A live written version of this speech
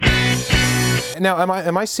Now,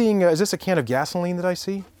 am I seeing? Is this a can of gasoline that I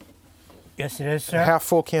see? Yes, it is, sir. A half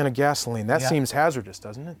full can of gasoline. That seems hazardous,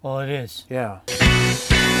 doesn't it? Well, it is. Yeah.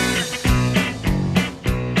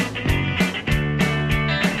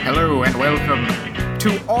 Hello and welcome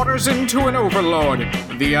to Orders into an Overlord,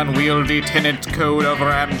 the unwieldy tenant code of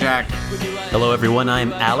Ramjack. Hello, everyone.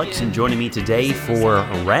 I'm Alex, and joining me today for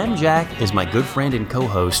Ramjack is my good friend and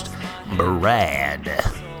co-host, Brad.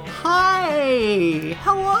 Hi!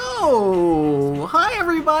 Hello! Hi,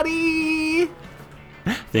 everybody!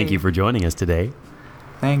 Thank you for joining us today.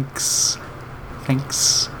 Thanks.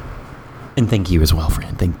 And thank you as well,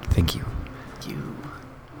 friend. Thank you.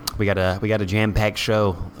 We got a jam-packed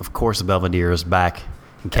show. Of course, the Belvedere is back,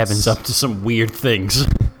 and Kevin's up to some weird things.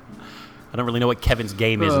 I don't really know what Kevin's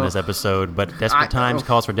game is in this episode, but desperate times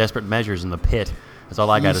calls for desperate measures in the pit. That's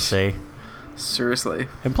all I got to say. Seriously.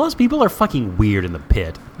 And plus, people are fucking weird in the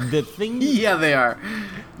pit. The thing... Yeah, they are.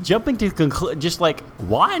 Jumping to just like,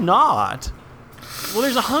 why not? Well,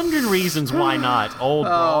 there's 100 reasons why not.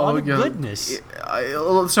 Oh goodness.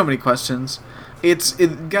 So many questions.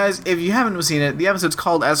 Guys, if you haven't seen it, the episode's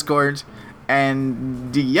called Escort,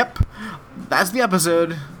 and yep, that's the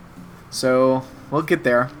episode. So, we'll get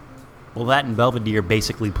there. Well, that and Belvedere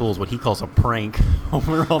basically pulls what he calls a prank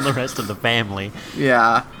over on the rest of the family.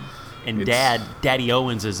 Yeah. And Daddy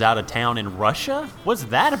Owens is out of town in Russia? What's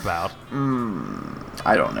that about?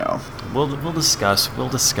 I don't know. We'll discuss.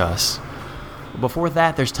 Before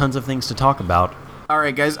that, there's tons of things to talk about. All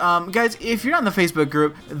right, guys. Guys, if you're on the Facebook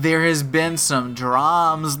group, there has been some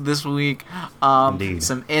dramas this week. Indeed.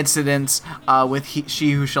 Some incidents with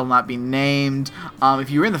She Who Shall Not Be Named. If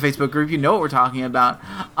you're in the Facebook group, you know what we're talking about.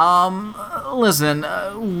 Listen,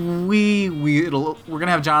 we're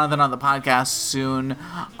gonna have Jonathan on the podcast soon,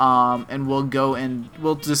 and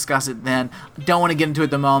we'll discuss it then. Don't want to get into it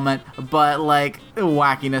at the moment, but like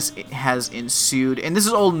wackiness has ensued, and this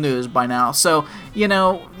is old news by now, so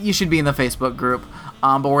you should be in the Facebook group.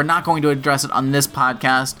 But we're not going to address it on this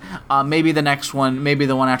podcast. Maybe the next one, maybe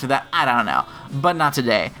the one after that. I don't know. But not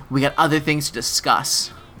today. We got other things to discuss.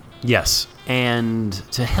 Yes, and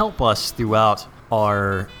to help us throughout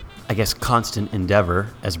our, I guess, constant endeavor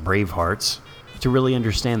as Bravehearts to really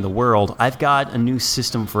understand the world, I've got a new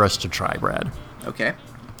system for us to try, Brad. Okay.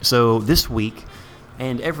 So this week,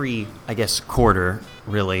 and every, I guess, quarter,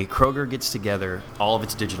 really, Kroger gets together all of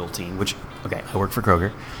its digital team, which, okay, I work for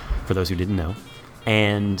Kroger, for those who didn't know.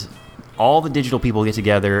 And all the digital people get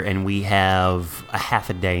together, and we have a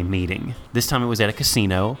half-a-day meeting. This time it was at a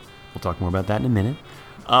casino. We'll talk more about that in a minute.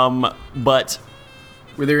 But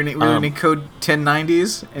were there any code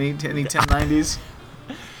 1090s? Any 1090s?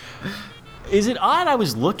 Is it odd? I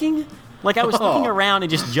was looking. Like, I was looking around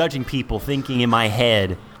and just judging people, thinking in my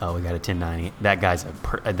head, oh, we got a 1090. That guy's a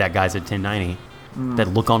 1090. That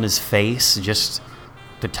look on his face, just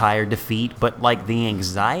the tired defeat, but like the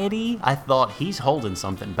anxiety, I thought he's holding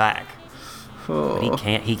something back. But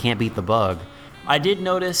he can't beat the bug. I did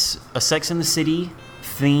notice a Sex and the City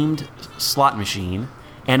themed slot machine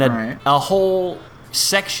and a whole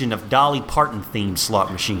section of Dolly Parton themed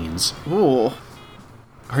slot machines. Ooh.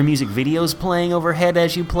 Her music videos playing overhead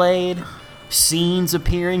as you played, scenes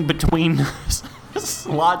appearing between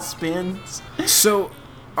slot spins. So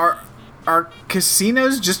are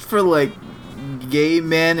casinos just for like gay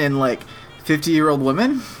men and like 50-year-old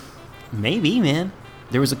women? Maybe, man.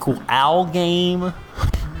 There was a cool owl game.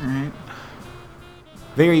 Alright.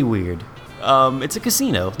 Very weird. It's a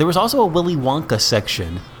casino. There was also a Willy Wonka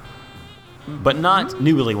section. But not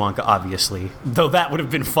new Willy Wonka, obviously. Though that would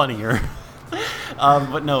have been funnier.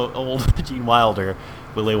 But no, old Gene Wilder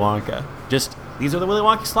Willy Wonka. Just, these are the Willy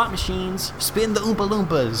Wonka slot machines. Spin the Oompa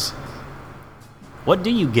Loompas. What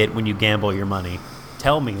do you get when you gamble your money?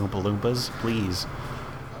 Tell me, Oompa Loompas, please.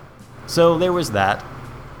 So there was that.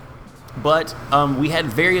 But we had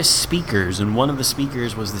various speakers, and one of the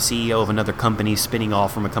speakers was the CEO of another company spinning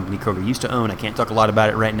off from a company Kroger used to own. I can't talk a lot about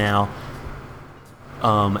it right now.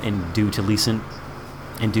 And due to recent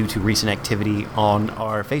activity on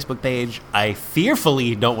our Facebook page, I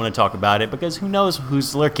fearfully don't want to talk about it because who knows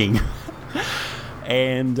who's lurking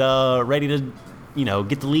and ready to,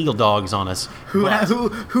 get the legal dogs on us.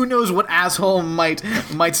 Who knows what asshole might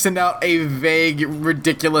send out a vague,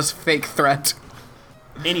 ridiculous, fake threat.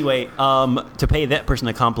 Anyway, to pay that person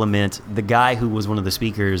a compliment, the guy who was one of the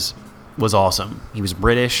speakers was awesome. He was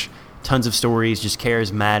British, tons of stories, just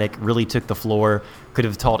charismatic, really took the floor, could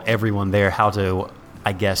have taught everyone there how to,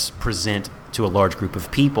 I guess, present to a large group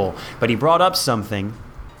of people. But he brought up something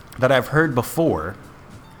that I've heard before,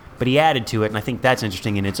 but he added to it, and I think that's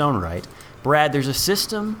interesting in its own right. Brad, there's a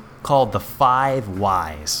system called the 5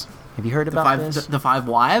 Whys. Have you heard about this? The 5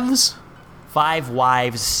 Wives? 5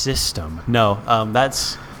 wives system. No,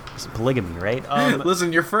 that's polygamy, right?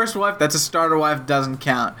 Listen, your first wife, that's a starter wife, doesn't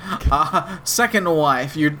count. Second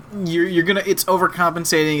wife, you're gonna, it's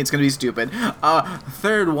overcompensating, it's gonna be stupid.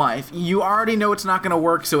 Third wife, you already know it's not gonna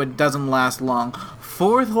work, so it doesn't last long.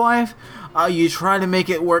 Fourth wife, you try to make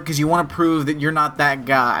it work because you want to prove that you're not that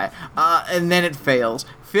guy, and then it fails.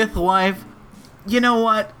 Fifth wife, you know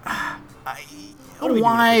what?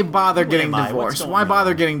 Why bother getting divorced? Why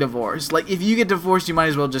bother getting divorced? Like, if you get divorced, you might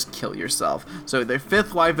as well just kill yourself. So the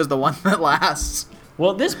fifth wife is the one that lasts.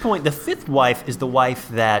 Well, at this point, the 5th wife is the wife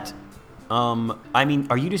that, I mean,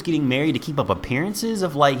 are you just getting married to keep up appearances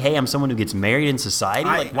of like, hey, I'm someone who gets married in society?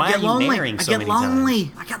 Like, why are you marrying so many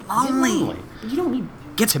times? I get lonely. You don't need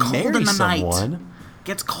Gets to cold marry in the someone. night.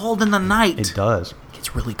 Gets cold in the night. It does. It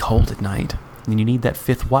gets really cold at night. And you need that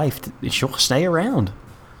 5th wife. She'll stay around.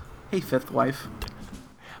 Hey, fifth wife.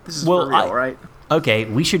 This is for real, right? Okay,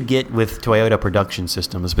 we should get with Toyota Production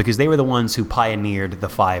Systems because they were the ones who pioneered the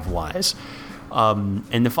 5 whys.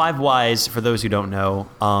 And the 5 whys, for those who don't know,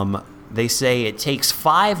 they say it takes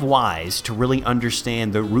 5 whys to really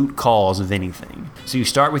understand the root cause of anything. So you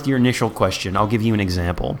start with your initial question. I'll give you an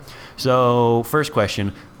example. So, first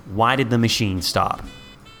question, why did the machine stop?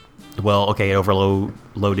 Well, okay, it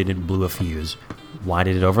overloaded and blew a fuse. Why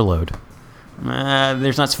did it overload?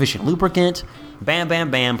 There's not sufficient lubricant. Bam, bam,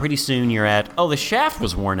 bam. Pretty soon you're at, oh, the shaft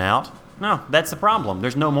was worn out. No, that's the problem.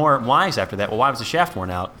 There's no more whys after that. Well, why was the shaft worn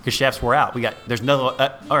out? Because shafts wore out. There's no,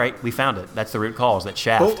 all right, we found it. That's the root cause, that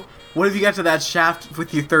shaft. Well, what if you got to that shaft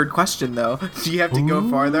with your third question, though? Do you have to go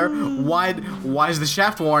farther? Why is the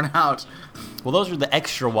shaft worn out? Well, those are the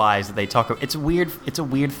extra whys that they talk about. It's a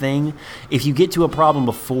weird thing. If you get to a problem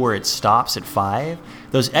before it stops at 5,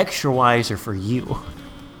 those extra whys are for you.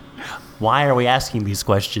 Why are we asking these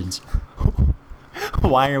questions?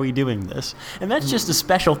 Why are we doing this? And that's just a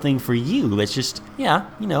special thing for you. It's just,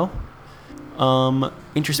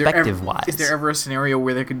 introspective wise. Is there ever a scenario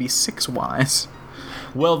where there could be 6 whys?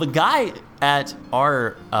 Well, the guy at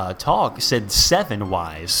our talk said 7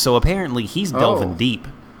 whys, so apparently he's delving deep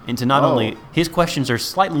into not only... His questions are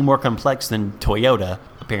slightly more complex than Toyota,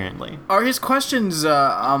 apparently. Are his questions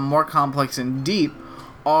more complex and deep,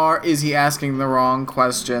 or is he asking the wrong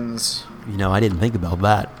questions? I didn't think about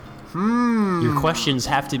that. Your questions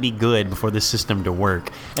have to be good before the system to work.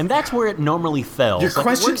 And that's where it normally fails. Your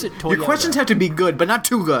questions have to be good, but not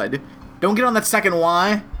too good. Don't get on that second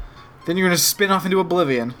why. Then you're going to spin off into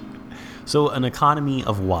oblivion. So, an economy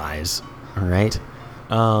of whys, all right?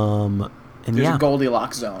 There's a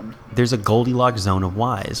Goldilocks zone. There's a Goldilocks zone of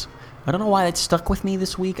whys. I don't know why that stuck with me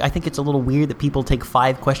this week. I think it's a little weird that people take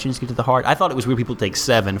 5 questions to get to the heart. I thought it was weird people take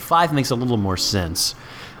 7. 5 makes a little more sense.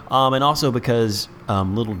 And also because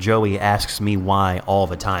little Joey asks me why all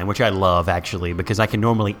the time, which I love, actually, because I can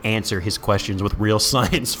normally answer his questions with real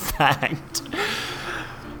science fact.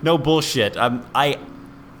 No bullshit.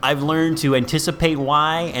 I've learned to anticipate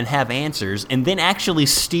why and have answers, and then actually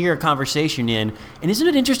steer a conversation in. And isn't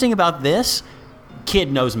it interesting about this?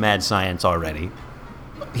 Kid knows mad science already.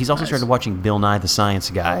 He's also started watching Bill Nye the Science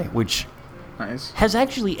Guy, which has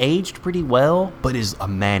actually aged pretty well, but is a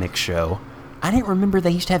manic show. I didn't remember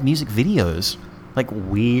they used to have music videos. Like,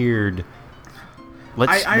 weird.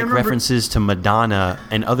 Let's make references to Madonna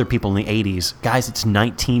and other people in the 80s. Guys, it's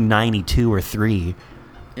 1992 or 3.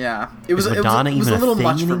 Yeah. It was Madonna it was even a little thing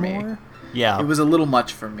much for anymore? me. Yeah. It was a little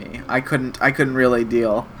much for me. I couldn't really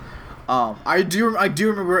deal. I do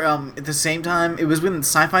remember at the same time, it was when the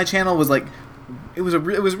Sci-Fi Channel was like... It was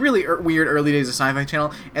really weird early days of Sci-Fi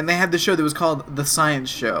Channel, and they had the show that was called The Science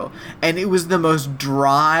Show, and it was the most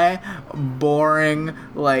dry, boring,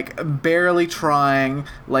 like barely trying,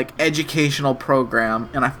 like educational program,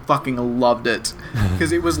 and I fucking loved it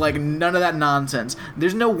because it was like none of that nonsense.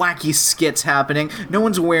 There's no wacky skits happening. No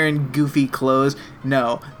one's wearing goofy clothes.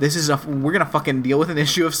 No, this is we're gonna fucking deal with an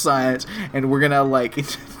issue of science, and we're gonna like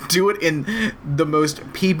do it in the most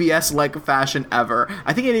PBS-like fashion ever.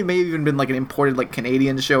 I think it may have even been like an imported like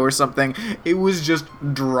Canadian show or something. It was just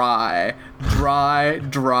dry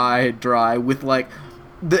with like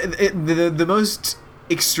the most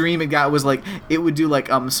extreme it got was like it would do like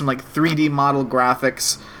some like 3D model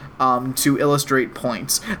graphics to illustrate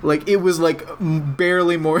points. Like it was like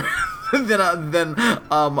barely more than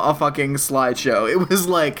a fucking slideshow. It was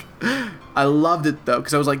like I loved it though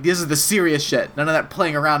because I was like, this is the serious shit. None of that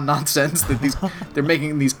playing around nonsense that they're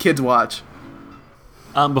making these kids watch.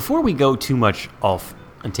 Before we go too much off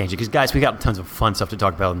on tangent because, guys, we got tons of fun stuff to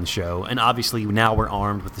talk about in the show, and obviously now we're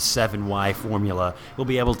armed with the 7Y formula. We'll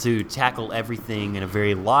be able to tackle everything in a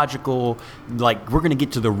very logical, like, we're going to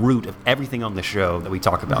get to the root of everything on the show that we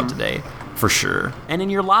talk about today, for sure. And in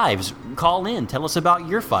your lives, call in, tell us about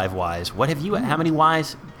your 5 Ys. What have you? How many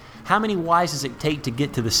Ys does it take to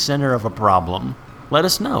get to the center of a problem? Let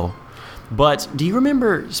us know. But do you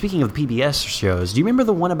remember, speaking of PBS shows, do you remember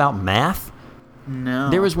the one about math? No.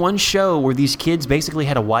 There was one show where these kids basically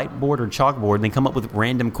had a whiteboard or chalkboard and they come up with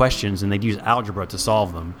random questions and they'd use algebra to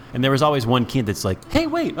solve them. And there was always one kid that's like, hey,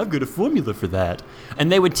 wait, I've got a formula for that.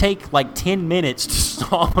 And they would take like 10 minutes to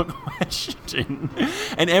solve a question.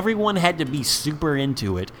 And everyone had to be super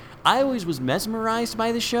into it. I always was mesmerized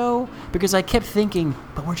by the show because I kept thinking,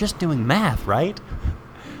 but we're just doing math, right?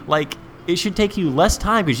 Like, it should take you less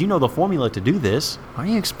time because you know the formula to do this. Why are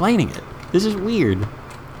you explaining it? This is weird.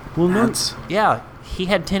 Well, no, yeah, he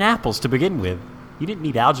had 10 apples to begin with. You didn't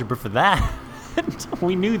need algebra for that.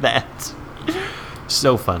 We knew that.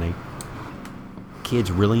 So funny.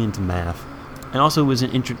 Kids really into math. And also it was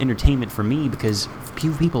an entertainment for me because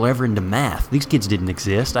few people are ever into math. These kids didn't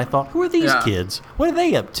exist. I thought, who are these kids? What are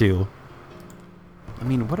they up to? I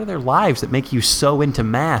mean, what are their lives that make you so into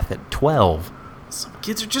math at 12? Some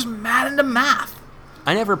kids are just mad into math.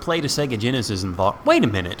 I never played a Sega Genesis and thought, wait a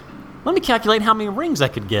minute. Let me calculate how many rings I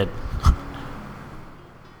could get.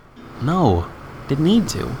 No, didn't need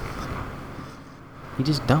to. You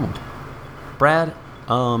just don't. Brad,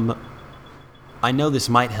 I know this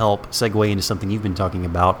might help segue into something you've been talking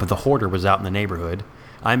about, but the hoarder was out in the neighborhood.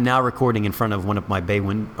 I'm now recording in front of one of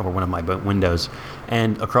my windows,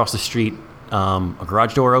 and across the street, a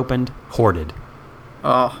garage door opened, hoarded.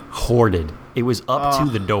 Oh. Hoarded. It was up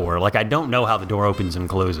to the door. Like, I don't know how the door opens and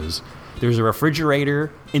closes. There's a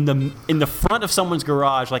refrigerator in the front of someone's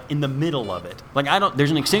garage, like in the middle of it. Like,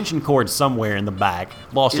 there's an extension cord somewhere in the back,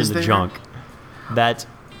 lost in the junk. That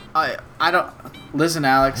I don't listen,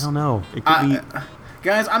 Alex. I don't know. It could be.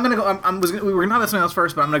 Guys, I'm gonna go. We were gonna have something else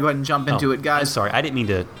first, but I'm gonna go ahead and jump into it, guys. I'm sorry, I didn't mean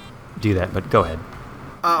to do that, but go ahead.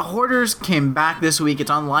 Hoarders came back this week.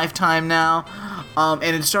 It's on Lifetime now.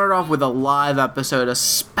 And it started off with a live episode, a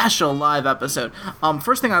special live episode. One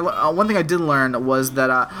thing I did learn was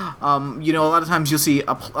that, a lot of times you'll see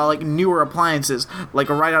like newer appliances, like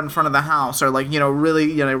right out in front of the house, or like,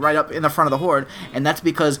 really, right up in the front of the Horde. And that's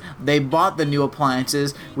because they bought the new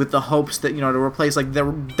appliances with the hopes that, to replace like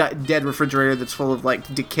the dead refrigerator that's full of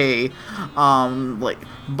like decay.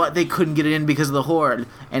 But they couldn't get it in because of the Horde,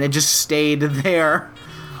 and it just stayed there.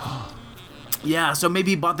 Yeah, so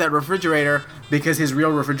maybe he bought that refrigerator because his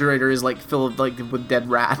real refrigerator is like filled like with dead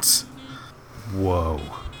rats. Whoa.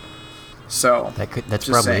 So that's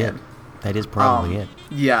probably it. That is probably it.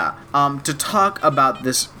 Yeah. To talk about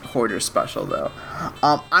this Hoarder special though,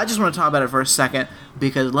 I just want to talk about it for a second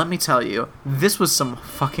because let me tell you, this was some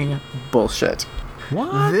fucking bullshit.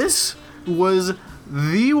 What? This was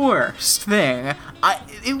the worst thing.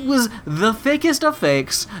 It was the fakest of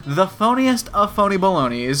fakes, the phoniest of phony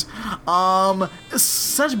balonies.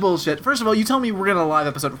 Such bullshit. First of all, you tell me we're gonna live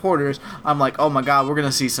episode of Hoarders. I'm like, oh my god, we're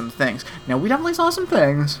gonna see some things. Now we definitely saw some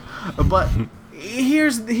things, but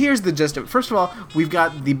here's the gist of it. First of all, we've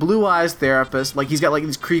got the blue eyes therapist. Like, he's got like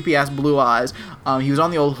these creepy ass blue eyes. He was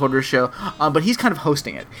on the old Hoarder show, but he's kind of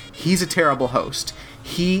hosting it. He's a terrible host.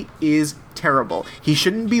 He is terrible. He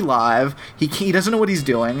shouldn't be live. He doesn't know what he's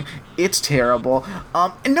doing. It's terrible.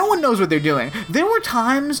 And no one knows what they're doing. There were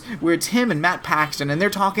times where it's him and Matt Paxton, and they're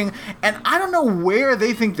talking, and I don't know where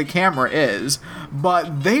they think the camera is,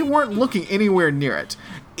 but they weren't looking anywhere near it.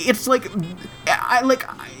 It's like,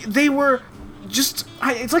 they were just,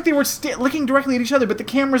 it's like they were looking directly at each other, but the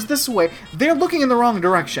camera's this way. They're looking in the wrong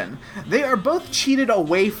direction. They are both cheated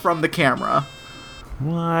away from the camera.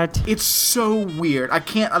 What? It's so weird.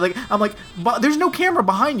 I'm like, but there's no camera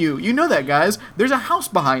behind you. You know that, guys. There's a house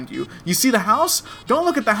behind you. You see the house? Don't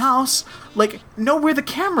look at the house. Like, know where the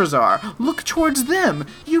cameras are. Look towards them.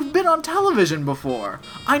 You've been on television before.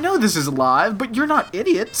 I know this is live, but you're not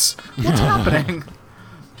idiots. What's happening?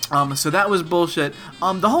 So that was bullshit.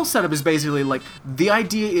 The whole setup is basically like, the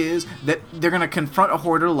idea is that they're gonna confront a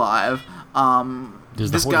Hoarder live. Does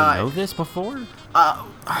the Hoarder know this before?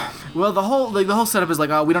 Well, the whole setup is like,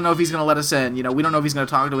 we don't know if he's gonna let us in. We don't know if he's gonna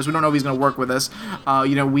talk to us. We don't know if he's gonna work with us.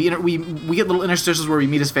 We get little interstitials where we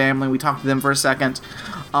meet his family. We talk to them for a second.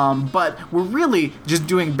 But we're really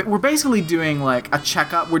just we're basically doing like a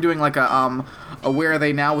checkup. We're doing like a where are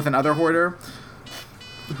they now with another Hoarder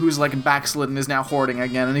who's like backslidden, is now hoarding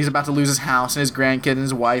again, and he's about to lose his house and his grandkid and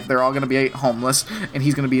his wife. They're all gonna be homeless, and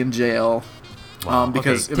he's gonna be in jail. because okay,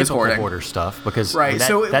 it was typical hoarding. hoarder stuff. Because Right,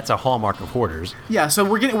 that's a hallmark of hoarders. Yeah, so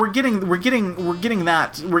we're getting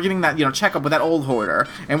that checkup with that old hoarder,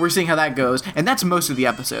 and we're seeing how that goes, and that's most of the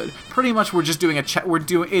episode. Pretty much, we're just doing it's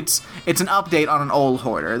an update on an old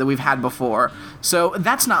hoarder that we've had before. So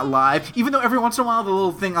that's not live, even though every once in a while the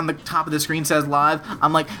little thing on the top of the screen says live.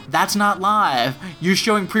 I'm like, that's not live. You're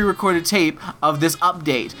showing pre-recorded tape of this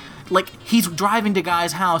update. Like, he's driving to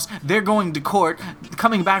Guy's house, they're going to court,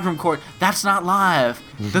 coming back from court, that's not live.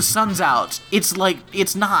 The sun's out. It's like,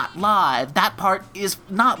 it's not live. That part is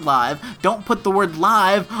not live. Don't put the word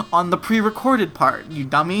live on the pre-recorded part, you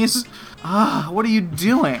dummies. What are you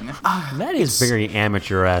doing? That is very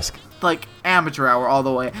amateur-esque. Like, amateur hour all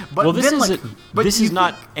the way. But Well, this then, is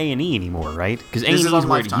not A&E anymore, right? Because A&E is is on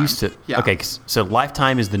where it Lifetime. used to. Yeah. Okay, so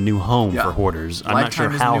Lifetime is the new home Yeah. for hoarders. I'm not sure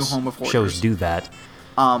Lifetime is the how new home of hoarders. shows do that.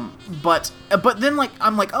 But then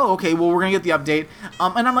I'm like, oh, okay, well, we're gonna get the update,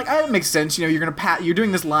 and I'm like, that makes sense. You're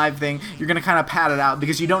doing this live thing, you're gonna kind of pad it out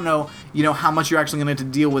because you don't know, how much you're actually gonna have to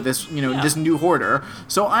deal with this, this new hoarder.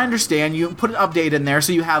 So I understand you put an update in there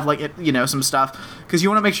so you have some stuff because you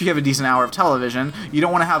want to make sure you have a decent hour of television. You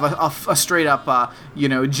don't want to have a straight up,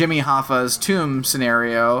 Jimmy Hoffa's tomb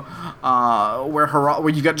scenario, where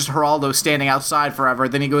you got just Geraldo standing outside forever,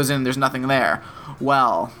 then he goes in and there's nothing there.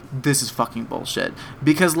 Well, this is fucking bullshit.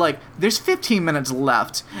 Because, there's 15 minutes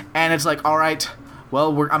left, and it's like, alright, well,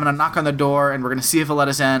 I'm gonna knock on the door, and we're gonna see if he'll let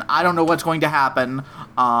us in. I don't know what's going to happen.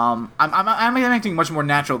 I'm acting much more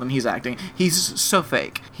natural than he's acting. He's so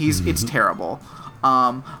fake. It's terrible.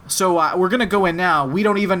 So we're gonna go in now. We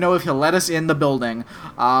don't even know if he'll let us in the building.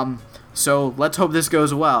 So let's hope this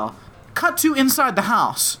goes well. Cut to inside the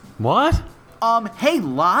house. What? Hey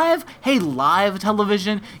live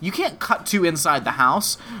television, you can't cut to inside the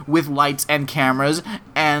house with lights and cameras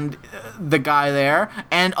and the guy there,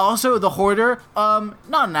 and also the hoarder,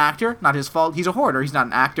 not an actor, not his fault, he's a hoarder, he's not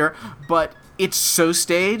an actor, but it's so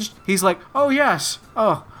staged. He's like, oh yes,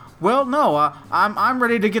 oh, well, no, I'm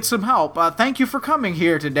ready to get some help. Thank you for coming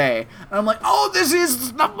here today. And I'm like, oh, this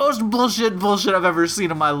is the most bullshit I've ever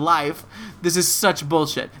seen in my life. This is such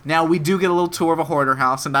bullshit. Now, we do get a little tour of a hoarder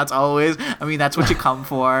house, and that's always, that's what you come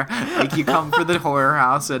for. You come for the hoarder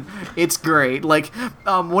house, and it's great.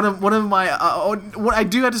 One of my, what I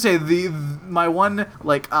do have to say, my one,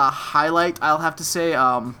 highlight, I'll have to say,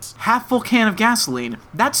 half full can of gasoline.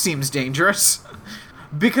 That seems dangerous.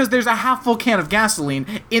 Because there's a half full can of gasoline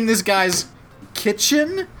in this guy's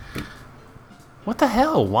kitchen. What the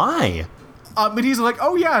hell? Why? And he's like,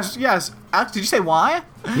 oh yes. Alex, did you say why?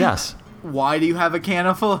 Yes. Why do you have a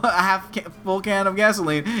full can of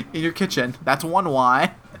gasoline in your kitchen? That's one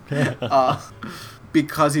why.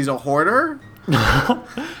 Because he's a hoarder?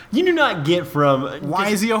 You do not get from... Why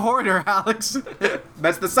is he a hoarder, Alex?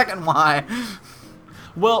 That's the second why.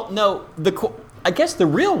 Well, no, I guess the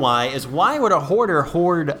real why is why would a hoarder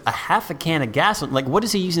hoard a half a can of gasoline? What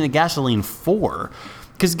is he using the gasoline for?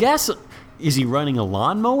 Because is he running a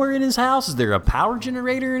lawnmower in his house? Is there a power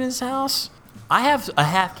generator in his house? I have a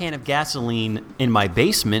half can of gasoline in my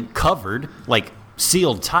basement covered,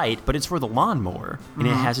 sealed tight, but it's for the lawnmower, and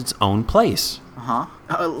it has its own place.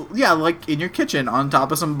 Yeah, in your kitchen, on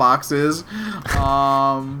top of some boxes,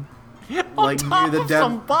 Some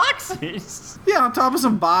boxes. Yeah, on top of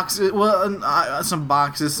some boxes. Well, some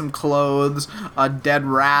boxes, some clothes, a dead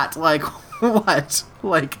rat. What?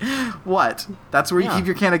 What? That's where you keep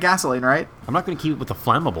your can of gasoline, right? I'm not going to keep it with the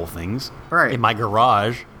flammable things. Right. In my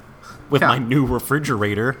garage with my new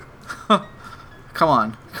refrigerator. Come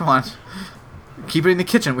on. Keep it in the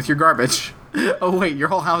kitchen with your garbage. Oh wait, your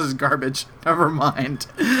whole house is garbage. Never mind.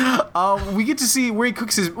 We get to see where he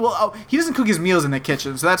cooks his. Well, he doesn't cook his meals in the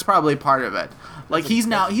kitchen, so that's probably part of it. He's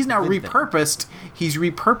now repurposed. He's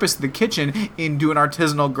repurposed the kitchen into an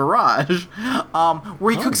artisanal garage.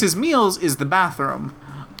 Where he cooks his meals is the bathroom.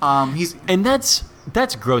 That's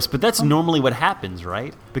gross, but that's normally what happens,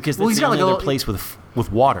 right? Because that's he's the got only other place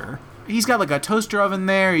with water. He's got a toaster oven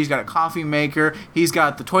there. He's got a coffee maker. He's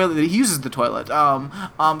got the toilet. He uses the toilet.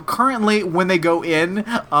 Currently, when they go in,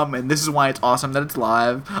 and this is why it's awesome that it's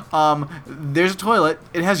live. There's a toilet.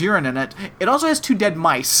 It has urine in it. It also has 2 dead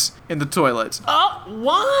mice in the toilet.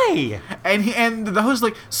 Why? And the host's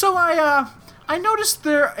like, so I noticed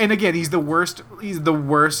there, and again, he's the worst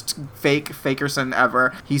fakerson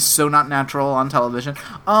ever. He's so not natural on television.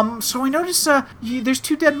 So I noticed there's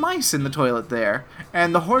 2 dead mice in the toilet there,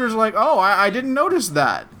 and the hoarders are like, oh, I didn't notice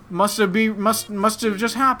that. Must have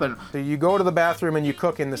just happened. So you go to the bathroom and you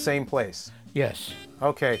cook in the same place. Yes.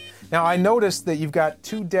 Okay. Now I noticed that you've got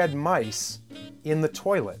 2 dead mice in the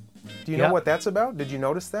toilet. Do you know what that's about? Did you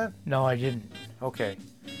notice that? No, I didn't. Okay.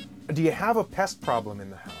 Do you have a pest problem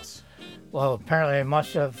in the house? Well, apparently it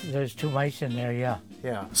must have. There's 2 mice in there, yeah.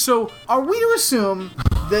 Yeah. So, are we to assume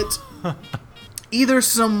that either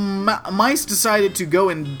some mice decided to go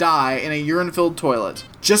and die in a urine-filled toilet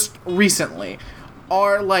just recently,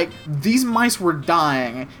 or like these mice were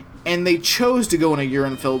dying and they chose to go in a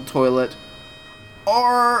urine-filled toilet,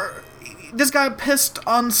 or this guy pissed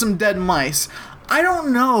on some dead mice? I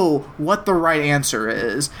don't know what the right answer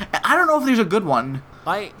is. I don't know if there's a good one.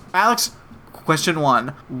 Alex, question 1.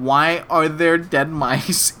 Why are there dead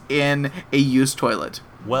mice in a used toilet?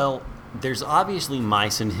 Well, there's obviously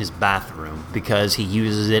mice in his bathroom because he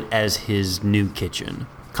uses it as his new kitchen.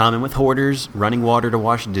 Common with hoarders, running water to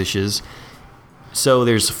wash dishes. So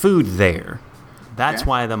there's food there. That's Okay.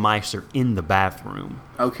 why the mice are in the bathroom.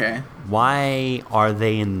 Okay. Why are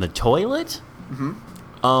they in the toilet?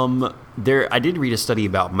 I did read a study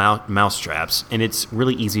about mouse traps, and it's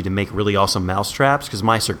really easy to make really awesome mouse traps because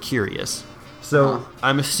mice are curious. So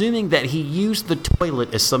I'm assuming that he used the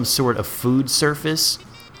toilet as some sort of food surface,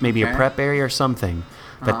 maybe Okay. a prep area or something,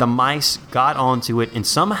 that the mice got onto it and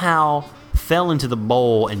somehow fell into the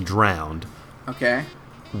bowl and drowned. Okay.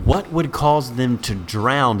 What would cause them to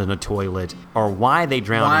drown in a toilet, or why they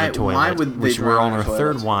drowned in a toilet, why would they which we're drown on in a our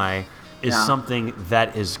third toilet? why, is Yeah. something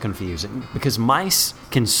that is confusing. Because mice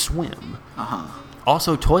can swim.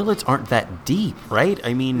 Also, toilets aren't that deep, right?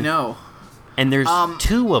 I mean, No. and there's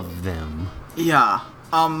 2 of them. Yeah.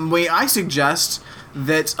 I suggest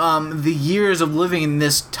that the years of living in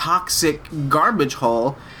this toxic garbage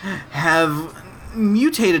hole have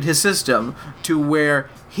mutated his system to where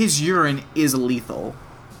his urine is lethal.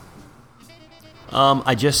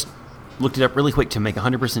 I just looked it up really quick to make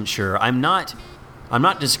 100% sure. I'm not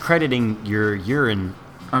discrediting your urine,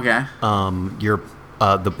 Okay.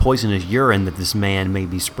 the poisonous urine that this man may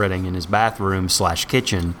be spreading in his bathroom /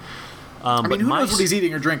 kitchen. I mean, who knows what he's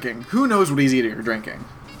eating or drinking? Who knows what he's eating or drinking?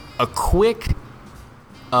 A quick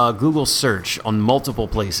Google search on multiple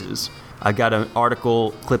places. I got an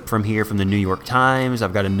article clip from here from the New York Times.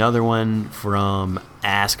 I've got another one from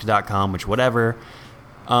ask.com, which whatever.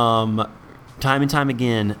 Time and time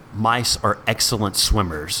again, mice are excellent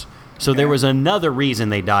swimmers. So there was another reason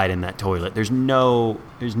they died in that toilet. There's no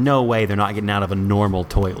way they're not getting out of a normal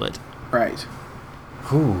toilet. Right.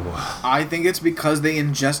 Ooh. I think it's because they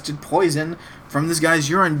ingested poison from this guy's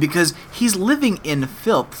urine because he's living in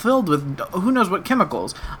filth, filled with who knows what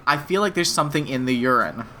chemicals. I feel like there's something in the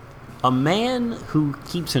urine. A man who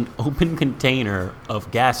keeps an open container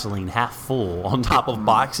of gasoline half full on top of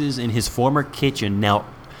boxes in his former kitchen. Now,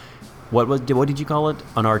 what did you call it?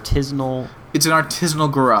 An artisanal It's an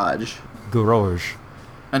artisanal garage. garage.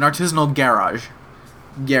 An artisanal garage.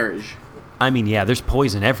 Garage. I mean, yeah, there's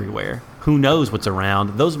poison everywhere. Who knows what's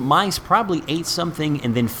around? Those mice probably ate something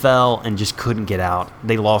and then fell and just couldn't get out.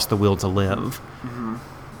 They lost the will to live.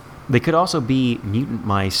 They could also be mutant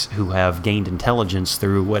mice who have gained intelligence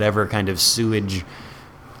through whatever kind of sewage.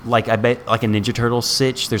 Like, I bet, like a Ninja Turtle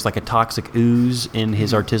sitch, there's like a toxic ooze in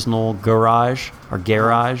his artisanal garage.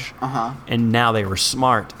 And now they were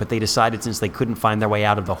smart, but they decided since they couldn't find their way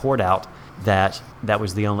out of the hoard out, that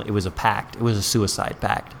was it was a pact. It was a suicide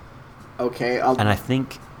pact. Okay. And I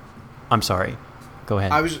think, I'm sorry, go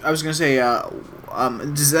ahead. I was gonna say,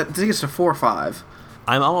 does that take us to 4 or 5?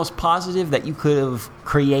 I'm almost positive that you could have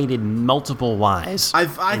created multiple whys.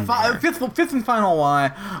 Fifth and final why.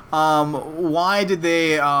 Why did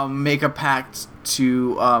they make a pact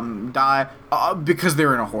to die? Because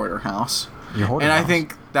they're in a hoarder house. I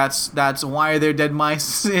think that's why are there dead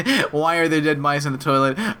mice? Why are there dead mice in the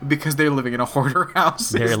toilet? Because they're living in a hoarder house.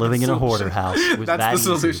 They're living in a hoarder house. It was That's that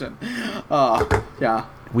the easy. solution. Yeah.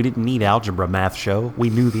 We didn't need algebra math show. We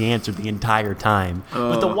knew the answer the entire time.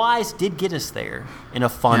 But the whys did get us there in a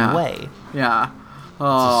fun way. Yeah.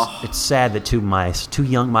 Oh. It's sad that 2 mice, 2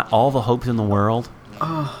 young mice, all the hopes in the world.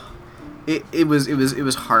 It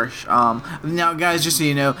was harsh. Now, guys, just so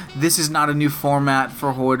you know, this is not a new format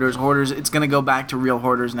for Hoarders. Hoarders, it's gonna go back to real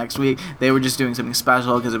Hoarders next week. They were just doing something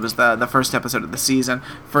special because it was the first episode of the season,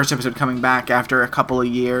 first episode coming back after a couple of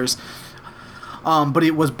years. But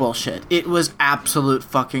it was bullshit. It was absolute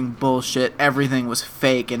fucking bullshit. Everything was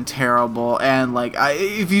fake and terrible. And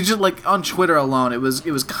if you just on Twitter alone, it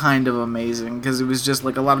was kind of amazing because it was just a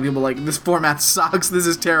lot of people this format sucks. This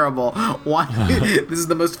is terrible. Why? This is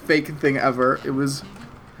the most fake thing ever. It was.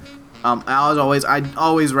 As always, I'd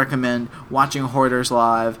always recommend watching Hoarders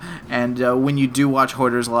live. And when you do watch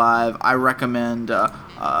Hoarders live, I recommend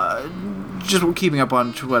just keeping up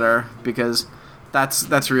on Twitter because.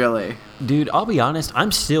 That's really... Dude, I'll be honest,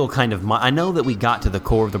 I'm still kind of... I know that we got to the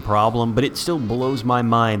core of the problem, but it still blows my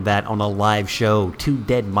mind that on a live show, 2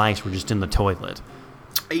 dead mice were just in the toilet.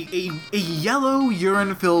 A yellow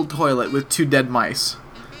urine-filled toilet with 2 dead mice.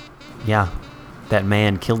 Yeah, that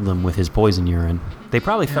man killed them with his poison urine. They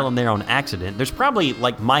probably fell in there on accident. There's probably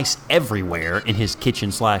like mice everywhere in his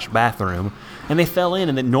kitchen/bathroom, and they fell in,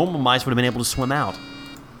 and the normal mice would have been able to swim out.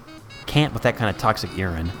 Can't with that kind of toxic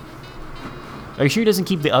urine. Are you sure he doesn't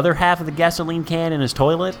keep the other half of the gasoline can in his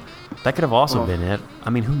toilet? That could have also been it. I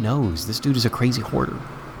mean, who knows? This dude is a crazy hoarder.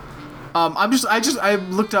 I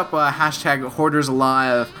looked up hashtag hoarders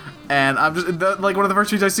alive, and I'm just like one of the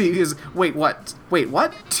first tweets I see is wait what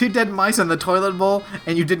 2 dead mice in the toilet bowl,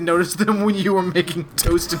 and you didn't notice them when you were making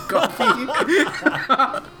toast and coffee.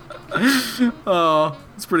 Oh,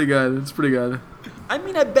 it's pretty good. I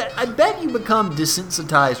mean, I bet you become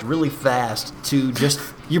desensitized really fast to just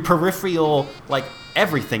your peripheral, like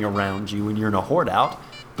everything around you when you're in a hoard out,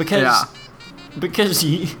 because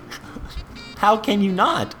how can you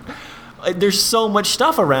not? There's so much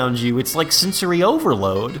stuff around you. It's like sensory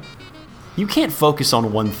overload. You can't focus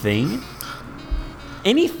on one thing.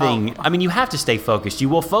 Anything. I mean, you have to stay focused. You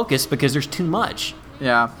will focus because there's too much.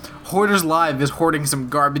 Yeah. Hoarders Live is hoarding some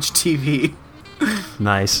garbage TV.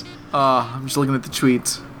 Nice. I'm just looking at the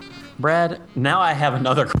tweets. Brad, now I have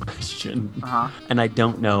another question. And I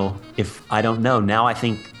don't know. Now I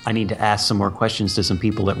think I need to ask some more questions to some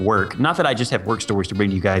people at work. Not that I just have work stories to bring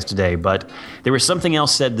to you guys today, but there was something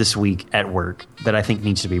else said this week at work that I think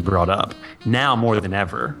needs to be brought up now more than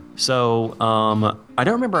ever. So I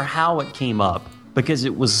don't remember how it came up because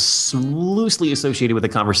it was loosely associated with a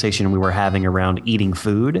conversation we were having around eating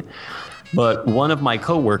food. But one of my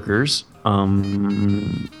coworkers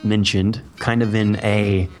mentioned kind of in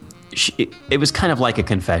it was kind of like a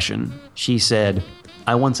confession. She said,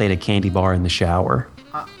 I once ate a candy bar in the shower.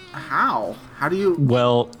 How? How do you...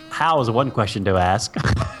 Well, how is one question to ask.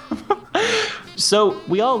 So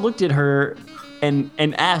we all looked at her and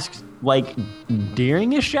asked, like,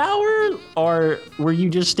 during a shower? Or were you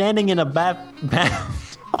just standing in a bathtub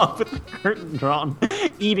with the curtain drawn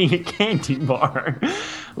eating a candy bar?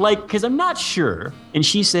 Like, because I'm not sure. And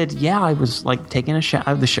she said, yeah, I was, like, taking a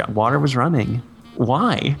shower. The water was running.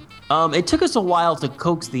 Why? It took us a while to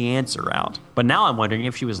coax the answer out, but now I'm wondering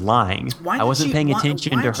if she was lying. I wasn't paying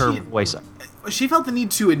attention to her voice. She felt the need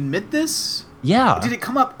to admit this? Yeah. Did it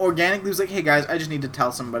come up organically? It was like, hey guys, I just need to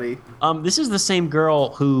tell somebody. This is the same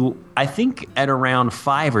girl who I think at around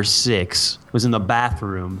 5 or 6 was in the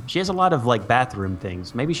bathroom. She has a lot of like bathroom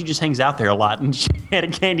things. Maybe she just hangs out there a lot and she had a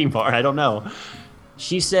candy bar. I don't know.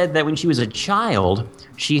 She said that when she was a child,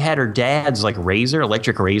 she had her dad's like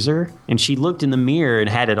electric razor, and she looked in the mirror and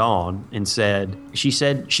had it on and she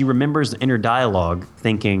said she remembers the inner dialogue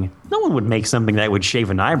thinking, no one would make something that would shave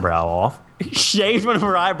an eyebrow off. Shaved one of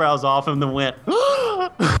her eyebrows off and then went,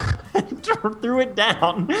 and threw it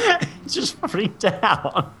down. Just freaked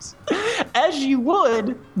out. As you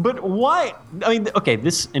would, but why? I mean, okay,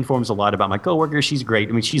 this informs a lot about my coworker. She's great.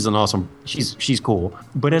 I mean, she's cool.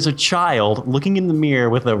 But as a child, looking in the mirror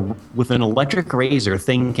with an electric razor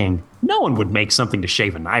thinking, no one would make something to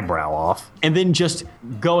shave an eyebrow off. And then just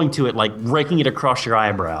going to it, like raking it across your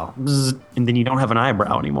eyebrow. And then you don't have an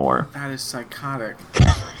eyebrow anymore. That is psychotic.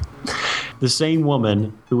 The same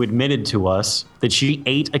woman who admitted to us that she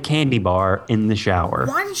ate a candy bar in the shower.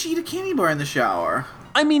 Why did she eat a candy bar in the shower?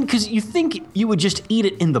 I mean, because you think you would just eat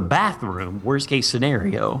it in the bathroom, worst case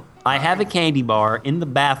scenario. I have a candy bar in the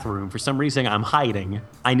bathroom. For some reason, I'm hiding.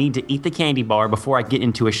 I need to eat the candy bar before I get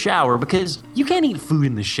into a shower because you can't eat food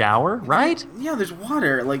in the shower, right? Yeah, there's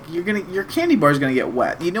water. Like your candy bar is gonna get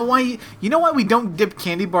wet. You know why we don't dip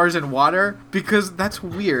candy bars in water? Because that's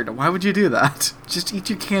weird. Why would you do that? Just eat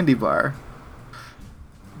your candy bar.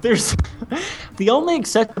 There's the only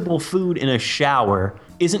acceptable food in a shower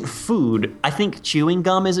isn't food. I think chewing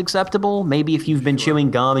gum is acceptable. Maybe if you've been chewing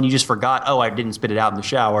gum and you just forgot, I didn't spit it out in the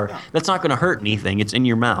shower. Yeah. That's not going to hurt anything. It's in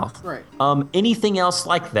your mouth. Right. Anything else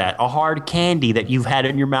like that, a hard candy that you've had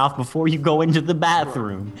in your mouth before you go into the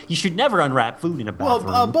bathroom. Sure. You should never unwrap food in a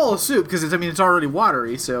bathroom. Well, a bowl of soup, because it's already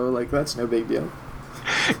watery, so like that's no big deal.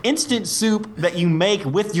 Instant soup that you make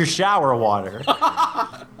with your shower water.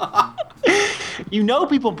 You know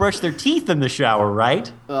people brush their teeth in the shower,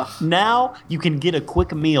 right? Ugh. Now you can get a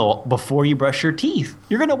quick meal before you brush your teeth.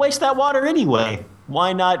 You're going to waste that water anyway.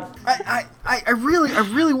 Why not? I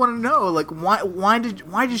really want to know, like, why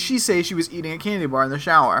did she say she was eating a candy bar in the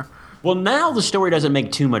shower? Well, now the story doesn't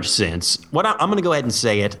make too much sense. I'm going to go ahead and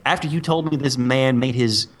say it. After you told me this man made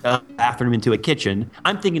his bathroom into a kitchen,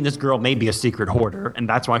 I'm thinking this girl may be a secret hoarder, and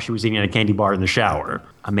that's why she was eating a candy bar in the shower.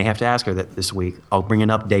 I may have to ask her that this week. I'll bring an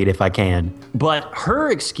update if I can. But her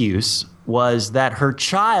excuse was that her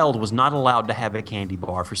child was not allowed to have a candy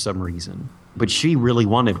bar for some reason. but she really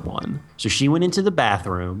wanted one. So she went into the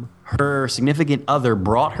bathroom. Her significant other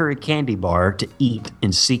brought her a candy bar to eat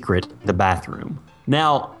in secret in the bathroom.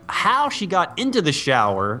 Now, how she got into the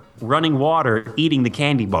shower, running water, eating the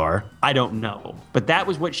candy bar, I don't know. But that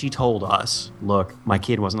was what she told us. Look, my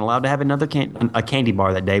kid wasn't allowed to have another a candy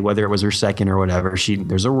bar that day, whether it was her second or whatever.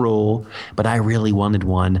 There's a rule, but I really wanted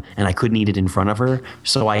one, and I couldn't eat it in front of her,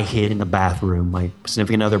 so I hid in the bathroom. My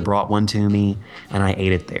significant other brought one to me, and I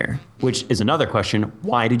ate it there. Which is another question.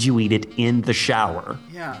 Why did you eat it in the shower?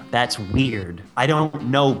 Yeah. That's weird. I don't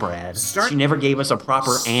know, Brad. She never gave us a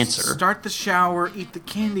proper answer. Start the shower, eat the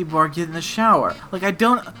candy bar, get in the shower. Like,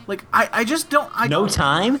 I just don't. No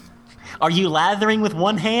time? Are you lathering with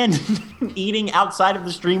one hand, eating outside of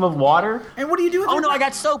the stream of water? And what do you do with Oh no, I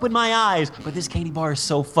got soap in my eyes. But this candy bar is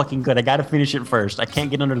so fucking good. I gotta finish it first. I can't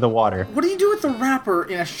get under the water. What do you do with the wrapper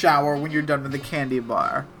in a shower when you're done with the candy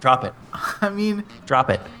bar? Drop it. I mean... Drop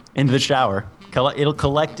it into the shower. It'll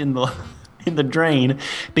collect in the drain.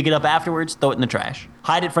 Pick it up afterwards, throw it in the trash.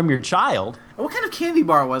 Hide it from your child. What kind of candy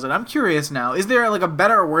bar was it? I'm curious now. Is there like a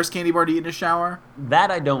better or worse candy bar to eat in a shower?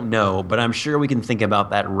 That I don't know, but I'm sure we can think about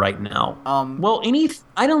that right now.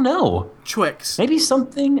 I don't know. Twix. Maybe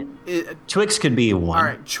something. Twix could be one. All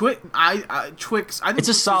right, Twix. Twix. I think it's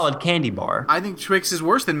a solid candy bar. I think Twix is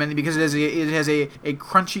worse than many because it has a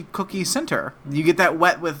crunchy cookie center. You get that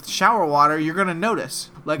wet with shower water, you're gonna notice.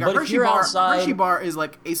 Like a Hershey bar. Hershey bar is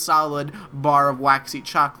like a solid bar of waxy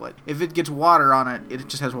chocolate. If it gets water on it, it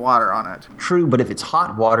just has water on it. True, but if it's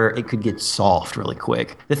hot water, it could get soft really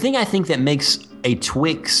quick. The thing I think that makes a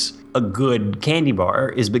Twix a good candy bar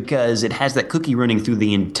is because it has that cookie running through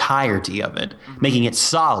the entirety of it, making it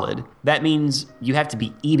solid. That means you have to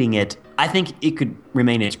be eating it. I think it could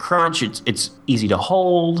remain its crunch. It's easy to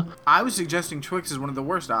hold. I was suggesting Twix is one of the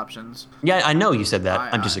worst options. Yeah, I know you said that.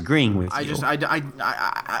 I'm disagreeing with you.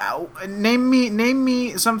 Name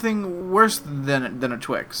me something worse than a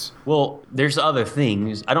Twix. Well, there's other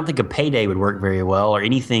things. I don't think a Payday would work very well, or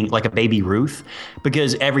anything like a Baby Ruth,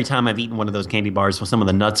 because every time I've eaten one of those candy bars, some of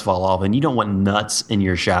the nuts fall off, and you don't want nuts in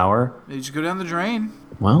your shower. You just go down the drain.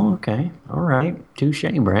 Well, okay, all right, touche,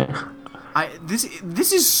 Brett.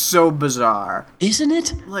 This is so bizarre. Isn't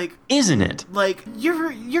it? Isn't it? Like,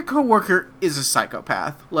 your coworker is a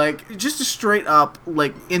psychopath. Like, just a straight up,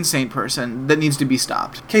 insane person that needs to be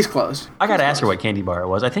stopped. Case closed. I gotta ask her what candy bar it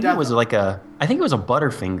was. I think it was a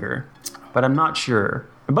Butterfinger, but I'm not sure.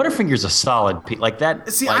 Butterfinger's a solid piece like that.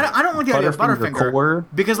 See, I don't want the idea of Butterfinger core.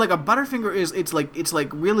 Because a Butterfinger it's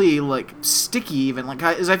really sticky even.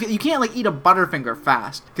 You can't eat a Butterfinger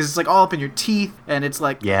fast because it's all up in your teeth and it's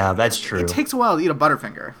yeah, that's true. It takes a while to eat a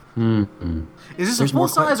Butterfinger. Mm-hmm. Is this a full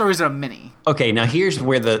size or is it a mini? Okay, now here's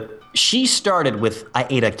where she started with I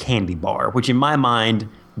ate a candy bar, which in my mind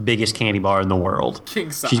biggest candy bar in the world.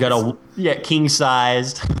 King size. She's got king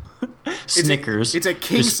sized Snickers. It's a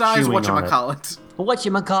king size whatchamacallit.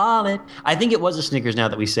 Whatchamacallit. I think it was a Snickers now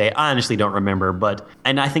that we say it. I honestly don't remember,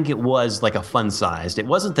 and I think it was a fun sized. It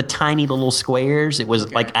wasn't the tiny little squares. It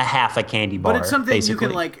was like a half a candy bar. But it's something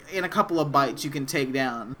basically. You can in a couple of bites you can take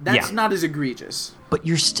down. That's not as egregious. But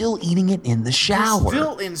you're still eating it in the shower. It's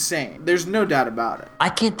still insane. There's no doubt about it. I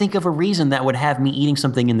can't think of a reason that would have me eating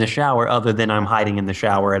something in the shower other than I'm hiding in the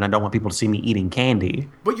shower and I don't want people to see me eating candy.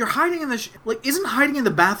 But you're hiding in the isn't hiding in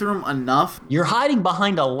the bathroom enough? You're hiding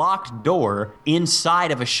behind a locked door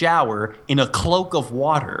inside of a shower in a cloak of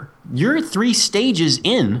water. You're 3 stages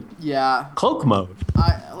in. Yeah. Cloak mode.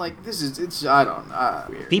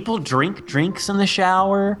 Weird. People drink drinks in the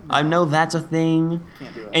shower. No. I know that's a thing.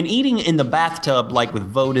 Can't do it. And eating in the bathtub,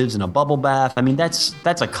 with votives and a bubble bath. I mean, that's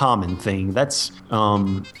a common thing. That's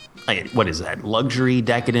what is that? Luxury,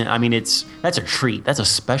 decadent. I mean, that's a treat. That's a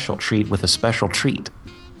special treat with a special treat.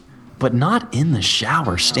 But not in the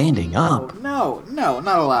shower, standing up. No,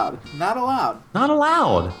 not allowed. Not allowed. Not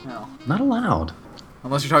allowed. No. Not allowed.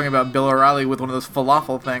 Unless you're talking about Bill O'Reilly with one of those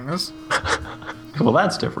falafel things. Well,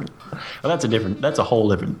 that's different. Well, that's a whole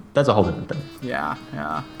different thing. Yeah.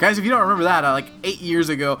 Guys, if you don't remember that, 8 years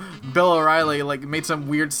ago, Bill O'Reilly, made some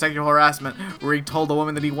weird sexual harassment where he told a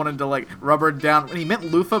woman that he wanted to, rub her down. And he meant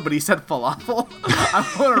loofah, but he said falafel. I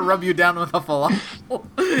want to rub you down with a falafel.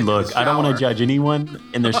 Look, I don't want to judge anyone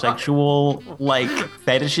in their sexual,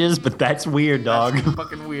 fetishes, but that's weird, dog. That's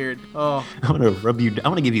fucking weird. Oh. I want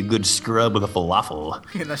to give you a good scrub with a falafel.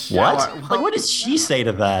 In the shower. What? What did she say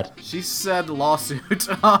to that? She said lawsuit.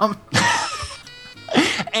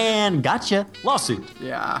 And gotcha. Lawsuit.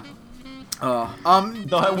 Yeah.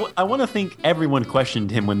 Though I want to think everyone questioned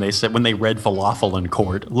him when they read falafel in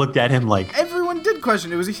court. Looked at him like everyone did good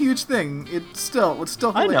question. It was a huge thing. It's still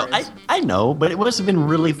I know, hilarious. I know, but it must have been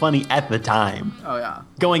really funny at the time. Oh yeah.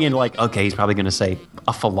 Going in like, okay, he's probably gonna say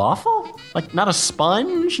a falafel, like not a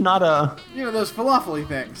sponge, not a Those falafel-y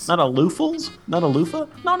things. not a loofles, not a loofah.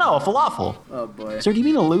 No, a falafel. Oh boy. Sir, do you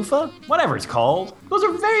mean a loofah? Whatever it's called. Those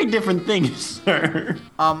are very different things, sir.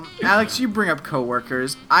 Alex, you bring up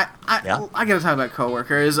coworkers. I gotta talk about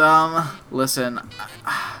coworkers. Listen,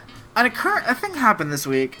 a thing happened this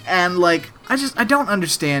week, and like I don't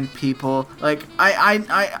understand people. Like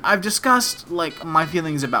I've discussed like my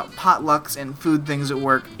feelings about potlucks and food things at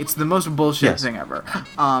work. It's the most bullshit thing ever.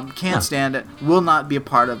 Can't stand it. Will not be a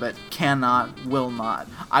part of it. Cannot. Will not.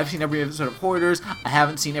 I've seen every episode of Hoarders. I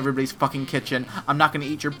haven't seen Everybody's Fucking Kitchen. I'm not gonna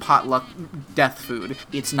eat your potluck death food.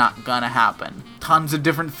 It's not gonna happen. Tons of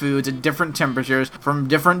different foods at different temperatures from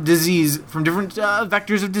different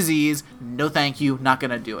vectors of disease. No, thank you. Not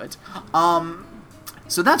gonna do it.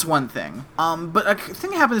 So that's one thing. But a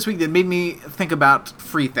thing happened this week that made me think about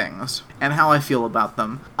free things and how I feel about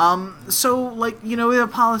them. So like, we have a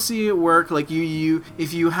policy at work, like you're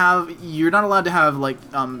not allowed to have like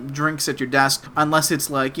drinks at your desk unless it's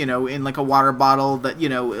like, in like a water bottle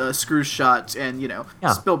that, screws shut and,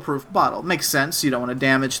 spill-proof bottle. Makes sense. You don't want to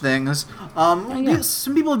damage things.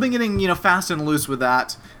 Some people have been getting, fast and loose with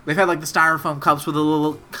that. They've had like the styrofoam cups with a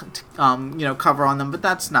little, cover on them, but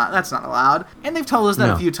that's not allowed. And they've told us that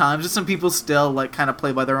a few times. Just some people still like kind of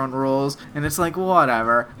play by their own rules, and it's like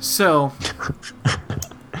whatever. So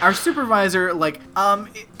our supervisor,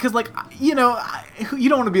 because you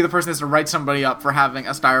don't want to be the person that's to write somebody up for having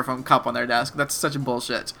a styrofoam cup on their desk. That's such a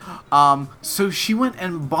bullshit. So she went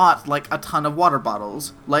and bought like a ton of water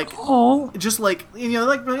bottles, just like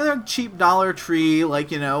like cheap Dollar Tree,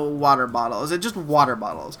 water bottles. It's just water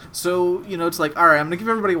bottles. So it's like, all right, I'm gonna give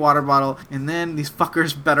everybody a water bottle, and then these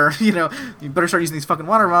fuckers better, you better start using these fucking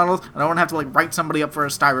water bottles. I don't want to have to like write somebody up for a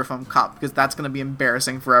styrofoam cup because that's gonna be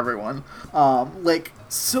embarrassing for everyone.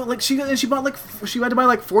 So she had to buy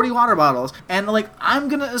like 40 water bottles, and like I'm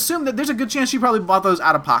gonna assume that there's a good chance she probably bought those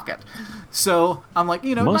out of pocket. So I'm like,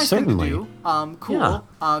 Most nice certainly. thing to do. Cool.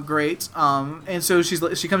 Yeah. Great. And so she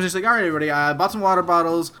comes and she's like, all right, everybody, I bought some water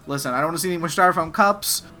bottles. Listen, I don't want to see any more styrofoam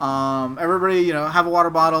cups. Everybody, have a water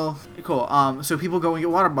bottle. Cool. So people go and get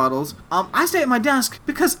water bottles. I stay at my desk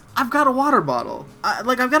because I've got a water bottle. I've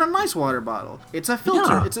got a nice water bottle. It's a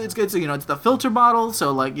filter. Yeah. It's good. So, it's the filter bottle.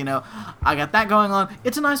 So I got that going on.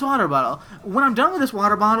 It's a nice water bottle. When I'm done with this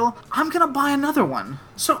water bottle, I'm gonna buy another one.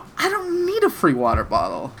 So I don't need a free water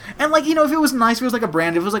bottle. And if it was nice, if it was like a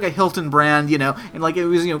brand, if it was like a Hilton brand, and like it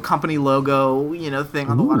was, company logo, thing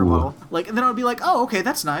on the water bottle, then I would be like, oh, okay,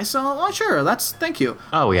 that's nice. Oh, sure, thank you.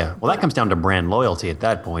 Oh yeah. Well, that comes down to brand loyalty at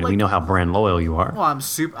that point. We know how brand loyal you are. Well,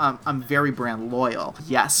 I'm very brand loyal.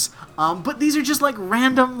 Yes. But these are just like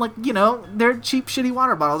random, they're cheap, shitty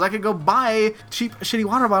water bottles. I could go buy a cheap, shitty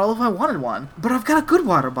water bottle if I wanted one, but I've got a good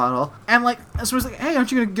water bottle. And so it's like, hey,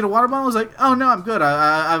 aren't you gonna get a water bottle? I was like, oh no, I'm good.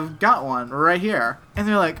 I've got one right here. And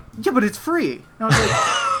they're like, yeah, but it's free. And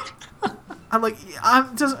I was like,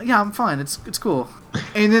 I'm fine. It's cool.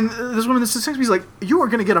 And then this woman that sits next to me is like, you are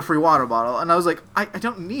gonna get a free water bottle. And I was like, I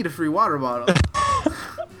don't need a free water bottle.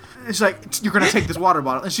 And she's like, you're gonna take this water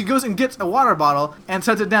bottle, and she goes and gets a water bottle and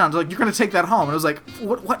sets it down. She's like, you're gonna take that home. And I was like,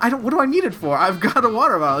 what? What do I need it for? I've got a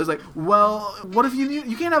water bottle. He's like, well, what if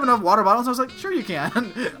you can't have enough water bottles? I was like, sure you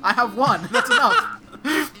can. I have one. That's enough.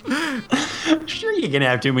 Sure, you can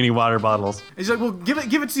have too many water bottles. And she's like, well, give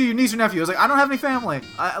it to your niece or nephew. I was like, I don't have any family.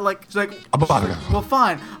 She's like, well,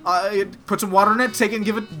 fine. Put some water in it. Take it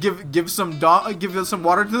and give some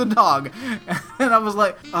water to the dog. And I was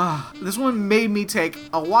like, this one made me take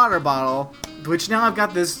a water bottle, which now I've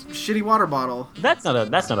got this shitty water bottle. That's not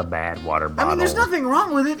a bad water bottle. I mean, there's nothing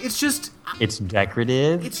wrong with it. It's just, it's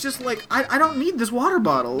decorative. It's just like I don't need this water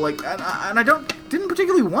bottle. And I didn't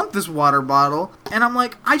particularly want this water bottle. And I'm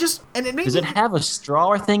like, Does it have a straw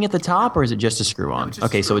or thing at the top, or is it just a screw on? No,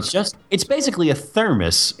 okay, so it's basically a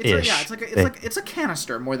thermos-ish. It's a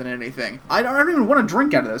canister more than anything. I don't even want to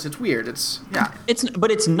drink out of this. It's weird.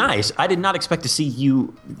 But it's nice. I did not expect to see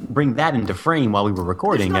you bring that into frame while we were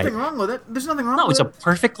recording. There's nothing wrong with it. No, it's a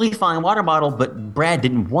perfectly fine water bottle, but Brad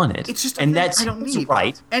didn't want it. It's just that's I don't need.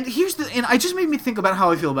 Right. And I just made me think about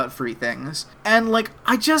how I feel about free things. And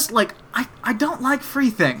I don't like free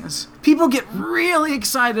things. People get really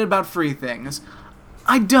excited about free things.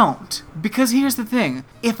 I don't. Because here's the thing.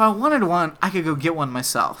 If I wanted one, I could go get one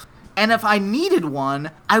myself. And if I needed one,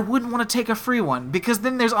 I wouldn't want to take a free one, because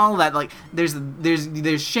then there's all that, like,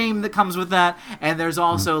 there's shame that comes with that, and there's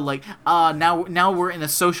also like, now we're in a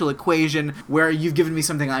social equation where you've given me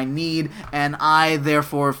something I need, and I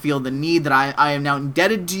therefore feel the need that I am now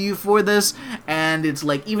indebted to you for this, and it's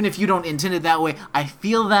like, even if you don't intend it that way, I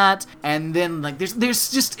feel that, and then like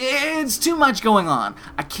there's just, it's too much going on.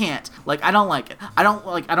 I can't, like, I don't like it. I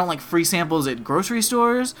don't like free samples at grocery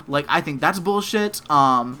stores. Like, I think that's bullshit.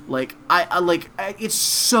 Like, it's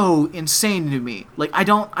so insane to me. Like, I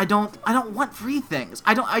don't want free things.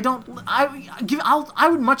 I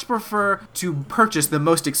would much prefer to purchase the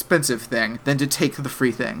most expensive thing than to take the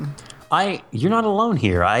free thing. You're not alone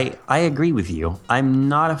here. I agree with you. I'm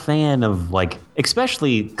not a fan of, like,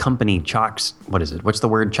 especially company chalks. What is it? What's the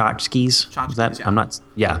word? Tchotchkes? Tchotchkes, yeah. I'm not.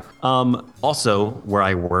 Yeah. Also, where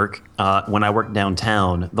I work, when I work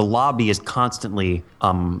downtown, the lobby is constantly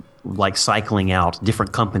like cycling out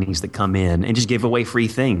different companies that come in and just give away free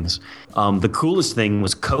things. The coolest thing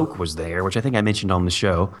was Coke was there, which I think I mentioned on the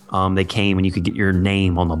show. They came and you could get your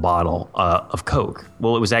name on the bottle of Coke.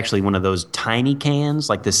 Well, it was actually one of those tiny cans,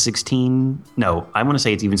 like the 16, no, I want to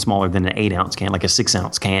say it's even smaller than an 8-ounce can, like a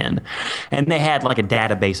 6-ounce can. And they had like a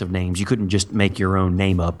database of names. You couldn't just make your own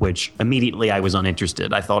name up, which immediately I was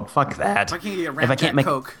uninterested. I thought, fuck that. Why can't you get Ramjack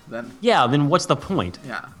Coke, then? Yeah, then what's the point?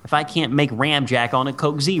 Yeah. If I can't make Ramjack on a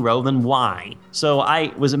Coke Zero, then why? So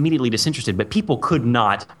I was immediately disinterested, but people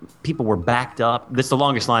were backed up. That's the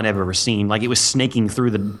longest line I've ever seen. Like, it was snaking through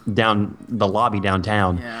the lobby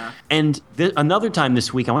downtown. Yeah. And another time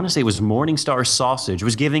this week, I want to say it was Morningstar Sausage,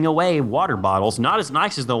 was giving away water bottles, not as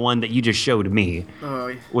nice as the one that you just showed me,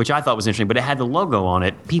 which I thought was interesting, but it had the logo on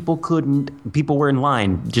it. People were in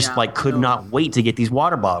line, just could not wait to get these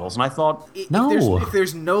water bottles. And I thought, if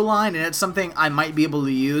there's no line and it's something I might be able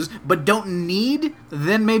to use, but don't need,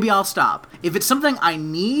 then maybe I'll stop. If it's something I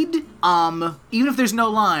need, even if there's no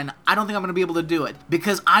line, I don't think I'm going to be able to do it,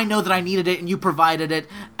 because I know that I needed it and you provided it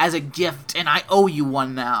as a gift and I owe you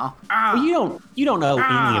one now. Well, you don't owe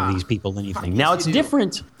any of these people anything. Now, it's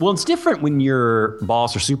different. Well, it's different when your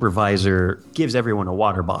boss or supervisor gives everyone a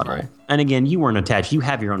water bottle. Right. And again, you weren't attached. You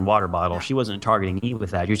have your own water bottle. She wasn't targeting you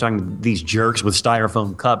with that. You're talking to these jerks with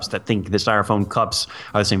styrofoam cups that think that styrofoam cups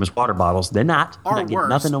are the same as water bottles. They're not. Are worse. You're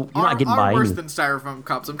not getting by. Are worse than styrofoam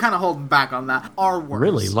cups. I'm kind of holding back on that. Are worse.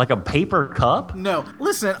 Really? Like a paper cup? No.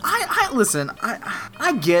 Listen,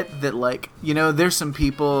 I get that, like, you know, there's some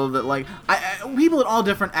people that, like, people at all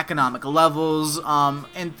different economic levels,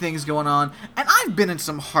 and things going on. And I've been in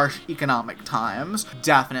some harsh economic times.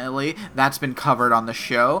 Definitely. That's been covered on the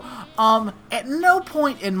show. At no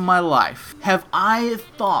point in my life have I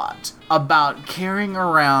thought about carrying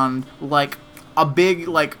around, like, a big,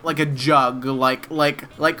 like a jug, like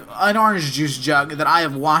an orange juice jug that I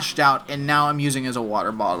have washed out and now I'm using as a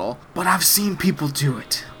water bottle. But I've seen people do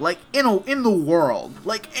it, like, in the world.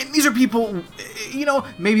 Like, and these are people, you know,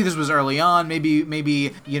 maybe this was early on,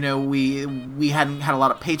 maybe, you know, we hadn't had a lot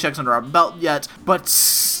of paychecks under our belt yet, but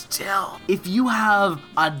still, if you have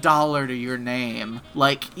 $1 to your name,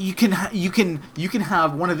 like, you can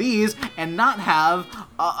have one of these and not have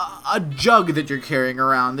a jug that you're carrying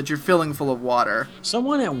around that you're filling full of water.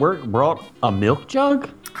 Someone at work brought a milk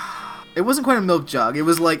jug? It wasn't quite a milk jug. It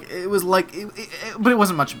was like, but it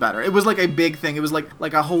wasn't much better. It was like a big thing. It was like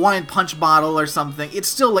a Hawaiian Punch bottle or something. It's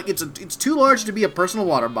still like, it's too large to be a personal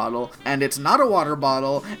water bottle, and it's not a water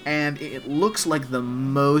bottle, and it looks like the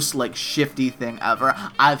most, like, shifty thing ever.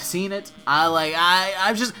 I've seen it.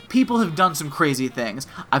 People have done some crazy things.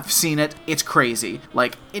 I've seen it. It's crazy.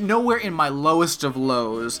 Like, nowhere in my lowest of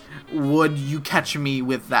lows would you catch me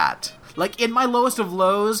with that. Like, in my lowest of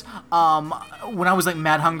lows, when I was, like,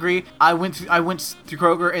 mad hungry, I went through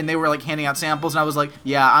Kroger and they were, like, handing out samples, and I was like,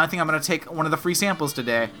 yeah, I think I'm gonna take one of the free samples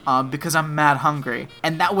today, because I'm mad hungry.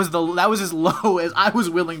 And that was as low as I was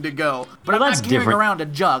willing to go. But I'm not carrying around a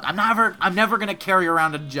jug. I'm never gonna carry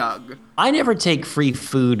around a jug. I never take free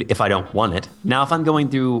food if I don't want it. Now, if I'm going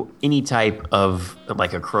through any type of,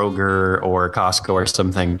 like, a Kroger or a Costco or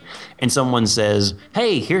something, and someone says,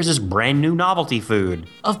 hey, here's this brand new novelty food,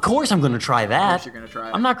 of course I'm going to try that. Of course you're going to try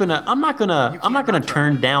it. I'm not gonna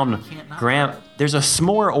turn down There's a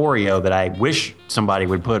s'more Oreo that I wish somebody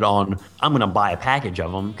would put on. I'm gonna buy a package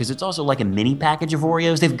of them, because it's also like a mini package of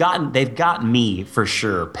Oreos. They've got me for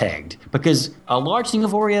sure pegged, because a large thing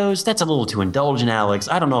of Oreos, that's a little too indulgent, Alex.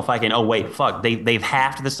 I don't know if I can. Oh wait, fuck. They've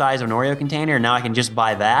halved the size of an Oreo container, and now I can just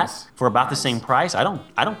buy that for about the same price. I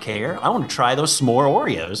don't care. I want to try those s'more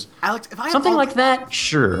Oreos. Alex, if I had something like that,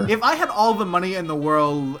 sure. If I had all the money in the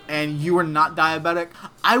world and you were not diabetic,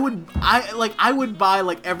 I would buy,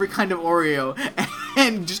 like, every kind of Oreo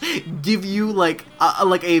and just give you like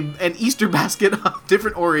an Easter basket of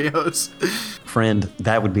different Oreos. Friend,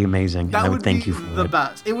 that would be amazing. That and I would would thank be you for the it.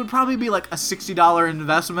 best. It would probably be like a $60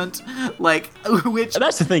 investment, like which.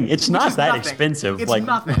 That's the thing. It's not is that nothing. expensive. It's like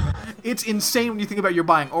nothing. It's insane when you think about you're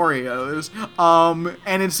buying Oreos,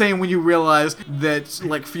 and insane when you realize that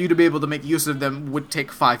like for you to be able to make use of them would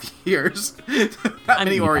take 5 years. That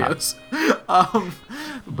many Yeah. Oreos.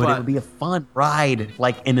 but it would be a fun ride,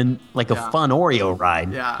 like Yeah. a fun Oreo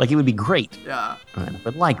ride. Yeah. Like it would be great. Yeah, And I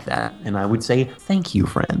would like that, and I would say thank you,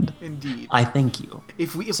 friend. indeed. I thank you.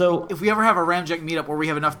 If we So- ever have a Ramjack meetup where we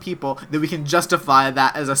have enough people that we can justify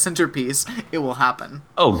that as a centerpiece, it will happen.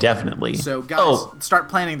 Oh, definitely. So guys, Oh, start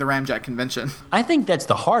planning the Ramjack convention. I think that's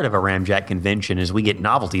the heart of a Ramjack convention is we get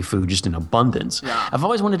novelty food just in abundance. Yeah. I've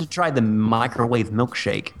always wanted to try the microwave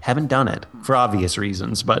milkshake. Haven't done it for obvious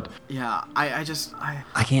reasons, but Yeah,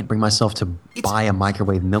 I can't bring myself to buy a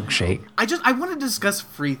microwave milkshake. I want to discuss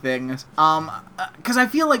free things, because I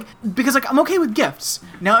feel like I'm okay with gifts.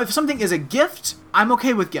 Now, if something is a gift, I'm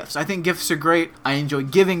okay with gifts. I think gifts are great. I enjoy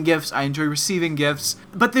giving gifts. I enjoy receiving gifts.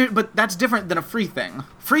 But that's different than a free thing.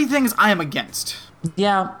 Free things I am against.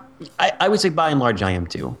 Yeah, I would say by and large I am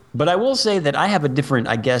too. But I will say that I have a different,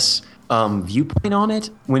 I guess, viewpoint on it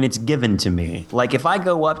when it's given to me. Like if I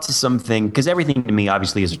go up to something, because everything to me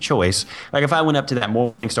obviously is a choice. Like if I went up to that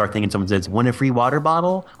Morningstar thing and someone says, "Want a free water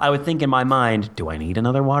bottle?" I would think in my mind, do I need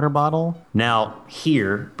another water bottle? Now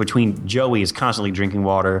here, between Joey is constantly drinking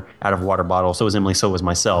water out of a water bottle, so is Emily, so is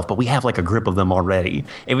myself, but we have like a grip of them already.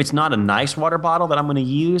 If it's not a nice water bottle that I'm going to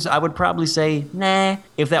use, I would probably say, nah.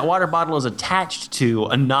 If that water bottle is attached to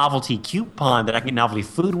a novelty coupon that I get novelty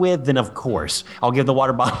food with, then of course I'll give the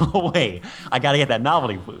water bottle away. I got to get that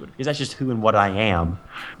novelty food because that's just who and what I am.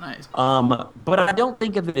 Nice. But I don't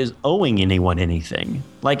think of it as owing anyone anything.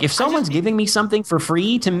 Like if someone's giving me something for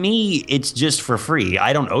free, to me, it's just for free.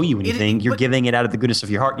 I don't owe you anything. You're but- giving it out of the goodness of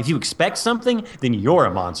your heart. If you expect something, then you're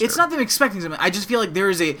a monster. It's not them expecting something. I just feel like there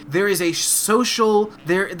is a social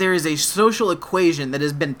equation that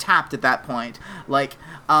has been tapped at that point. Like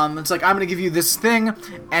it's like I'm gonna give you this thing,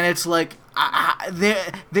 and it's like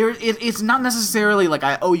it's not necessarily like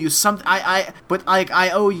I owe you something. But like I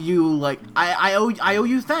owe you like I owe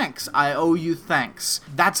you thanks. I owe you thanks.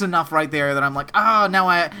 That's enough right there. That I'm like now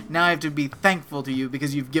I have to be thankful to you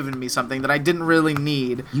because you've given me something that I didn't really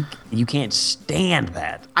need. You can't stand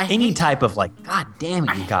that. I Any hate- type of like, God damn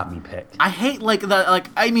it, you got me picked. I hate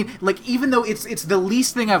even though it's the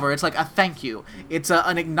least thing ever, it's like a thank you. It's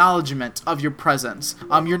an acknowledgement of your presence.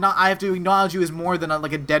 I have to acknowledge you as more than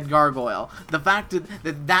like a dead gargoyle. The fact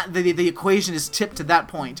that the equation is tipped to that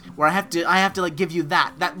point where I have to like give you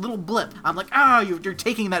that little blip. I'm like, you're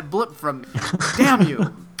taking that blip from me. Damn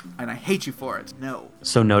you. And I hate you for it. No.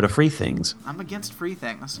 So no to free things. I'm against free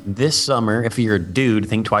things. This summer, if you're a dude,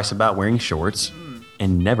 think twice about wearing shorts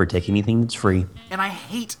and never take anything that's free. And I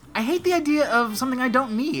hate the idea of something I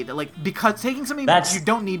don't need. Like, because taking something that you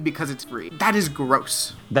don't need because it's free. That is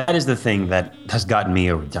gross. That is the thing that has gotten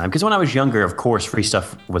me over time. Because when I was younger, of course, free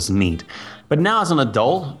stuff was neat. But now as an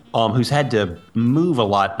adult who's had to move a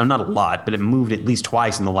lot, not a lot, but it moved at least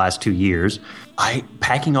twice in the last 2 years,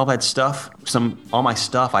 packing all that stuff, all my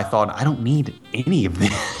stuff, I thought, I don't need any of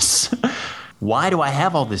this. Why do I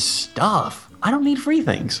have all this stuff? I don't need free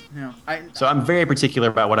things. No, So I'm very particular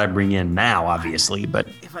about what I bring in now, obviously, but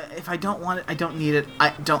if I don't want it, I don't need it.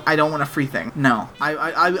 I don't want a free thing. No,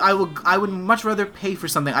 I would much rather pay for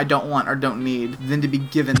something I don't want or don't need than to be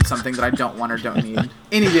given something that I don't want or don't need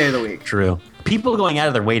any day of the week. true. People going out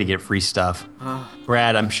of their way to get free stuff.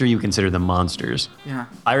 Brad, I'm sure you consider them monsters. Yeah.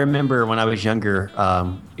 I remember when I was younger,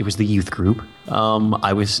 it was the youth group.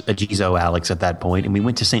 I was a Gizo Alex at that point, and we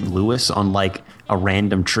went to St. Louis on like a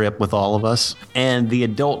random trip with all of us. And the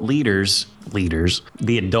adult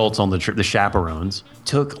the adults on the trip, the chaperones,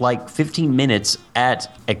 took like 15 minutes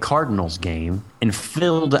at a Cardinals game and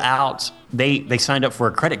filled out. They signed up for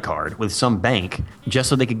a credit card with some bank just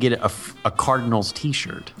so they could get a Cardinals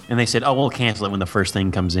t-shirt. And they said, we'll cancel it when the first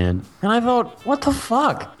thing comes in. And I thought, what the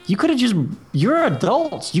fuck? You're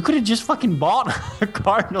adults. You could have just fucking bought a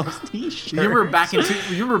Cardinals t-shirt. You remember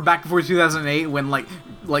back before 2008 when like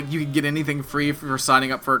you could get anything free for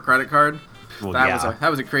signing up for a credit card? Well, That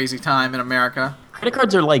was a crazy time in America. Credit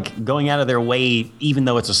cards are like going out of their way, even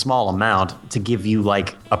though it's a small amount, to give you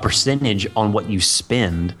like a percentage on what you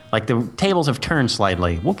spend. Like the tables have turned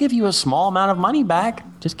slightly. We'll give you a small amount of money back.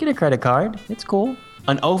 Just get a credit card. It's cool.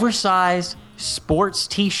 An oversized sports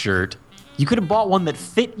t-shirt. You could have bought one that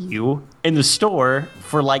fit you in the store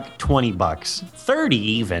for like $20, $30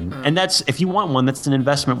 even. And that's, if you want one, that's an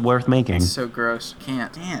investment worth making. It's so gross.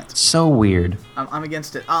 Can't. So weird. I'm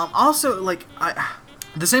against it. Also, like,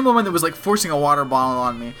 the same woman that was like forcing a water bottle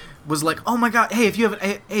on me was like, "Oh my god, hey, if you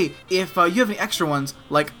have you have any extra ones,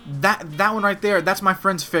 like that one right there, that's my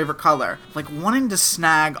friend's favorite color." Like wanting to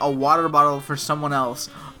snag a water bottle for someone else.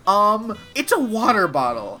 It's a water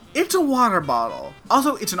bottle. It's a water bottle.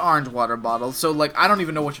 Also, it's an orange water bottle, so like I don't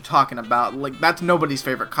even know what you're talking about. Like that's nobody's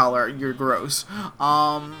favorite color. You're gross.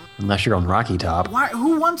 Unless you're on Rocky Top. Why?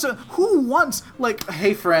 Who wants like,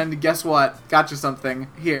 "Hey friend, guess what? Got you something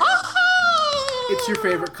here." It's your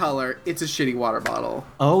favorite color. It's a shitty water bottle.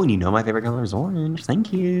 Oh, and you know my favorite color is orange.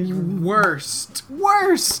 Thank you. Worst.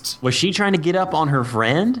 Was she trying to get up on her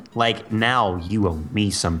friend? Like, now you owe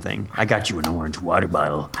me something. I got you an orange water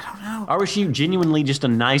bottle. I don't know. Or was she genuinely just a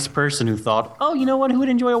nice person who thought, oh, you know what? Who would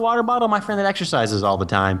enjoy a water bottle? My friend that exercises all the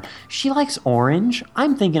time. She likes orange.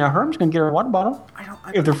 I'm thinking of her. I'm just going to get her a water bottle.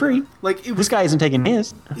 If they're free. Like, this guy isn't taking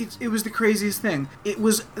his. It was the craziest thing. It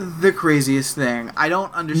was the craziest thing. I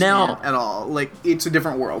don't understand at all. Like, it's a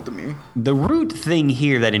different world to me. The root thing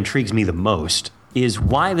here that intrigues me the most is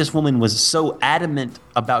why this woman was so adamant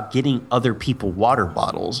about getting other people water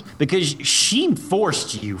bottles. Because she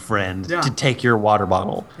forced you, friend, to take your water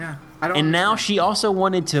bottle. Yeah. And now she also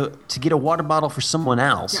wanted to get a water bottle for someone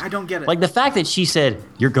else. Yeah, I don't get it. Like the fact that she said,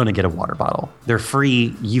 you're going to get a water bottle. They're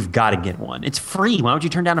free. You've got to get one. It's free. Why would you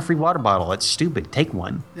turn down a free water bottle? It's stupid. Take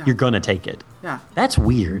one. Yeah. You're going to take it. Yeah. That's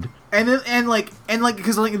weird. And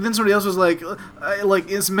because then somebody else was like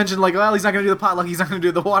it's mentioned like, well, he's not gonna do the potluck, he's not gonna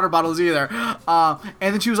do the water bottles either. And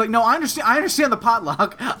then she was like, no, I understand the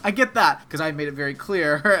potluck, I get that, because I made it very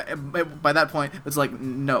clear by that point. It's like,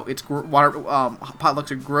 no, it's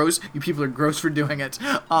potlucks are gross. You people are gross for doing it.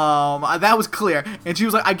 That was clear. And she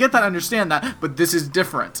was like, I get that, I understand that, but this is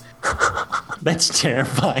different. That's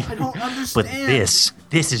terrifying. I don't understand.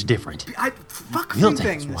 But this is different. Fuck free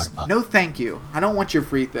things. No, thank you. I don't want your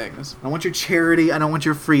free things. I don't want your charity. I don't want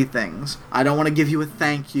your free things. I don't want to give you a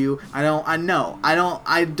thank you. I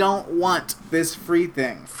don't want this free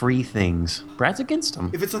thing. Free things. Brad's against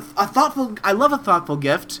them. If it's a thoughtful, I love a thoughtful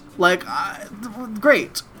gift. Like,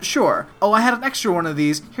 great. Sure. Oh, I had an extra one of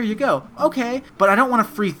these. Here you go. Okay. But I don't want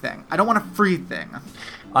a free thing.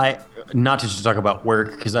 Not to just talk about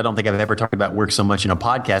work, because I don't think I've ever talked about work so much in a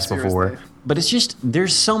podcast before, but it's just,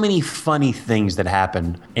 there's so many funny things that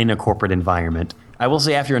happen in a corporate environment. I will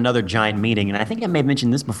say, after another giant meeting, and I think I may have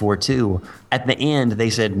mentioned this before too, at the end they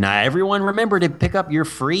said, now everyone remember to pick up your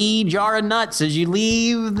free jar of nuts as you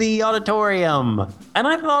leave the auditorium. And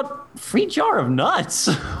I thought, free jar of nuts?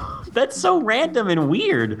 That's so random and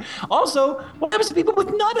weird. Also, what happens to people with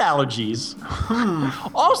nut allergies?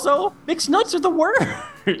 Also, mixed nuts are the worst.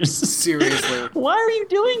 Seriously. Why are you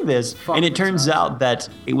doing this? And it turns out that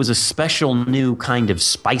it was a special new kind of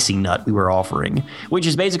spicy nut we were offering, which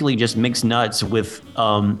is basically just mixed nuts with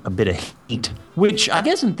a bit of heat, which I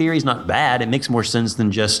guess in theory is not bad. It makes more sense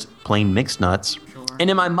than just plain mixed nuts. And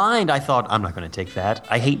in my mind, I thought, I'm not going to take that.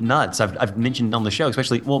 I hate nuts. I've mentioned on the show,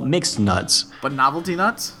 especially, mixed nuts. But novelty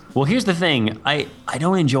nuts? Well, here's the thing. I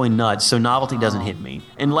don't enjoy nuts, so novelty doesn't hit me.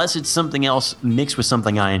 Unless it's something else mixed with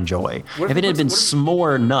something I enjoy. If it had been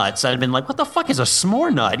s'more nuts, I'd have been like, what the fuck is a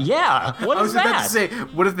s'more nut? Yeah, what is that? I was about to say,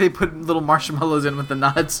 what if they put little marshmallows in with the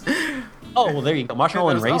nuts? Oh, well, there you go. Marshmallow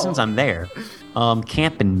and raisins, I'm there.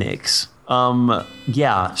 Camp and mix.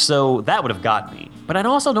 Yeah, so that would have got me. But I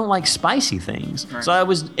also don't like spicy things. Right. So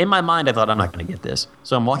in my mind, I thought, I'm not going to get this.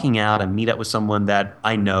 So I'm walking out, I meet up with someone that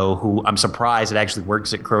I know who I'm surprised it actually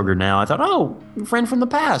works at Kroger now. I thought, oh, friend from the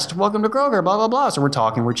past, welcome to Kroger, blah, blah, blah. So we're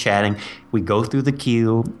talking, we're chatting. We go through the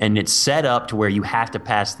queue, and it's set up to where you have to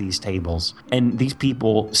pass these tables. And these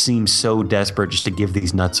people seem so desperate just to give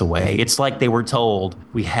these nuts away. It's like they were told,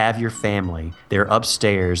 we have your family. They're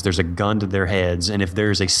upstairs. There's a gun to their heads. And if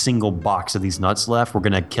there's a single box of these nuts left, we're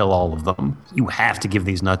going to kill all of them. You have to give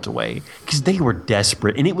these nuts away, because they were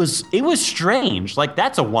desperate. And it was strange. Like,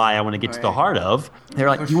 that's a why I want to get to the heart of. They're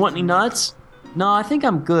like, you want any nuts? No, I think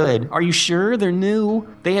I'm good. Are you sure? They're new.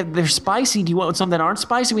 They're spicy. Do you want some that aren't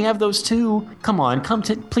spicy? We have those too. Come on,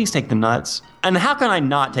 please take the nuts. And how can I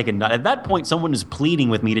not take a nut? At that point, someone is pleading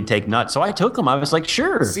with me to take nuts, so I took them. I was like,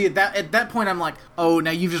 sure. See, at that point, I'm like, oh,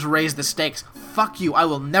 now you've just raised the stakes. Fuck you. I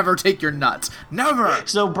will never take your nuts. Never.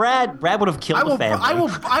 So Brad would have killed the family.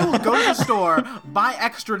 I will go to the store, buy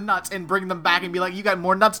extra nuts, and bring them back and be like, you got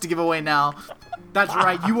more nuts to give away now. That's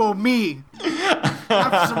right. You owe me.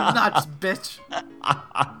 Have some nuts, bitch.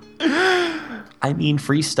 I mean,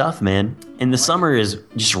 free stuff, man. And the summer is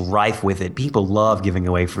just rife with it. People love giving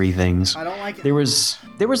away free things. I don't like it. There was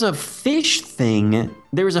a fish thing.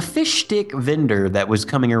 There was a fish stick vendor that was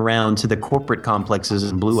coming around to the corporate complexes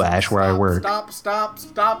in Blue Ash where I work.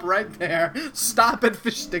 Stop right there. Stop at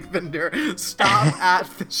fish stick vendor. Stop at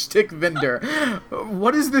fish stick vendor.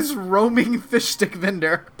 What is this roaming fish stick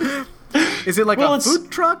vendor? Is it like a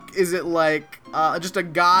food truck? Is it like just a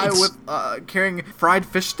guy with carrying fried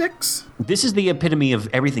fish sticks? This is the epitome of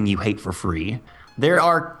everything you hate for free. There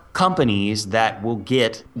are companies that will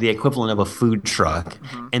get the equivalent of a food truck,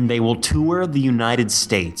 and they will tour the United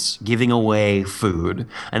States giving away food.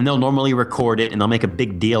 And they'll normally record it, and they'll make a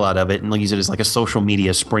big deal out of it, and they'll use it as like a social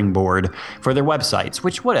media springboard for their websites,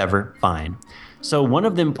 which, whatever, fine. So one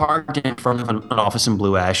of them parked in front of an office in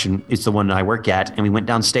Blue Ash, and it's the one I work at, and we went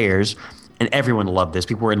downstairs, and everyone loved this.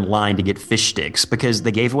 People were in line to get fish sticks because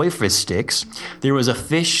they gave away fish sticks. There was a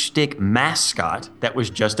fish stick mascot that was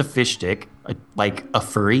just a fish stick, like a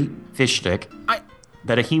furry fish stick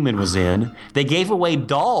that a human was in. They gave away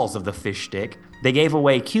dolls of the fish stick. They gave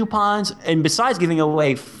away coupons, and besides giving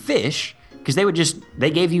away fish, because they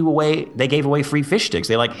gave away free fish sticks.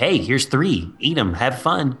 They're like, hey, here's 3. Eat them. Have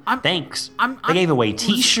fun. Thanks. They gave away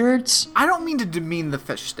T-shirts. I don't mean to demean the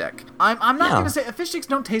fish stick. I'm not going to say fish sticks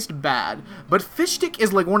don't taste bad, but fish stick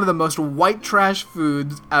is like one of the most white trash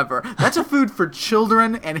foods ever. That's a food for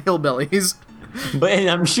children and hillbillies. But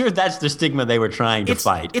I'm sure that's the stigma they were trying to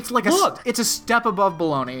fight. It's like it's a step above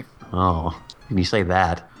bologna. Oh, can you say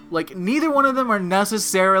that? Like, neither one of them are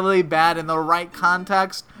necessarily bad in the right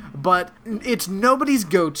context, but it's nobody's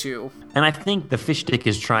go-to. And I think the fish stick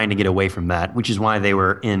is trying to get away from that, which is why they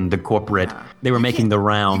were in the corporate. They were making the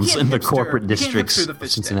rounds in the corporate districts of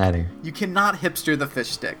Cincinnati. You cannot hipster the fish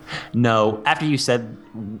stick. No, after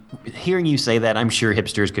hearing you say that, I'm sure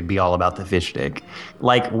hipsters could be all about the fish stick.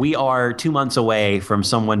 Like, we are 2 months away from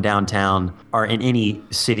someone downtown or in any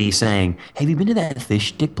city saying, hey, have you been to that fish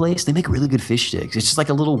stick place? They make really good fish sticks. It's just like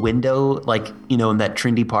a little window, like, in that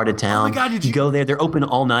trendy part of town. Oh my God, you go there, they're open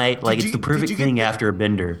all night. Like, it's the perfect thing after a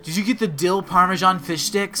bender. Did you get the dill Parmesan fish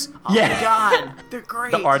sticks? Oh my God, they're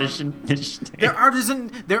great. The artisan fish stick. They're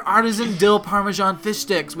artisan dill Parmesan fish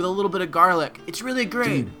sticks with a little bit of garlic. It's really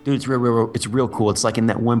great. Dude, it's real cool. It's like in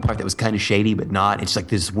that one part that was kind of shady, but not. It's like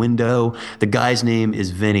this window. The guy's name is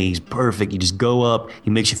Vinny. He's perfect. You just go up. He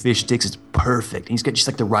makes you fish sticks. It's perfect. And he's got just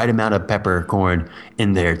like the right amount of peppercorn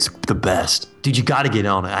in there. It's the best. Dude, you got to get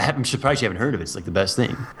on it. I'm surprised you haven't heard of it. It's like the best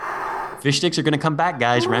thing. Fish sticks are going to come back,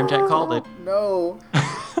 guys. Ramjack called it. No.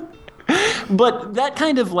 But that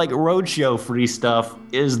kind of like roadshow free stuff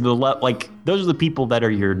is those are the people that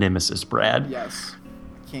are your nemesis, Brad. Yes.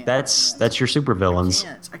 Can't. That's your supervillains.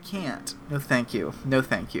 I can't. No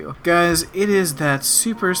thank you. Guys, it is that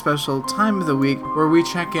super special time of the week where we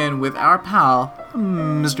check in with our pal,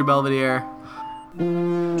 Mr. Belvedere.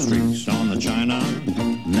 Streaks on the china,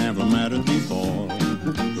 never mattered before.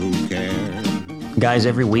 Who cares? Guys,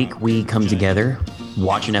 every week we come together,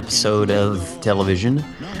 watch an episode of television,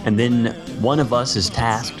 and then one of us is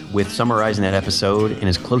tasked with summarizing that episode in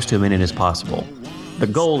as close to a minute as possible. The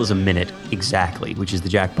goal is a minute exactly, which is the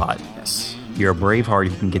jackpot. Yes. You're a brave heart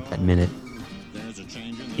if you can get that minute.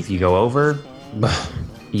 If you go over,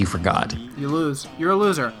 you forgot. You lose. You're a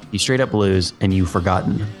loser. You straight up lose, and you've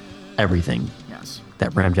forgotten everything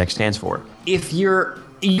that Ramjack stands for. If you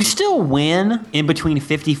still win in between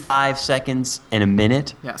 55 seconds and a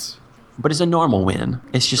minute. Yes. But it's a normal win.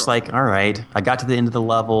 It's just like, all right, I got to the end of the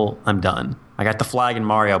level, I'm done. I got the flag in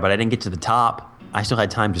Mario, but I didn't get to the top. I still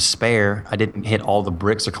had time to spare. I didn't hit all the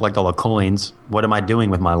bricks or collect all the coins. What am I doing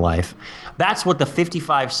with my life? That's what the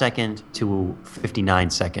 55 second to 59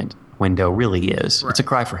 second window really is. Right. It's a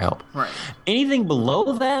cry for help. Right. Anything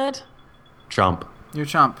below that, chump. You're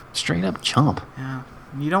chump. Straight up chump. Yeah.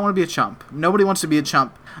 You don't want to be a chump. Nobody wants to be a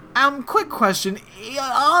chump. Quick question.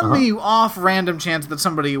 On the off random chance that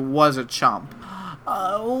somebody was a chump,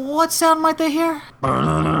 what sound might they hear? Oh,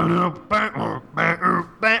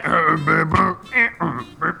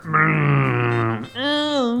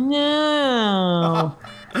 no.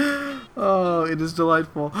 Oh, it is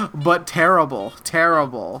delightful. But terrible.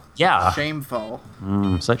 Terrible. Yeah. Shameful.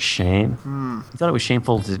 Such shame. You thought it was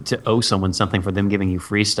shameful to owe someone something for them giving you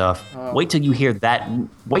free stuff. Oh. Wait till you hear that.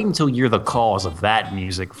 Wait until you're the cause of that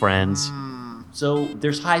music, friends. So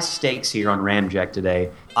there's high stakes here on Ramjack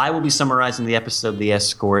today. I will be summarizing the episode The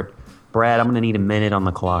Escort. Brad, I'm going to need a minute on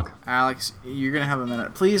the clock. Alex, you're going to have a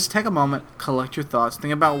minute. Please take a moment, collect your thoughts,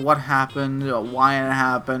 think about what happened, why it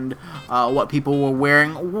happened, what people were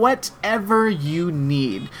wearing, whatever you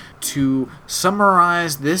need to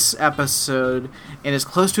summarize this episode in as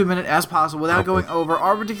close to a minute as possible without going over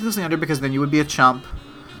or ridiculously under, because then you would be a chump.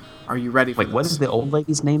 Are you ready for this? Wait, what is the old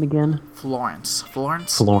lady's name again? Florence.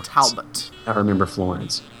 Florence Talbot. I remember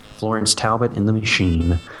Florence. Florence Talbot in the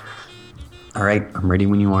machine. All right, I'm ready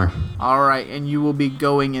when you are. All right, and you will be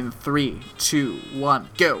going in 3, 2, 1,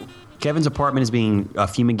 go. Kevin's apartment is being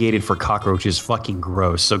fumigated for cockroaches. Fucking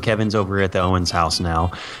gross. So Kevin's over at the Owens house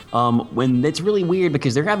now. When it's really weird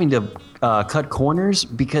because they're having to cut corners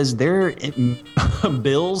because their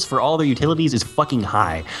bills for all their utilities is fucking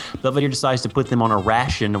high. Belvedere decides to put them on a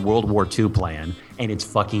ration World War II plan, and it's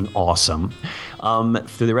fucking awesome.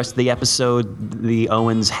 Through the rest of the episode, the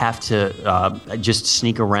Owens have to just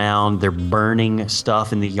sneak around. They're burning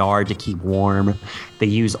stuff in the yard to keep warm. They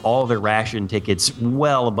use all their ration tickets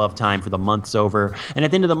well above time for the month's over. And at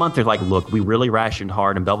the end of the month, they're like, look, we really rationed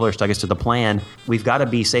hard, and Belvedere stuck us to the plan. We've got to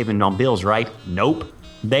be saving on bills, right? Nope.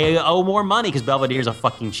 They owe more money because Belvedere's a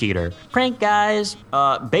fucking cheater. Prank, guys.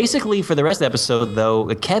 Basically, for the rest of the episode, though,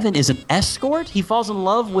 Kevin is an escort. He falls in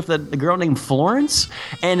love with a girl named Florence,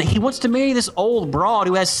 and he wants to marry this old broad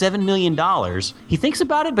who has $7 million. He thinks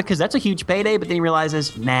about it because that's a huge payday, but then he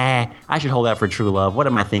realizes, nah, I should hold out for true love. What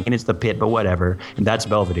am I thinking? It's the pit, but whatever. And that's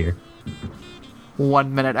Belvedere.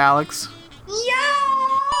 1 minute, Alex.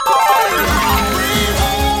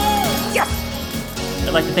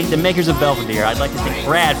 I'd like to thank the makers of Belvedere. I'd like to thank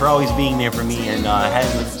Brad for always being there for me and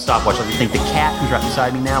having a stopwatch. I'd like to thank the cat who's right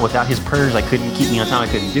beside me now. Without his purrs, I couldn't keep me on time.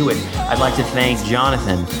 I couldn't do it. I'd like to thank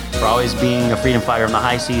Jonathan for always being a freedom fighter in the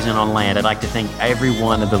high season on land. I'd like to thank every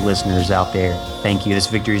one of the listeners out there. Thank you. This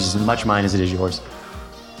victory is as much mine as it is yours.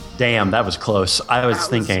 Damn, that was close. I was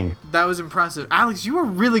thinking. That was impressive. Alex, you were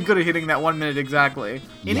really good at hitting that 1 minute exactly.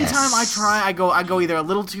 Anytime I try, I go either a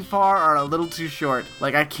little too far or a little too short.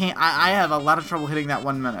 Like, I can't, I have a lot of trouble hitting that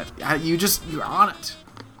 1 minute. You're on it.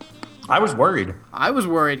 I was worried. I was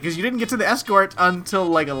worried because you didn't get to the escort until,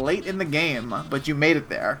 like, late in the game, but you made it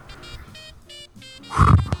there.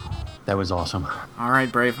 That was awesome. All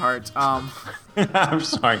right, Braveheart. I'm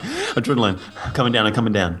sorry. Adrenaline.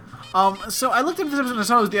 Coming down. So I looked at this episode and I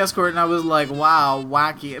saw it was the escort, and I was like, wow,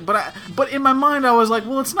 wacky. But in my mind, I was like,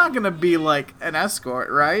 well, it's not gonna be like an escort,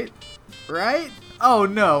 right? Right? Oh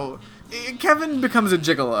no. Kevin becomes a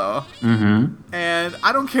gigolo. Mm-hmm. And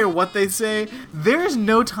I don't care what they say. There's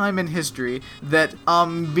no time in history that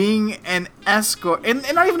being an escort, and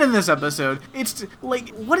not even in this episode, it's like,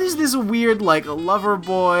 what is this weird, like, lover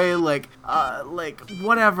boy, like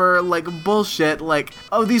whatever, like, bullshit, like,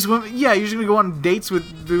 oh, these women, yeah, you're just gonna go on dates with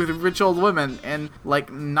rich old women and,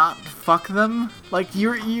 like, not fuck them? Like,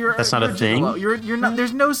 you're that's not a thing? You're not,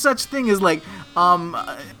 there's no such thing as, like,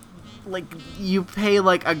 you pay,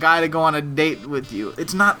 like, a guy to go on a date with you.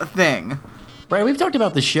 It's not a thing. Right, we've talked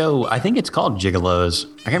about the show. I think it's called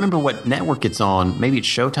Gigolos. I can't remember what network it's on. Maybe it's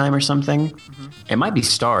Showtime or something. Mm-hmm. It might be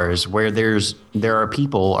Stars, where there are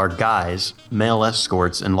people, or guys, male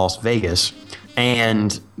escorts in Las Vegas,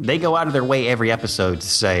 and they go out of their way every episode to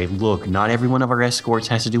say, look, not every one of our escorts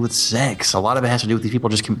has to do with sex. A lot of it has to do with these people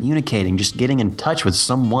just communicating, just getting in touch with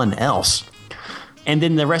someone else. And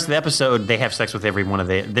then the rest of the episode, they have sex with every one of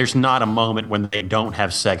them. There's not a moment when they don't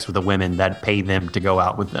have sex with the women that pay them to go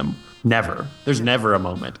out with them. Never. There's never a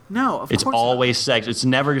moment. No, of course It's always not. sex. It's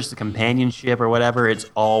never just a companionship or whatever. It's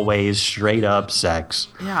always straight up sex.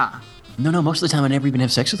 Yeah. No, most of the time I never even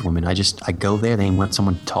have sex with women. I go there, they want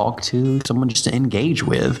someone to talk to, someone just to engage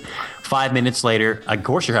with. 5 minutes later, of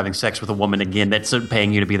course you're having sex with a woman again that's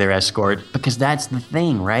paying you to be their escort, because that's the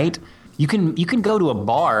thing, right? You can go to a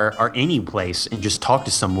bar or any place and just talk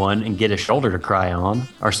to someone and get a shoulder to cry on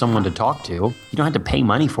or someone to talk to. You don't have to pay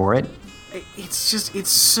money for it.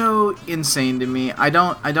 It's so insane to me. I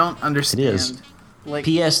don't understand. It is. Like,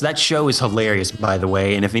 P.S. That show is hilarious, by the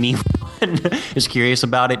way, and if anyone is curious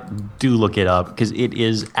about it, do look it up, because it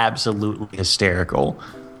is absolutely hysterical.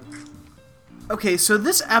 Okay, so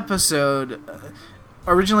this episode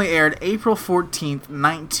originally aired April 14th,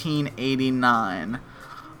 1989.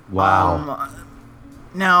 Wow.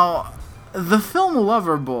 Now, the film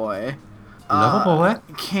Loverboy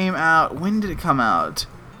came out. When did it come out?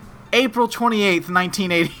 April 28th,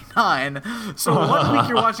 1989. So 1 week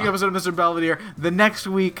you're watching an episode of Mr. Belvedere. The next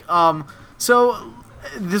week, so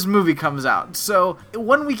this movie comes out. So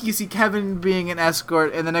 1 week you see Kevin being an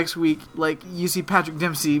escort, and the next week, like, you see Patrick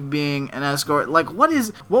Dempsey being an escort. Like, what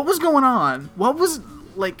was going on? What was,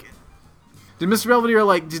 like... Did Mr. Belvedere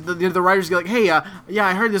did the writers get like, hey, yeah,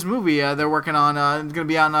 I heard this movie they're working on, it's gonna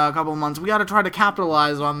be on a couple of months. We got to try to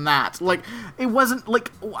capitalize on that. Like, it wasn't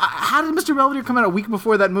like, how did Mr. Belvedere come out a week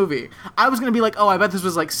before that movie? I was gonna be like, oh, I bet this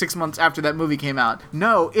was like 6 months after that movie came out.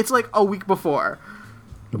 No, it's like a week before.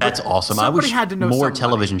 That's awesome. I Somebody wish had to know more somebody.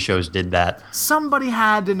 television shows did that. Somebody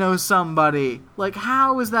had to know somebody. Like,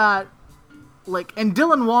 how is that? Like, and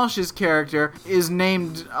Dylan Walsh's character is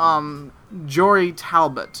named Jory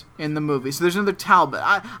Talbot in the movie. So there's another Talbot.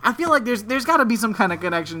 I feel like there's got to be some kind of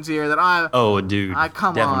connections here that Oh, dude.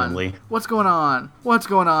 come definitely. on. What's going on? What's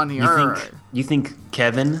going on here? You think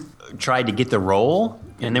Kevin tried to get the role,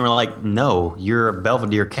 and they were like, "No, you're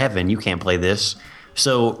Belvedere Kevin. You can't play this."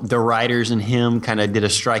 So the writers and him kind of did a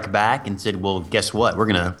strike back and said, "Well, guess what? We're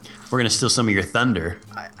gonna steal some of your thunder."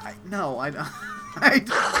 No, I don't. I don't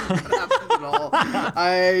know what happened at all.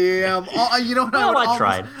 You know what? Well, I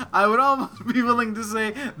tried. I would almost be willing to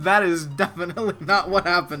say that is definitely not what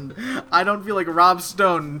happened. I don't feel like Rob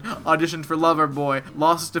Stone auditioned for Loverboy,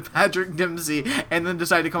 lost to Patrick Dempsey, and then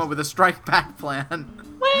decided to come up with a strike back plan.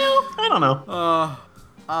 Well, I don't know.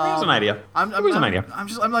 There's an idea. There's an idea. I'm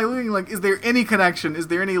like looking like, is there any connection? Is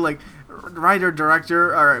there any like writer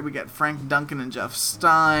director? All right, we got Frank Duncan and Jeff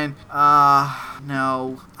Stein.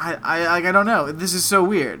 No, I don't know. This is so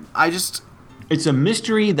weird. It's a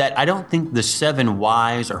mystery that I don't think the 7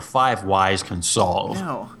 Whys or 5 Whys can solve.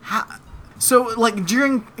 No. So, like,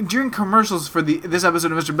 during commercials for this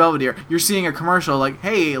episode of Mr. Belvedere, you're seeing a commercial like,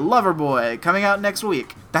 hey, Loverboy, coming out next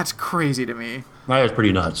week. That's crazy to me. That is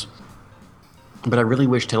pretty nuts. But I really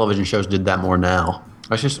wish television shows did that more now.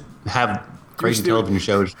 Let's just have crazy television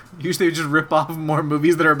shows. Usually they just rip off more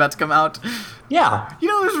movies that are about to come out. Yeah. You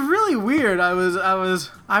know, it was really weird. I was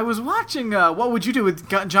watching What Would You Do with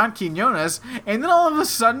John Quinones, and then all of a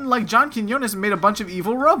sudden, like, John Quinones made a bunch of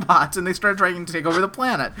evil robots, and they started trying to take over the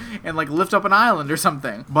planet and like lift up an island or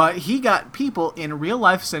something. But he got people in real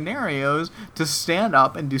life scenarios to stand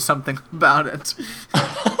up and do something about it.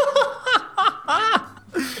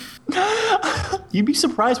 You'd be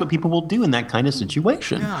surprised what people will do in that kind of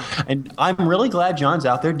situation. Yeah. And I'm really glad John's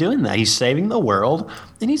out there doing that. He's saving the world,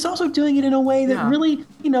 and he's also doing it in a way that really,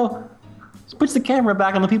 puts the camera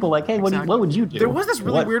back on the people like, hey, what would you do? There was this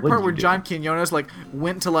really weird part where John Quinones like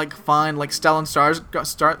went to like find like Stellan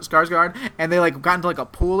Skarsgård, and they like got into like a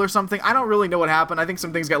pool or something. I don't really know what happened. I think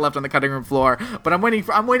some things got left on the cutting room floor, but I'm waiting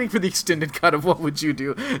for the extended cut of What Would You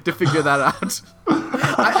Do to figure that out.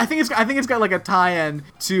 I think it's got like a tie-in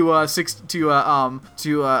to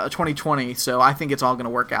 2020, so I think it's all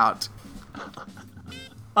gonna work out.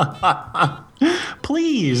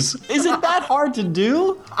 Please, is it that hard to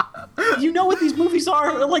do? You know what these movies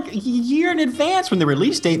are like a year in advance when the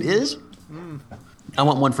release date is. I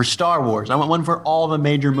want one for Star Wars. I want one for all the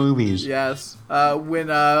major movies. Yes. When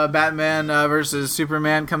Batman versus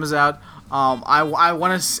Superman comes out, I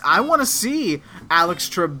want to see Alex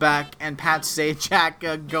Trebek and Pat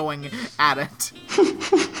Sajak going at it.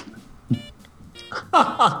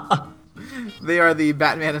 They are the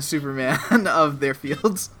Batman and Superman of their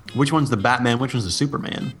fields. Which one's the Batman? Which one's the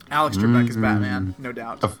Superman? Alex Trebek is Batman, no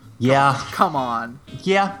doubt. Yeah. Come on.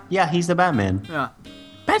 Yeah, he's the Batman. Yeah.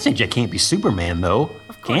 Pat Sajak can't be Superman, though.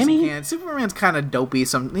 Of course he can. Superman's kind of dopey.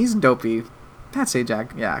 He's dopey. Pat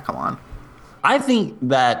Sajak, yeah, come on. I think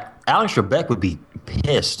that Alex Trebek would be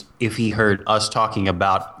pissed if he heard us talking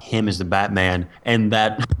about him as the Batman and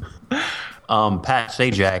that Pat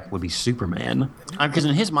Sajak would be Superman. Because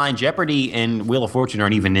in his mind, Jeopardy and Wheel of Fortune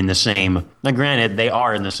aren't even in the same. Now, granted, they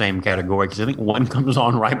are in the same category because I think one comes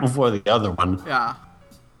on right before the other one. Yeah.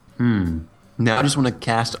 Now I just want to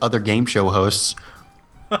cast other game show hosts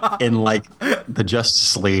in like the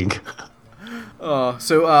Justice League. Oh,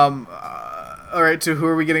 so all right. So who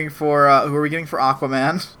are we getting for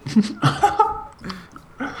Aquaman?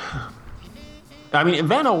 I mean,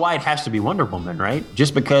 Vanna White has to be Wonder Woman, right?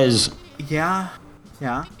 Just because. Yeah.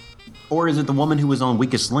 Or is it the woman who was on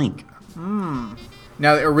Weakest Link? Now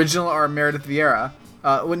the original or Meredith Vieira?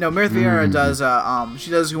 Meredith Vieira does.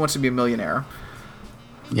 She does Who Wants to Be a Millionaire.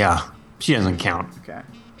 Yeah, she doesn't count. Okay.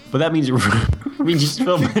 But that means Regis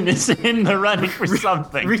Philbin is in the running for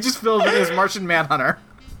something. Regis Philbin is Martian Manhunter.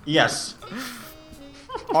 Yes.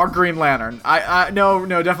 Or Green Lantern.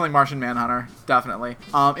 No, definitely Martian Manhunter. Definitely.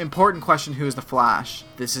 Important question: who is the Flash?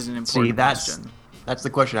 This is an important question. That's the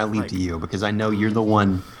question I leave to you because I know you're the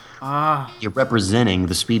one. You're representing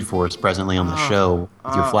the Speed Force presently on the show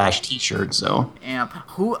with your Flash T-shirt. So.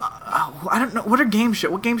 Who? I don't know. What game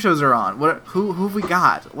shows are on? Who have we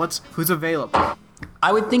got? Who's available?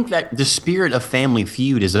 I would think that the spirit of Family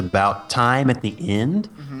Feud is about time at the end.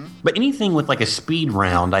 But anything with like a speed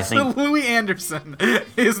round, I think. So Louis Anderson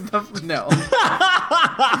is the no.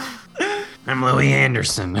 I'm Louis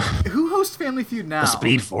Anderson. Who hosts Family Feud now? The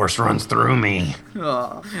Speed Force runs through me.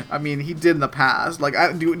 I mean, he did in the past. Like,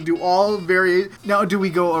 do all now? Do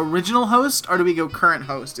we go original host or do we go current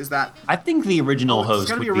host? Is that? I think the original It's host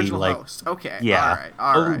gotta would be original like, host. Okay. yeah,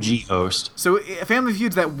 All right. OG host. So Family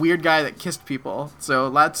Feud's that weird guy that kissed people.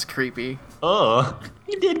 So that's creepy. Oh,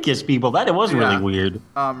 he did kiss people. That was really weird.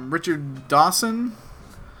 Richard Dawson.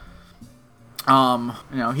 He's not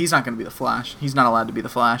going to be the Flash. He's not allowed to be the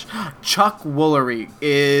Flash. Chuck Woolery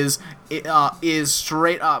is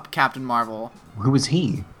straight up Captain Marvel. Who was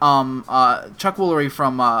he? Chuck Woolery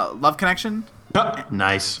from Love Connection.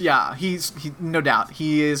 Nice. Yeah, he no doubt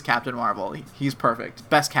he is Captain Marvel. He's perfect.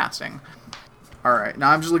 Best casting. All right, now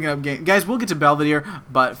I'm just looking up game guys. We'll get to Belvedere,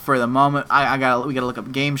 but for the moment, we gotta look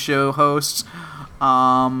up game show hosts.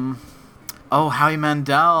 Howie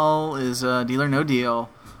Mandel is Deal or No Deal.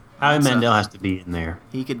 Howie Mandel has to be in there.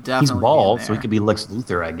 He could definitely. He's bald, be in so he there. could be Lex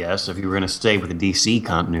Luthor, I guess, if you were going to stay with the DC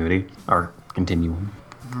continuity or continuum.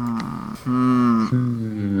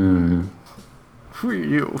 Who are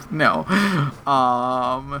you? No.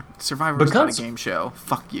 Survivor is not a game show.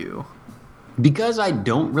 Fuck you. Because I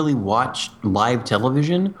don't really watch live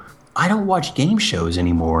television, I don't watch game shows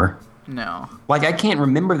anymore. No. Like, I can't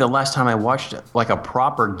remember the last time I watched, like, a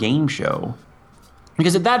proper game show.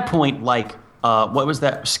 Because at that point, like, what was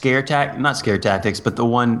that? Not Scare Tactics, but the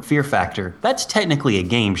one Fear Factor. That's technically a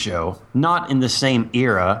game show, not in the same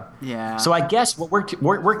era. Yeah. So I guess what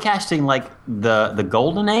we're casting like the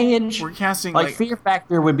golden age. We're casting like Fear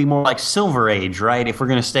Factor would be more like Silver Age, right? If we're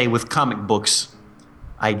gonna stay with comic books,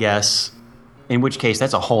 I guess. In which case,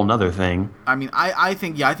 that's a whole nother thing. I mean, I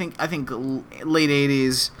think late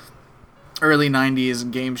 80s, early 90s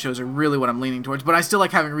game shows are really what I'm leaning towards, but I still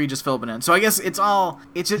like having Regis Philbin in. So I guess it's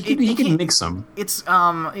just You can mix them. we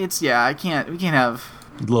can't have.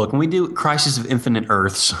 Look, when we do Crisis of Infinite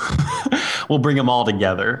Earths, we'll bring them all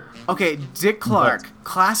together. Okay, Dick Clark,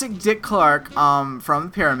 classic Dick Clark,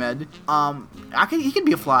 from Pyramid. He could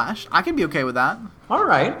be a Flash. I could be okay with that. All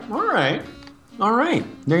right.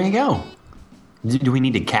 There you go. Do we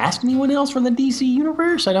need to cast anyone else from the DC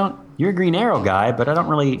universe? You're a Green Arrow guy, but I don't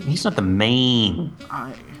really. He's not the main.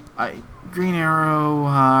 Green Arrow.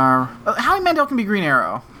 Howie Mandel can be Green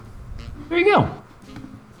Arrow. There you go.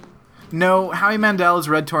 No, Howie Mandel is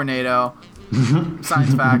Red Tornado.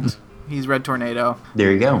 Science fact. He's Red Tornado.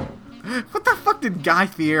 There you go. What the fuck did Guy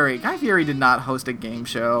Fieri? Guy Fieri did not host a game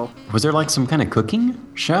show. Was there like some kind of cooking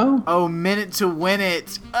show? Oh, Minute to Win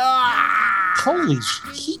It. Ah! Holy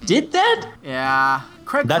he did that? Yeah.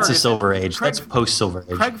 That's a Silver Age. That's post Silver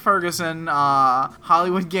Age. Craig Ferguson,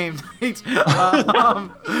 Hollywood Game Night.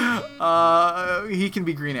 He can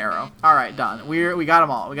be Green Arrow. All right, done. We got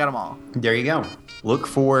them all. There you go. Look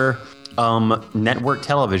for network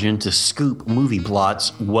television to scoop movie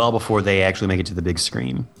plots well before they actually make it to the big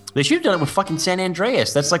screen. They should have done it with fucking San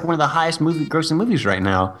Andreas. That's like one of the highest grossing movies right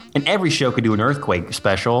now. And every show could do an earthquake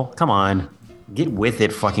special. Come on. Get with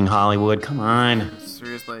it, fucking Hollywood. Come on.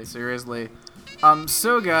 Seriously.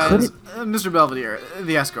 So guys, Mr. Belvedere,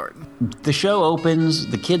 the escort. The show opens.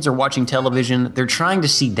 The kids are watching television. They're trying to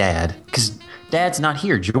see Dad because Dad's not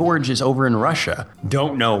here. George is over in Russia.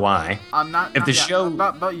 Don't know why. I'm not. If the show,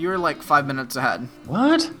 but you're like 5 minutes ahead.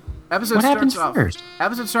 What? What happens first?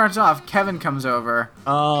 Episode starts off. Kevin comes over.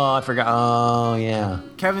 Oh, I forgot. Oh, yeah.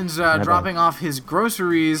 Kevin's dropping off his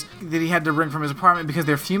groceries that he had to bring from his apartment because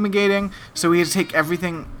they're fumigating. So he had to take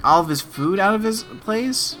all of his food out of his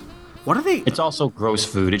place. What are they? It's also gross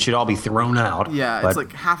food. It should all be thrown out. Yeah, it's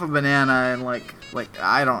like half a banana and like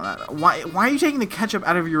I don't know. Why are you taking the ketchup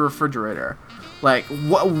out of your refrigerator? Like,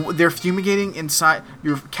 what? They're fumigating inside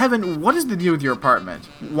your... Kevin, what is the deal with your apartment?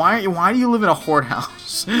 Why do you live in a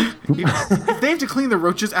whorehouse? If they have to clean the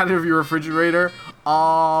roaches out of your refrigerator,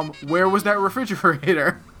 where was that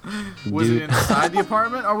refrigerator? Was it inside the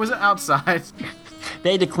apartment or was it outside? I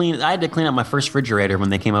had to clean out my first refrigerator when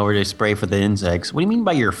they came over to spray for the insects. What do you mean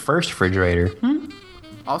by your first refrigerator?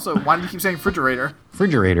 Also, why do you keep saying refrigerator?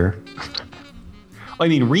 Refrigerator. Oh, I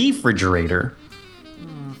mean refrigerator.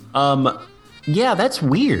 Yeah, that's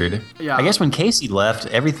weird. Yeah. I guess when Casey left,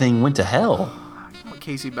 everything went to hell. I want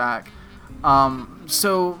Casey back.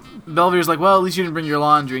 So Belvedere's like, well, at least you didn't bring your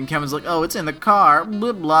laundry. And Kevin's like, oh, it's in the car.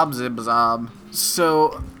 Blib, blob, zib, zob.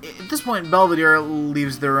 So at this point, Belvedere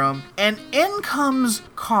leaves the room. And in comes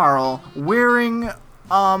Carl wearing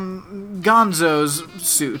Gonzo's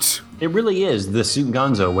suit. It really is the suit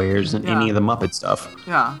Gonzo wears in any of the Muppet stuff.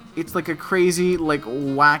 Yeah, it's like a crazy, like,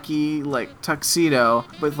 wacky, like, tuxedo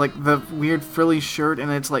with, like, the weird frilly shirt,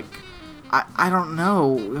 and it's like, I don't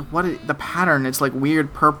know the pattern. It's like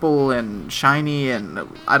weird purple and shiny, and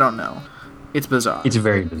I don't know. It's bizarre. It's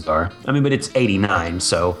very bizarre. I mean, but it's 89,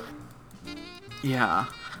 so yeah.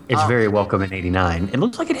 it's very welcome in 89. It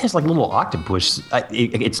looks like it has like little octopus.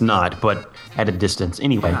 It's not, but at a distance.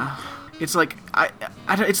 Anyway. Yeah. It's like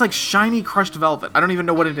it's like shiny crushed velvet. I don't even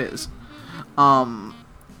know what it is.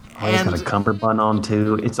 He's got a cummerbund on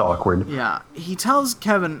too. It's awkward. Yeah, he tells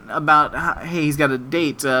Kevin about how, hey, he's got a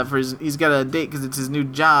date because it's his new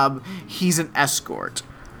job. He's an escort,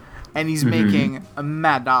 and he's making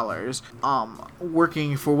mad dollars.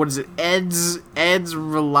 Working for what is it? Ed's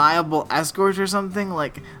Reliable Escort or something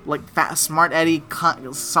like Fat Smart Eddie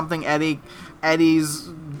something Eddie's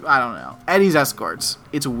I don't know Eddie's Escorts.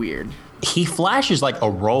 It's weird. He flashes like a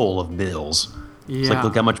roll of bills. Yeah. It's like,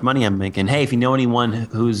 look how much money I'm making. Hey, if you know anyone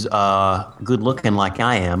who's good looking like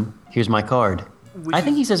I am, here's my card. I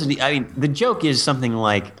think he says, I mean, the joke is something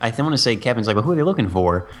like, I want to say Kevin's like, well, who are they looking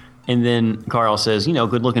for? And then Carl says, you know,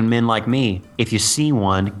 good looking men like me. If you see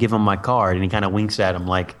one, give him my card. And he kind of winks at him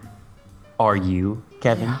like, are you,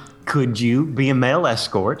 Kevin? Yeah. Could you be a male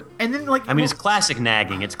escort? And then, like, I mean, it's classic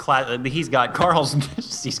nagging. He's got Carl's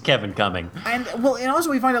sees Kevin coming. And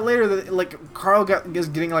also we find out later that like Carl is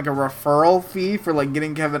getting like a referral fee for like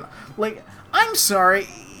getting Kevin. Like, I'm sorry,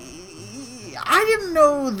 I didn't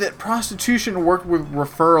know that prostitution worked with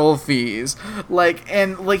referral fees. Like,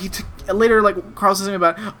 and like later, like Carl says something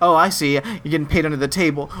about, oh, I see, you're getting paid under the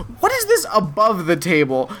table. What is this above the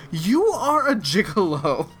table? You are a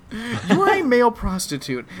gigolo. You are a male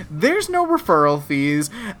prostitute. There's no referral fees.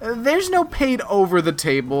 There's no paid over the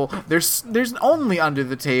table. There's only under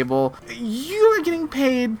the table. You are getting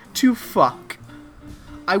paid to fuck.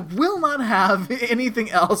 I will not have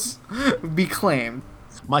anything else be claimed.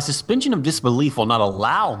 My suspension of disbelief will not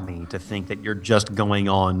allow me to think that you're just going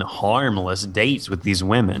on harmless dates with these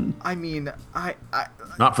women. I mean,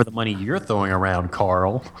 Not for the money you're throwing around,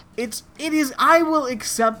 Carl. It is. I will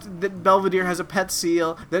accept that Belvedere has a pet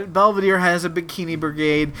seal, that Belvedere has a bikini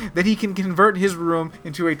brigade, that he can convert his room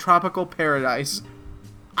into a tropical paradise.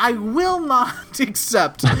 I will not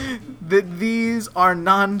accept that these are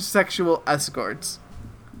non-sexual escorts.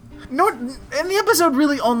 No, and the episode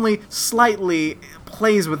really only slightly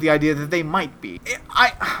plays with the idea that they might be.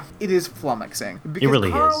 It is flummoxing. Because it really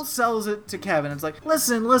Carl is. sells it to Kevin. It's like,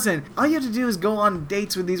 listen, all you have to do is go on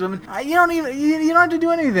dates with these women. You don't have to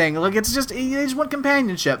do anything. Like, it's just, they just want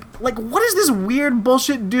companionship. Like, what is this weird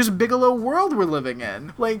bullshit Deuce Bigelow world we're living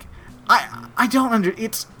in? Like, I don't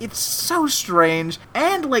it's so strange,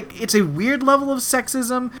 and like it's a weird level of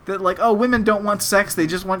sexism that like, oh, women don't want sex, they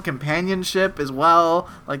just want companionship as well.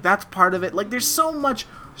 Like, that's part of it. Like, there's so much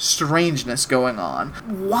strangeness going on.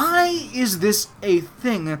 Why is this a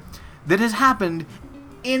thing that has happened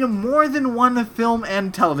in more than one film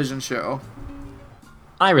and television show?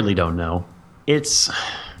 I really don't know.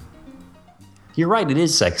 You're right, it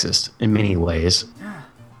is sexist in many ways.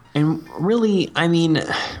 And really, I mean,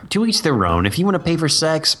 to each their own. If you want to pay for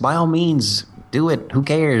sex, by all means, do it. Who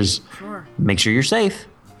cares? Sure. Make sure you're safe.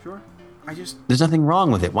 Sure. There's nothing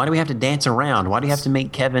wrong with it. Why do we have to dance around? Why do you have to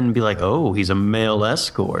make Kevin be like, oh, he's a male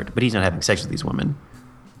escort, but he's not having sex with these women?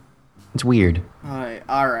 It's weird.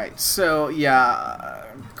 All right. So, yeah,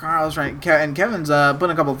 Carl's right, and Kevin's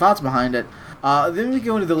putting a couple of thoughts behind it. Then we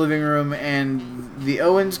go into the living room, and the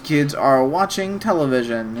Owens kids are watching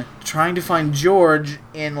television, trying to find George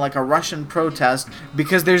in, like, a Russian protest,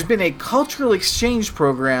 because there's been a cultural exchange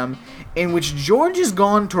program in which George has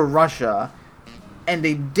gone to Russia, and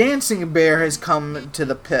a dancing bear has come to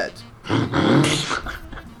the pit.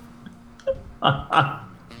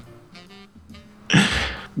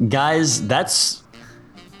 Guys, that's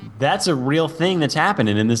a real thing that's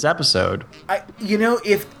happening in this episode. If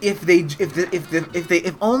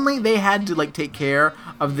only they had to like take care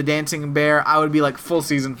of the dancing bear, I would be like full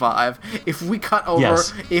season 5. If we cut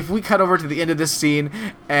over to the end of this scene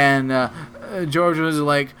and George was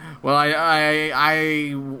like, well,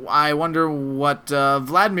 I wonder what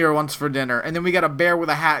Vladimir wants for dinner, and then we got a bear with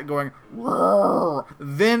a hat going, roar,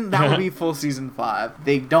 then that would be full season 5.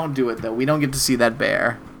 They don't do it though. We don't get to see that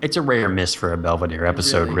bear. It's a rare miss for a Belvedere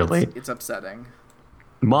episode, really. It's upsetting.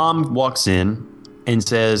 Mom walks in and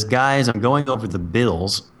says, guys, I'm going over the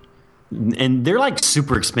bills. And they're like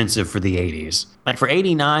super expensive for the 80s. Like for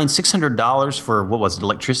 89, $600 for what was it,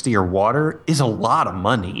 electricity or water is a lot of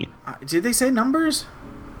money. Did they say numbers?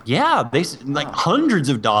 Yeah, like hundreds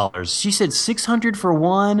of dollars. She said 600 for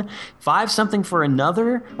one, 5 something for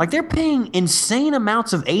another. Like they're paying insane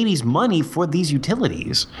amounts of 80s money for these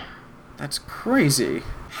utilities. That's crazy.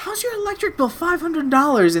 How's your electric bill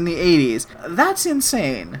 $500 in the 80s? That's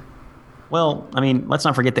insane. Well, I mean, let's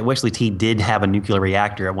not forget that Wesley T did have a nuclear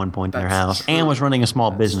reactor at one point in their house and was running a small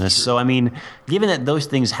business. So, I mean, given that those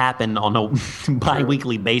things happen on a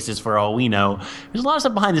bi-weekly basis for all we know, there's a lot of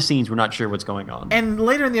stuff behind the scenes we're not sure what's going on. And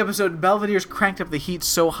later in the episode, Belvedere's cranked up the heat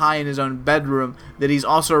so high in his own bedroom that he's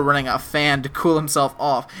also running a fan to cool himself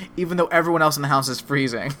off, even though everyone else in the house is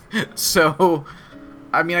freezing. So,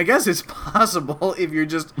 I mean, I guess it's possible if you're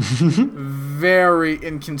just very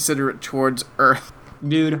inconsiderate towards Earth.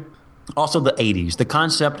 Dude. Also, the 80s. The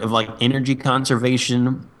concept of, like, energy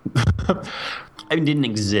conservation didn't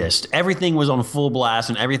exist. Everything was on full blast,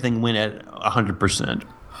 and everything went at 100%.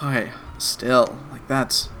 Hey, still, like,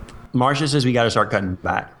 that's... Marcia says we got to start cutting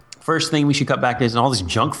back. First thing we should cut back is all this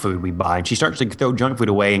junk food we buy. And she starts to throw junk food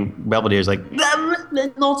away, and Belvedere's like,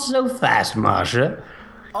 not so fast, Marcia.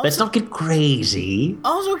 Let's not get crazy.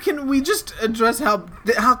 Also, can we just address how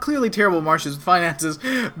clearly terrible Marcia's finances?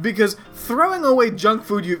 Because throwing away junk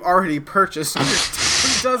food you've already purchased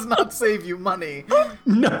does not save you money.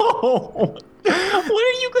 No. What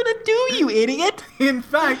are you gonna do, you idiot? In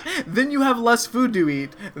fact, then you have less food to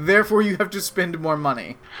eat. Therefore, you have to spend more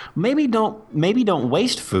money. Maybe don't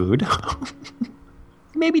waste food.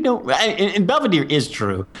 Maybe don't. And Belvedere is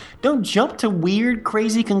true. Don't jump to weird,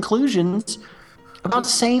 crazy conclusions about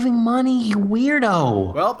saving money, you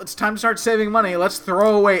weirdo. Well, it's time to start saving money. Let's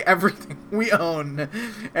throw away everything we own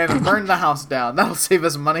and burn the house down. That'll save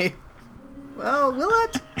us money. Well, will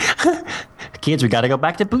it? Kids, we gotta go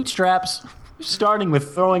back to bootstraps. Starting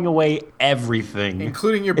with throwing away everything.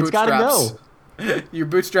 Including your bootstraps. It's gotta go. Your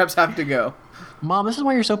bootstraps have to go. Mom, this is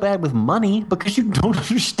why you're so bad with money, because you don't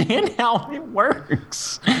understand how it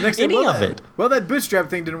works. Any of it. Well, that bootstrap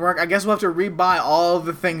thing didn't work. I guess we'll have to rebuy all of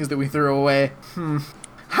the things that we threw away.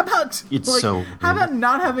 How about how about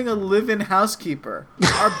not having a live-in housekeeper?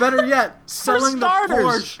 Or better yet, selling the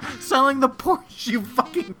Porsche. Selling the Porsche, you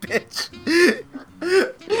fucking bitch.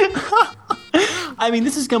 I mean,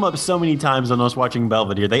 this has come up so many times on us watching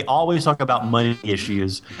Belvedere. They always talk about money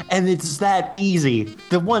issues, and it's that easy.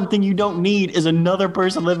 The one thing you don't need is another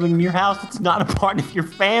person living in your house that's not a part of your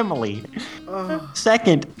family.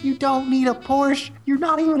 Second, you don't need a Porsche. You're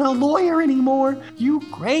not even a lawyer anymore. You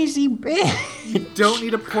crazy bitch. You don't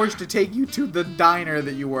need a Porsche to take you to the diner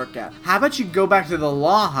that you work at. How about you go back to the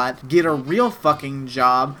law hut, get a real fucking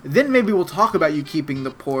job, then maybe we'll talk about you keeping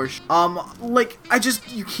the Porsche.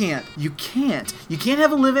 You can't. You can't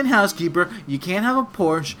have a live-in housekeeper, you can't have a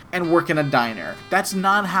Porsche, and work in a diner. That's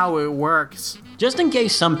not how it works. Just in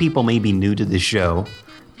case some people may be new to the show,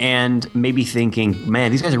 and maybe thinking,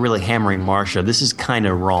 man, these guys are really hammering Marcia. This is kind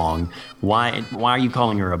of wrong. Why are you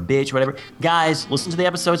calling her a bitch, whatever? Guys, listen to the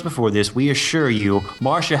episodes before this. We assure you,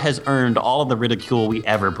 Marcia has earned all of the ridicule we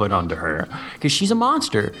ever put onto her. Because she's a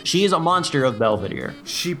monster. She is a monster of Belvedere.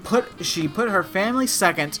 She put her family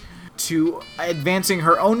second to advancing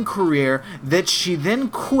her own career, that she then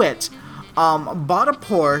quit, bought a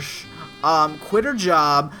Porsche, quit her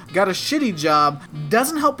job, got a shitty job,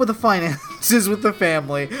 doesn't help with the finances with the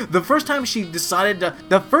family. The first time she decided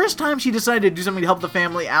to do something to help the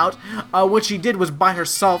family out, what she did was buy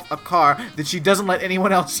herself a car that she doesn't let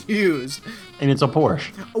anyone else use. And it's a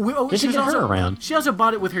Porsche. She get her around. She also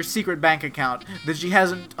bought it with her secret bank account that she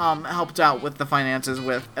hasn't helped out with the finances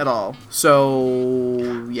with at all.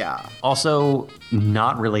 So, yeah. Also,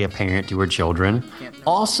 not really a parent to her children.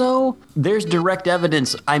 Also, there's direct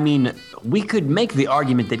evidence. I mean, we could make the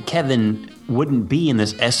argument that Kevin wouldn't be in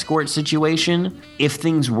this escort situation if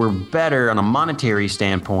things were better on a monetary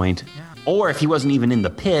standpoint. Yeah. Or if he wasn't even in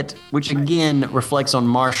the pit, which again reflects on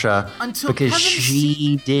Marcia because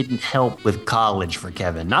she didn't help with college for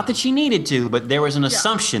Kevin. Not that she needed to, but there was an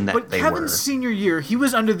assumption that they were. But Kevin's senior year, he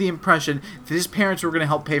was under the impression that his parents were going to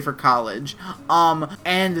help pay for college,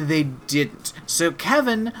 and they didn't. So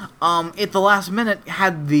Kevin, at the last minute,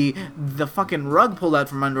 had the fucking rug pulled out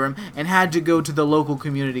from under him and had to go to the local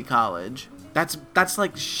community college. That's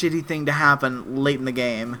like a shitty thing to happen late in the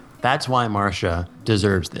game. That's why Marcia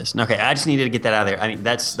deserves this. Okay, I just needed to get that out of there. I mean,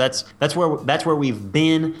 that's where we've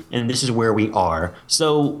been, and this is where we are.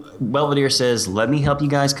 So Belvedere says, "Let me help you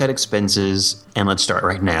guys cut expenses, and let's start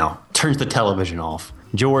right now." Turns the television off.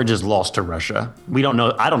 George is lost to Russia. We don't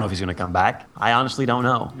know. I don't know if he's going to come back. I honestly don't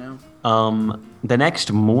know. No. The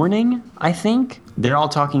next morning, I think, they're all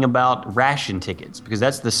talking about ration tickets because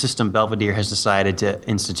that's the system Belvedere has decided to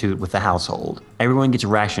institute with the household. Everyone gets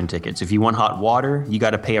ration tickets. If you want hot water, you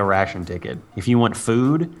got to pay a ration ticket. If you want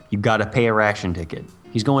food, you got to pay a ration ticket.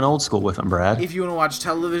 He's going old school with them, Brad. If you want to watch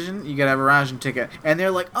television, you gotta have a ration ticket. And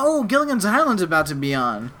they're like, oh, Gilligan's Island's about to be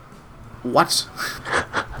on. What?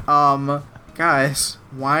 Guys,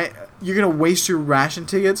 why? You're gonna waste your ration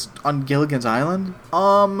tickets on Gilligan's Island?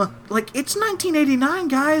 Like, it's 1989,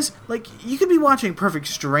 guys. Like, you could be watching Perfect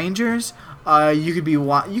Strangers. You could be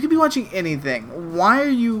watching anything. Why are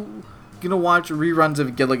you gonna watch reruns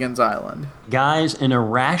of Gilligan's Island? Guys, in a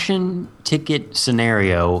ration ticket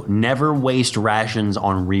scenario, never waste rations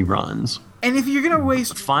on reruns. And if you're gonna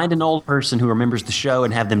waste... Find an old person who remembers the show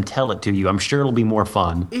and have them tell it to you. I'm sure it'll be more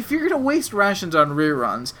fun. If you're gonna waste rations on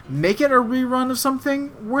reruns, make it a rerun of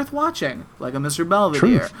something worth watching, like a Mr. Belvedere.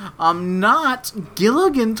 Truth. Not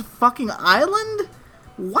Gilligan's fucking Island?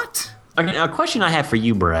 What? Okay, now a question I have for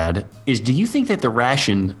you, Brad, is do you think that the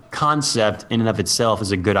ration concept in and of itself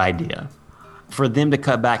is a good idea? For them to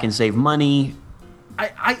cut back and save money,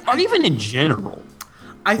 or even in general,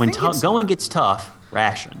 when going gets tough,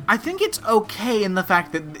 ration. I think it's okay in the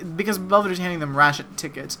fact that because Belvedere's handing them ration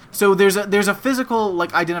tickets, so there's a physical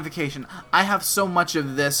like identification. I have so much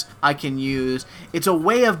of this I can use. It's a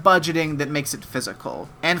way of budgeting that makes it physical.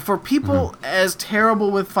 And for people as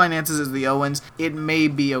terrible with finances as the Owens, it may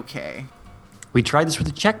be okay. We tried this with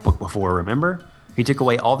a checkbook before, remember? He took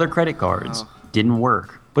away all their credit cards. Didn't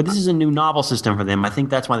work. But this is a new novel system for them. I think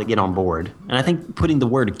that's why they get on board. And I think putting the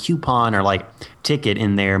word coupon or like ticket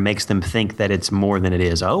in there makes them think that it's more than it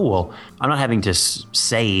is. Oh, well, I'm not having to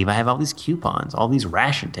save. I have all these coupons, all these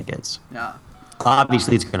ration tickets. Yeah.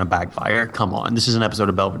 Obviously, it's going to backfire. Come on. This is an episode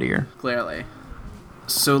of Belvedere. Clearly.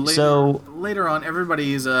 So later on,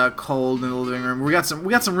 everybody's cold in the living room. We got some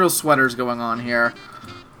real sweaters going on here.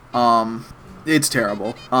 It's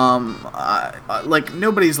terrible. Like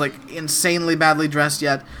nobody's like insanely badly dressed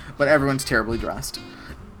yet, but everyone's terribly dressed.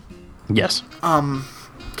 Yes.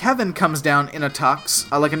 Kevin comes down in a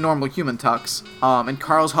tux, like a normal human tux, and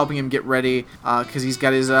Carl's helping him get ready, because he's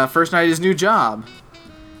got his first night at his new job.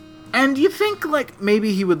 And you think like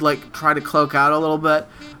maybe he would like try to cloak out a little bit,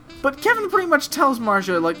 but Kevin pretty much tells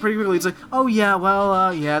Marcia like pretty quickly. It's like, oh yeah,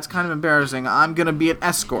 well, yeah, it's kind of embarrassing. I'm gonna be an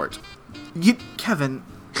escort. Kevin.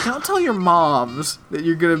 Don't tell your moms that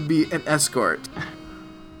you're gonna be an escort.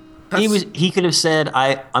 He could have said,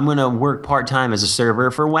 I'm gonna work part-time as a server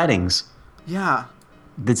for weddings. Yeah.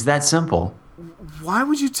 It's that simple. Why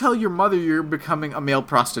would you tell your mother you're becoming a male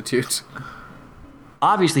prostitute?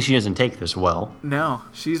 Obviously she doesn't take this well. No,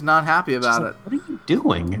 she's not happy about it. What are you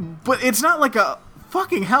doing? But it's not like a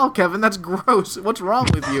fucking hell, Kevin, that's gross. What's wrong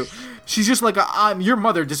with you? She's just like your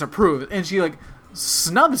mother disapproves, and she like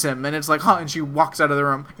snubs him, and it's like, huh, and she walks out of the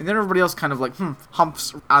room, and then everybody else kind of like,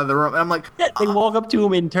 humps out of the room, and I'm like... They walk up to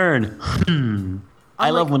him in turn. I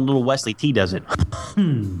love when little Wesley T does it.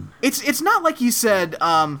 It's not like he said,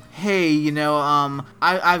 hey,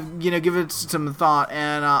 I've given it some thought,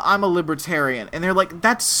 and I'm a libertarian, and they're like,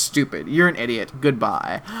 that's stupid, you're an idiot,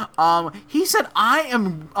 goodbye. He said, I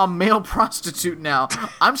am a male prostitute now.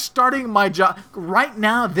 I'm starting my job right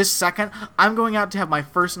now, this second. I'm going out to have my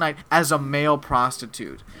first night as a male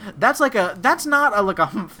prostitute. That's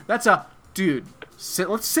a dude.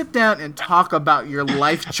 Let's sit down and talk about your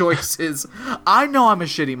life choices. I know I'm a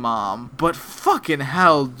shitty mom, but fucking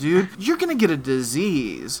hell, dude, you're gonna get a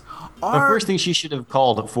disease. The first thing she should have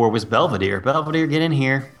called for was Belvedere. Belvedere, get in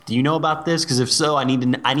here. Do you know about this? Because if so, I need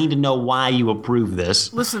to know why you approve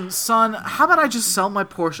this. Listen, son, how about I just sell my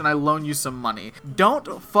Porsche and I loan you some money?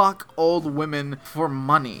 Don't fuck old women for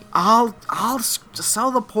money. I'll sell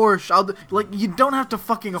the Porsche. You don't have to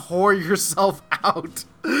fucking whore yourself out.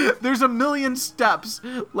 There's a million steps,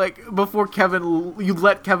 before you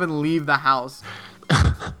let Kevin leave the house.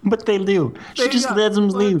 But they do. She just lets him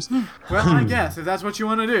leave. Well, I guess, if that's what you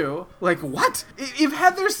want to do. What? If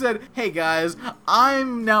Heather said, hey guys,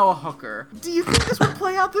 I'm now a hooker, do you think this would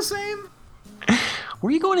play out the same? Where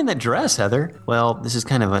are you going in that dress, Heather? Well, this is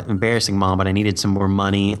kind of embarrassing, Mom, but I needed some more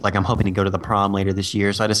money. I'm hoping to go to the prom later this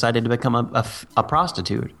year, so I decided to become a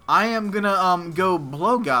prostitute. I am gonna go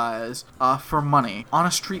blow guys for money on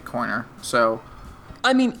a street corner, so...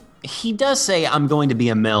 I mean... He does say, I'm going to be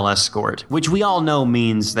a male escort, which we all know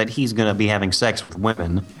means that he's going to be having sex with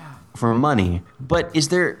women. for money. But is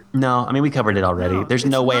there? No, I mean, we covered it already. No, There's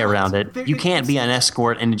it's no way not. around it. You can't be an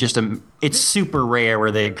escort and just it's super rare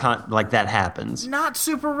where like that happens. Not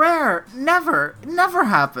super rare. Never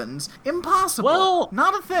happens. Impossible. Well,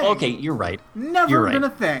 not a thing. Okay, you're right. Never You're right. been a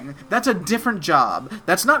thing. That's a different job.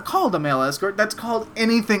 That's not called a male escort. That's called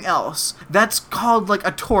anything else. That's called like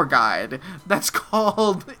a tour guide. That's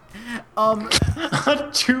called A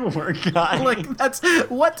tour guide. like that's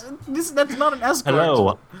not an escort.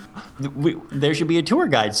 Hello. There should be a tour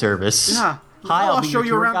guide service. Yeah. Hi, I'll be show your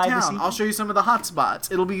you tour around guide this town. evening. I'll show you some of the hot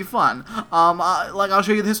spots. It'll be fun. I'll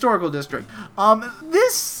show you the historical district.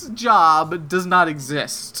 This job does not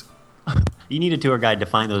exist. You need a tour guide to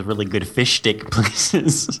find those really good fish stick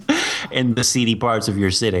places in the seedy parts of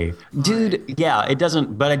your city. Dude, yeah, it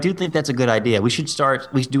doesn't, but I do think that's a good idea. We should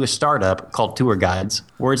do a startup called Tour Guides,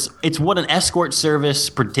 where it's what an escort service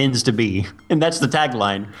pretends to be. And that's the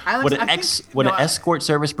tagline. Alex, What an escort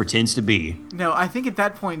service pretends to be. No, I think at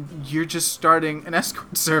that point you're just starting an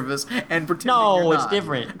escort service and pretending No, you're it's not.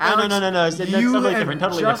 different. Alex, No. It's totally different.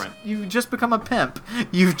 Totally different. You just become a pimp.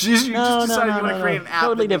 You just decided you want to create an app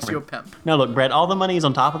Totally that makes you a different. pimp. No, look, Brett, all the money is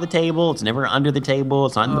on top of the table. It's never under the table.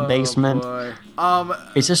 It's not in the basement. Boy.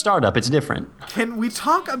 It's a startup. It's different. Can we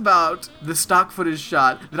talk about the stock footage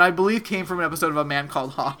shot that I believe came from an episode of A Man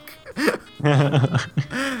Called Hawk?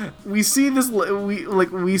 We see this.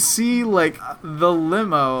 We see the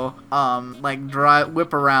limo,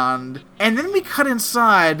 whip around, and then we cut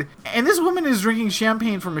inside, and this woman is drinking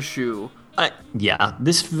champagne from a shoe. Yeah,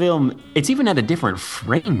 this film, it's even at a different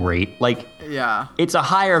frame rate. Like, Yeah. it's a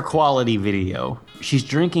higher quality video. She's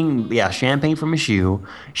drinking, champagne from a shoe.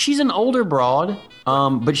 She's an older broad,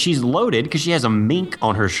 but she's loaded because she has a mink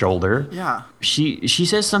on her shoulder. Yeah. She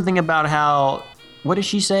says something about how, what does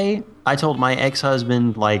she say? I told my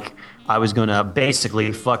ex-husband, I was gonna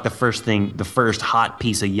basically fuck the first hot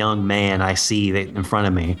piece of young man I see in front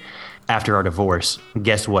of me after our divorce.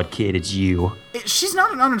 Guess what, kid? It's you. She's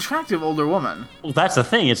not an unattractive older woman. Well, that's the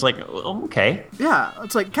thing. It's like, okay, Yeah.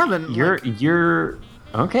 It's like, Kevin. you're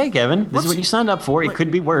okay, Kevin. This is what you signed up for. It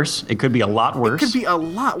could be worse. It could be a lot worse. It could be a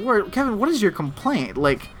lot worse. Kevin, what is your complaint?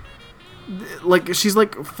 Like she's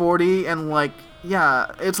 40 and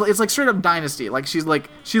it's like straight up Dynasty.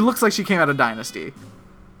 She looks like she came out of Dynasty.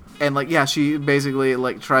 And she basically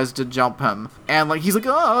tries to jump him. And he's like,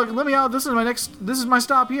 "Oh, let me out. This is my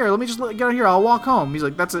stop here. Let me just get out here. I'll walk home." He's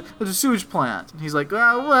like, "That's a sewage plant." And he's like,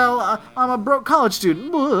 I'm a broke college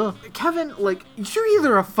student." Ugh. Kevin, you're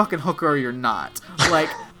either a fucking hooker or you're not.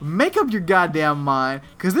 Make up your goddamn mind,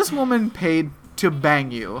 because this woman paid to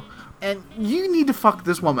bang you. And you need to fuck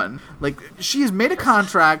this woman. She has made a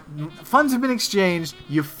contract, funds have been exchanged,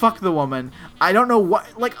 you fuck the woman. I don't know what,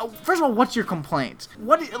 first of all, what's your complaint?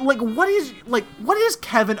 What is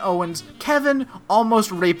Kevin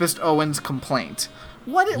almost rapist Owens' complaint?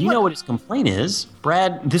 You know what his complaint is,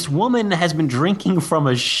 Brad? This woman has been drinking from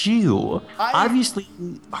a shoe. Obviously,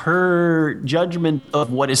 her judgment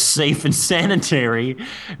of what is safe and sanitary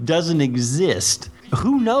doesn't exist.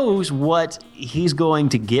 Who knows what he's going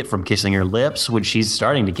to get from kissing her lips when she's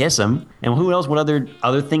starting to kiss him, and who knows what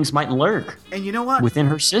other things might lurk. And you know what? Within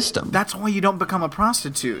her system. That's why you don't become a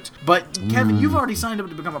prostitute. But Kevin, you've already signed up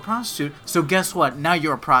to become a prostitute, so guess what? Now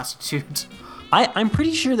you're a prostitute. I'm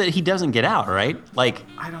pretty sure that he doesn't get out, right? I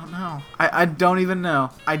don't know. I don't even know.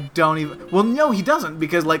 Well, no, he doesn't,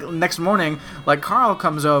 because next morning, Carl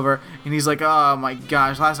comes over and he's like, "Oh my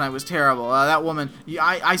gosh, last night was terrible. That woman.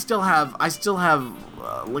 I still have.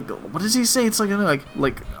 What does he say? It's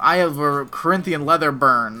I have Corinthian leather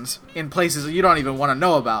burns in places you don't even want to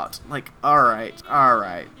know about." All right.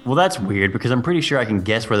 Well, that's weird, because I'm pretty sure I can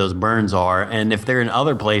guess where those burns are, and if they're in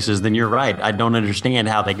other places, then you're right. I don't understand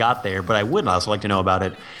how they got there, but I would also like to know about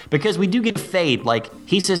it, because we do get fade.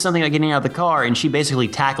 He says something like getting out of the car, and she basically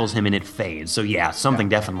tackles him, and it fades. So yeah, something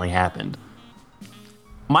definitely happened.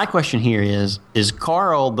 My question here is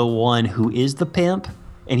Carl the one who is the pimp,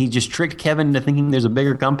 and he just tricked Kevin into thinking there's a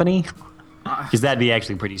bigger company? Because that'd be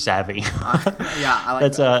actually pretty savvy. Yeah, I like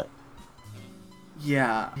That's that.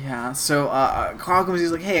 Yeah. So Carl comes.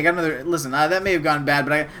 He's like, "Hey, I got another. Listen, that may have gone bad,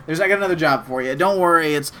 but I got another job for you. Don't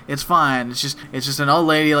worry, it's fine. It's just an old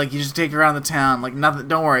lady. You just take her around the town. Nothing.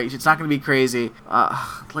 Don't worry, it's not gonna be crazy.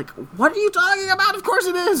 What are you talking about? Of course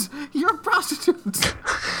it is. You're a prostitute."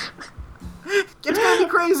 It's gonna be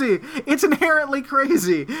crazy. It's inherently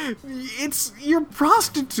crazy. You're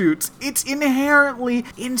prostitutes. It's inherently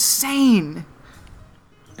insane.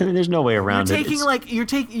 I mean, there's no way around You're it.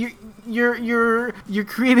 taking you're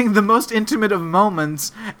creating the most intimate of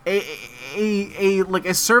moments,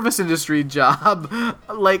 a service industry job,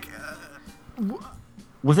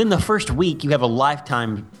 within the first week, you have a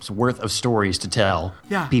lifetime's worth of stories to tell.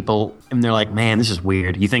 Yeah. People, and they're like, man, this is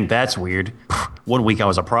weird. You think that's weird? 1 week I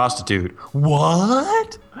was a prostitute.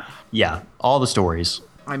 What? Yeah, all the stories.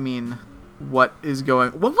 I mean, what was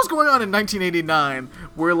going on in 1989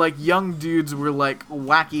 where like young dudes were like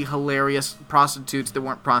wacky, hilarious prostitutes that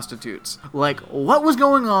weren't prostitutes? Like, what was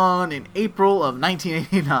going on in April of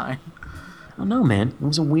 1989? I don't know, man. It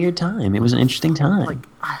was a weird time. It was an interesting time. Like,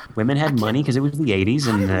 women had money because it was the 80s,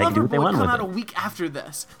 How and did they could do what they Loverboy wanted come with out it. a week after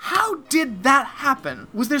this? How did that happen?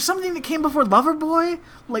 Was there something that came before Loverboy?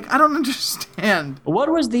 Like, I don't understand. What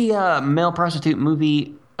was the male prostitute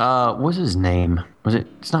movie? What was his name? Was it?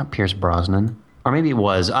 It's not Pierce Brosnan. Or maybe it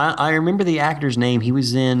was. I remember the actor's name. He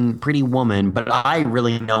was in Pretty Woman, but I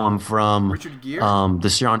really know him from Richard Gere?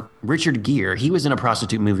 Richard Gere. He was in a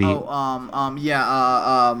prostitute movie.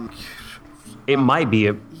 It might be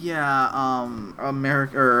American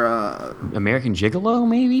Gigolo,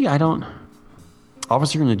 maybe? I don't...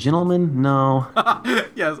 Officer and a Gentleman? No.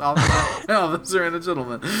 Yes, Officer and a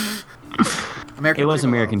Gentleman. It was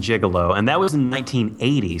American Gigolo, and that was in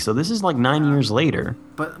 1980, so this is like 9 years later.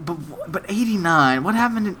 But 89, what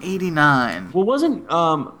happened in 89? Well, wasn't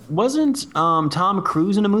Tom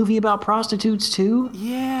Cruise in a movie about prostitutes too?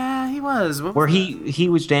 Yeah, he was. Where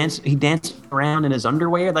he danced around in his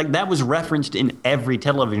underwear? Like, that was referenced in every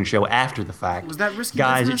television show after the fact. Was that Risky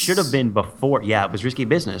Guys, Business? it should have been before. Yeah, it was Risky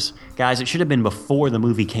Business. Guys, it should have been before the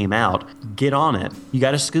movie came out. Get on it. You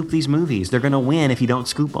got to scoop these movies. They're going to win if you don't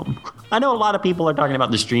scoop them. I know a lot of people are talking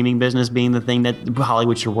about the streaming business being the thing that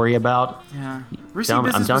Hollywood should worry about. Yeah.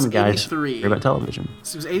 I'm done, guys. 83. Worry about television.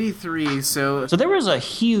 It was 83, so So there was a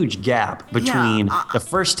huge gap between the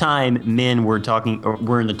first time men were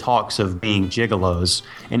in the talks of being gigolos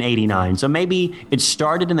in 89. So maybe it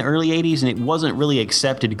started in the early 80s and it wasn't really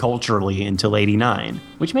accepted culturally until 89,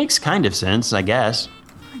 which makes kind of sense, I guess.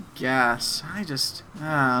 Male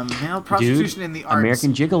prostitution in the arts.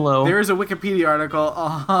 American Gigolo. There is a Wikipedia article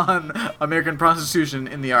on American prostitution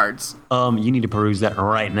in the arts. You need to peruse that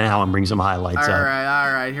right now and bring some highlights All up.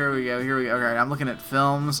 right, here we go. All right, I'm looking at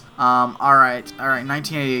films. All right,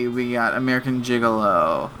 1980, we got American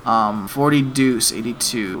Gigolo. 40 Deuce,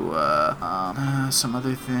 82. Some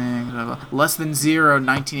other thing. Less Than Zero,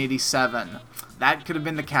 1987. That could have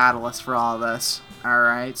been the catalyst for all this. All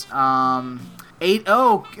right.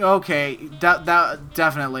 Okay, that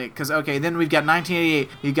definitely, because then we've got 1988.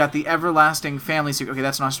 You've got The Everlasting Family Secret. Okay,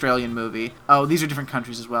 that's an Australian movie. Oh, these are different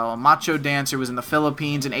countries as well. Macho Dancer was in the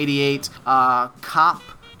Philippines in 88. Cop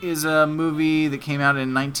is a movie that came out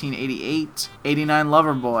in 1988. 89,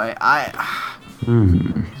 Loverboy.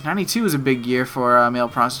 92 is a big year for male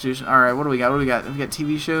prostitution. All right, what do we got? We got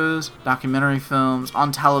TV shows, documentary films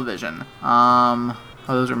on television.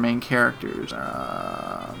 Those are main characters.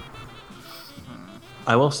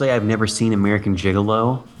 I will say I've never seen American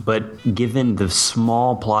Gigolo, but given the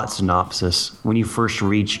small plot synopsis, when you first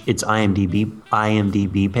reach its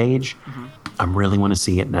IMDb page, I really want to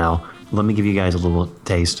see it now. Let me give you guys a little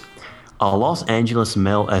taste. A Los Angeles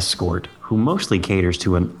male escort, who mostly caters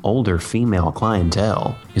to an older female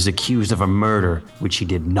clientele, is accused of a murder which he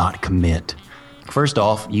did not commit. First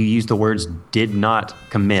off, you used the words "did not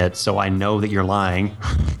commit," so I know that you're lying.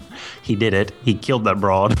 He did it. He killed that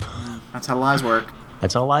broad. That's how lies work.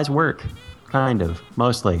 That's how lies work. Kind of.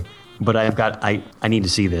 Mostly. But I need to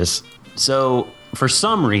see this. So, for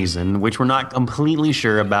some reason, which we're not completely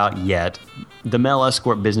sure about yet, the male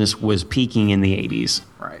escort business was peaking in the 80s.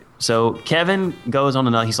 Right. So Kevin goes on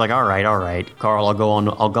another. He's like, all right, Carl, I'll go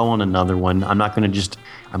on another one. I'm not gonna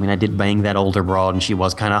I did bang that older broad, and she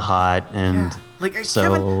was kind of hot, and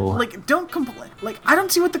Kevin, don't complain. Like, I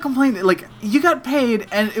don't see what the complaint is. Like, you got paid,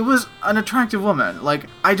 and it was an attractive woman. Like,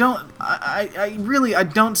 I really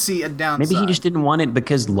don't see a downside. Maybe he just didn't want it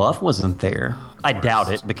because love wasn't there. I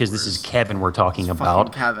doubt it, because this is Kevin we're talking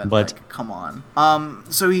about. Kevin, but like, come on.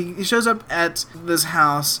 So he shows up at this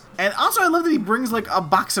house, and also I love that he brings like a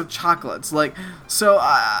box of chocolates. Like, so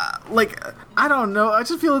like, I don't know. I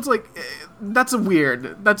just feel it's like that's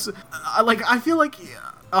weird. That's I feel like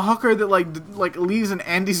a hooker that like leaves an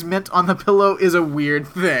Andes Mint on the pillow is a weird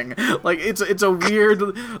thing. Like, it's a weird,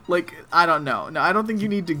 like, I don't know. No, I don't think you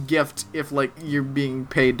need to gift if like you're being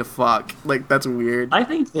paid to fuck. Like, that's weird. I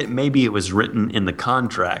think that maybe it was written in the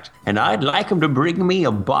contract, and I'd like him to bring me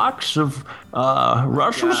a box of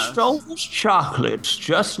Russell Stover's chocolates,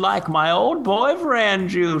 just like my old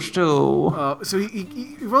boyfriend used to. So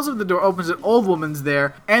he rolls up the door, opens it, old woman's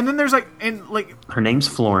there, and then there's her name's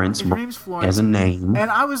Florence. Has a name.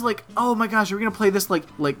 And I was like, oh my gosh, are we gonna play this like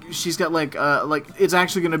she's got like it's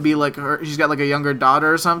actually gonna be like she's got like a younger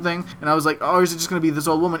daughter or something? And I was like, oh, is it just gonna be this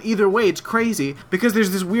old woman? Either way, it's crazy because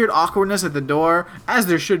there's this weird awkwardness at the door, as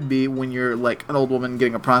there should be when you're like an old woman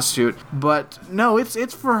getting a prostitute. But no,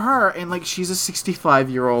 it's for her, and like she's a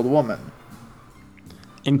 65-year-old woman.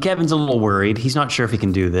 And Kevin's a little worried. He's not sure if he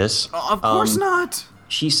can do this. Of course not.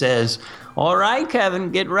 She says, all right,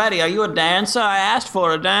 Kevin, get ready. Are you a dancer? I asked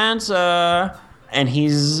for a dancer. And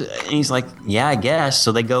he's like, yeah, I guess.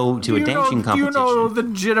 So they go to a dancing competition. Do you know the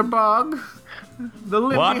jitterbug? The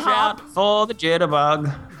Lindy Watch Hop? out for the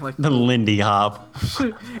jitterbug. Like, the Lindy Hop.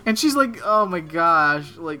 And she's like, oh my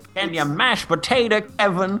gosh. Like, Can you mash potato,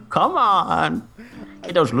 Kevin? Come on.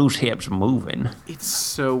 Get those loose hips moving. It's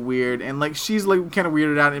so weird. And like she's like kind of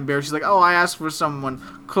weirded out and embarrassed. She's like, oh, I asked for someone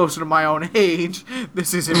closer to my own age.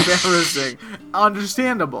 This is embarrassing.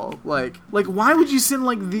 Understandable. Like why would you send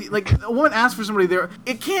like a woman asks for somebody there?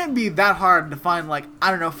 It can't be that hard to find like, I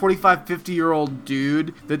don't know, 45, 50-year-old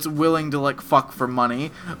dude that's willing to like fuck for money.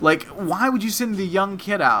 Like, why would you send the young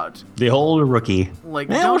kid out? The old rookie. Like,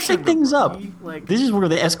 man, don't we'll shake send things the up. rookie. Like, this is where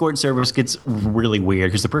the escort service gets really weird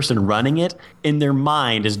because the person running it in their mind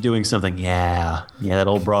is doing something. Yeah, that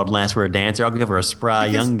old broad lass for a dancer. I'll give her a spry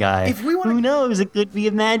young guy. If we wanna, who knows? It could be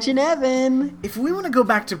Imagine Evan. If we want to go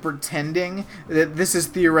back to pretending that this is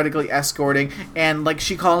theoretically escorting, and like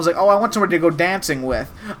she calls like, oh, I want somebody to go dancing with.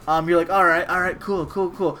 You're like, all right,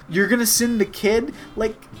 cool. You're gonna send the kid?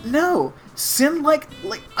 Like, no. Send like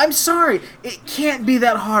I'm sorry, it can't be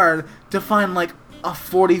that hard to find like a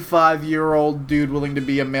 45-year-old dude willing to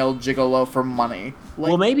be a male gigolo for money. Like,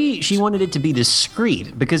 well, maybe she wanted it to be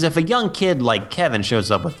discreet, because if a young kid like Kevin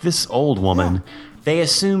shows up with this old woman, they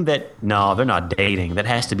assume that, no, they're not dating. That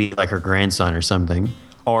has to be like her grandson or something.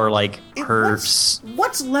 Or like her...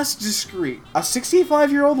 What's less discreet? A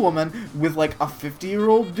 65-year-old woman with like a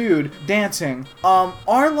 50-year-old dude dancing,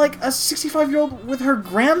 or like a 65-year-old with her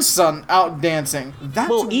grandson out dancing.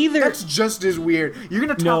 That's just as weird. You're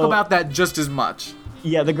gonna talk about that just as much.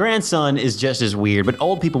 Yeah, the grandson is just as weird, but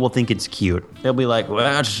old people will think it's cute. They'll be like,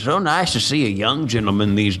 well, it's so nice to see a young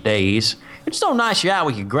gentleman these days. It's so nice you're out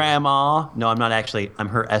with your grandma. No, I'm not actually. I'm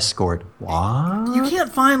her escort. What? You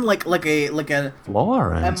can't find like a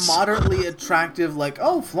Florence. A moderately attractive like,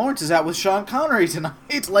 oh, Florence is out with Sean Connery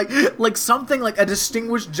tonight. Like something like a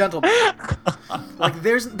distinguished gentleman. Like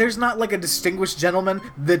there's not like a distinguished gentleman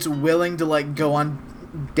that's willing to like go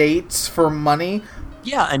on dates for money.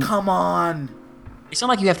 Yeah, and come on. It's not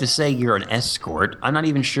like you have to say you're an escort. I'm not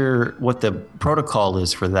even sure what the protocol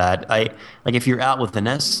is for that. Like if you're out with an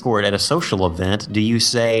escort at a social event, do you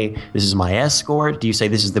say this is my escort? Do you say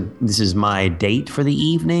this is my date for the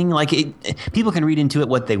evening? Like people can read into it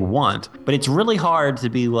what they want, but it's really hard to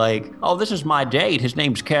be like, oh, this is my date. His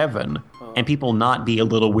name's Kevin. And people not be a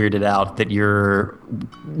little weirded out that you're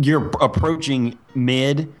approaching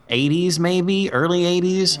mid-80s, maybe early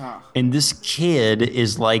 80s, and this kid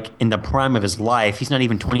is like in the prime of his life. He's not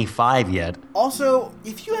even 25 yet. Also,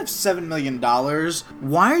 if you have $7 million,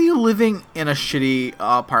 why are you living in a shitty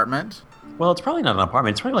apartment? Well, it's probably not an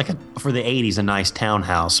apartment. It's probably like for the 80s a nice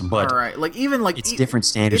townhouse, but all right, like even like it's different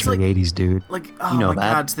standards for the 80s, dude. Like, oh my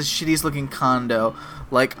god, it's the shittiest looking condo.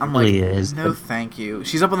 Like, I'm like, no, thank you.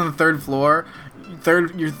 She's up on the third floor,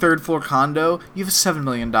 your third floor condo. You have $7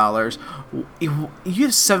 million. You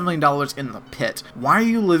have $7 million in the pit. Why are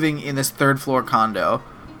you living in this third floor condo?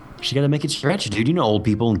 She got to make it stretch, dude. You know old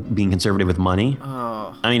people being conservative with money.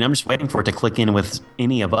 Oh. I mean, I'm just waiting for it to click in with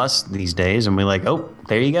any of us these days and be like, oh,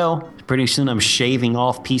 there you go. Pretty soon I'm shaving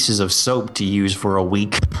off pieces of soap to use for a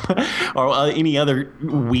week. Or any other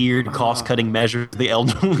weird cost-cutting measure the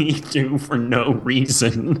elderly do for no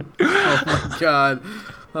reason. Oh, my God.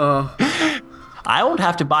 I won't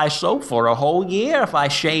have to buy soap for a whole year if I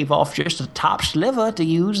shave off just a top sliver to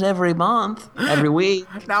use every month, every week.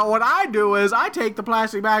 Now what I do is I take the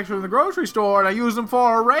plastic bags from the grocery store and I use them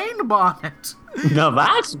for a rain bonnet. No,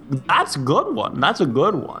 that's a good one. That's a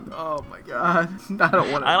good one. Oh my god, I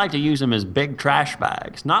don't want to. I like to use them as big trash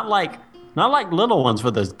bags, not like little ones for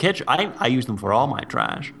the kitchen. I use them for all my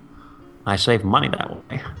trash. I save money that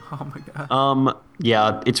way. Oh my god.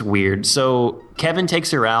 Yeah, it's weird. So Kevin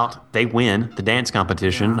takes her out. They win the dance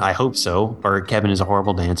competition. Yeah. I hope so. Or Kevin is a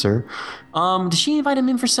horrible dancer. Does she invite him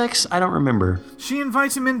in for sex? I don't remember. She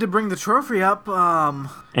invites him in to bring the trophy up.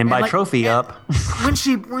 And by trophy up, when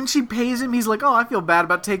she pays him, he's like, "Oh, I feel bad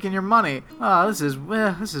about taking your money. Oh, this is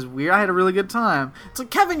weird. I had a really good time." It's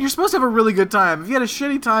like, Kevin, you're supposed to have a really good time. If you had a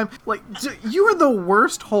shitty time, like you are the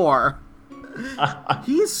worst whore.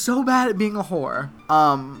 He is so bad at being a whore.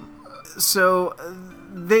 So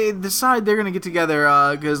they decide they're gonna get together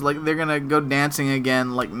because like they're gonna go dancing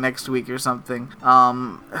again like next week or something.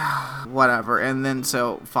 Whatever. And then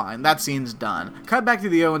so fine, that scene's done. Cut back to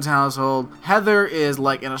the Owens household. Heather is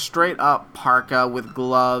like in a straight up parka with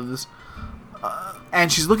gloves.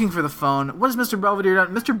 And she's looking for the phone. What has Mr. Belvedere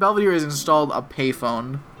done? Mr. Belvedere has installed a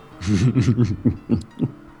payphone.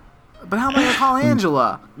 But how am I gonna call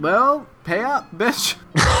Angela? Well, pay up, bitch.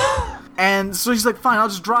 And so she's like, fine, I'll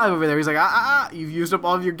just drive over there. He's like, you've used up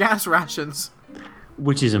all of your gas rations.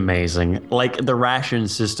 Which is amazing. Like, the ration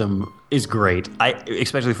system is great,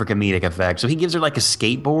 especially for comedic effect. So he gives her, like, a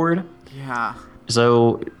skateboard. Yeah.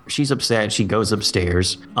 So she's upset. She goes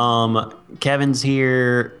upstairs. Kevin's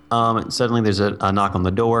here. Suddenly there's a knock on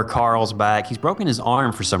the door. Carl's back. He's broken his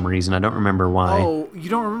arm for some reason. I don't remember why. Oh, you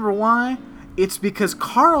don't remember why? It's because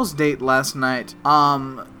Carl's date last night,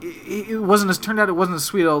 it turned out it wasn't a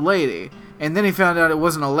sweet old lady. And then he found out it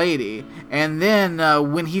wasn't a lady. And then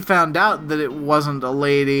when he found out that it wasn't a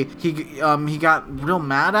lady, he got real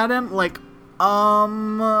mad at him. Like,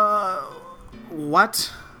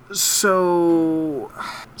 what? So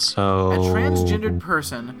a transgendered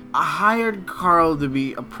person hired Carl to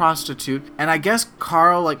be a prostitute, and I guess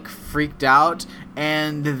Carl like freaked out,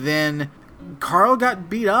 and then Carl got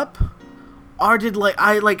beat up. Or did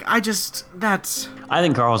I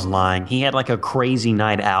think Carl's lying. He had like a crazy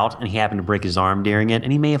night out and he happened to break his arm during it,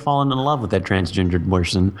 and he may have fallen in love with that transgendered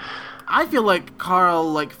person. I feel like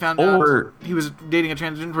Carl found out he was dating a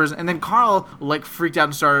transgender person, and then Carl freaked out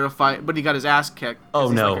and started a fight, but he got his ass kicked.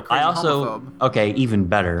 Oh no! Like I also homophobe. Even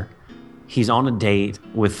better. He's on a date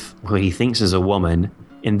with who he thinks is a woman.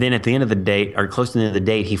 And then at the end of the date, or close to the end of the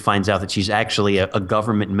date, he finds out that she's actually a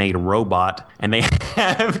government-made robot, and they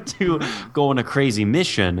have to go on a crazy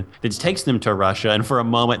mission that takes them to Russia. And for a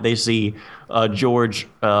moment, they see George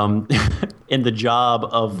in the job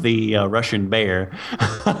of the Russian bear,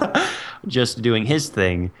 just doing his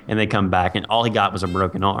thing, and they come back, and all he got was a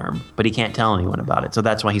broken arm. But he can't tell anyone about it. So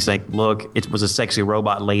that's why he's like, look, it was a sexy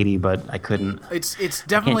robot lady, but I couldn't. It's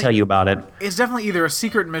definitely. I can't tell you about it. It's definitely either a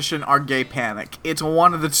secret mission or gay panic. It's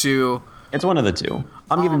one of the two. It's one of the two.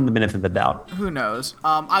 I'm giving him the benefit of the doubt. Who knows?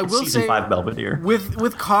 I will Season say 5 Belvedere.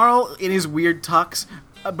 With Carl in his weird tux,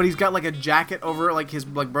 but he's got a jacket over his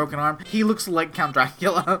broken arm. He looks like Count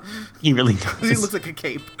Dracula. He really does. He looks like a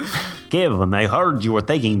cape. Kevin, I heard you were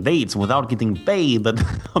taking dates without getting paid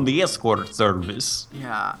on the escort service.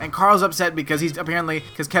 Yeah, and Carl's upset because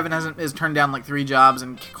because Kevin has turned down 3 jobs,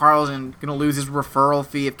 and Carl's gonna lose his referral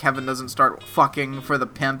fee if Kevin doesn't start fucking for the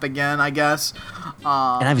pimp again, I guess.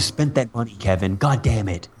 And I've spent that money, Kevin. God damn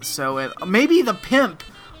it. So maybe the pimp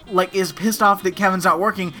is pissed off that Kevin's not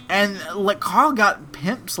working, and Carl got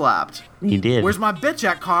pimp slapped. He did. Where's my bitch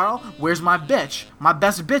at, Carl? Where's my bitch? My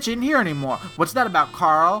best bitch isn't here anymore. What's that about,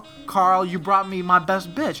 Carl? Carl, you brought me my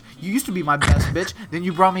best bitch. You used to be my best bitch, then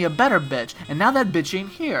you brought me a better bitch, and now that bitch ain't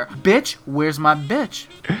here. Bitch, where's my bitch?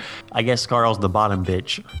 I guess Carl's the bottom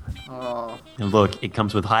bitch. Oh. And look, it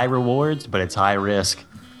comes with high rewards, but it's high risk.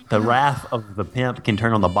 The wrath of the pimp can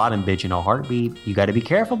turn on the bottom bitch in a heartbeat. You gotta be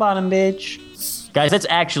careful, bottom bitch. Guys, that's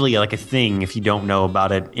actually a thing if you don't know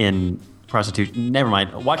about it in prostitution. Never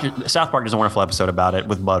mind. Watch it. South Park does a wonderful episode about it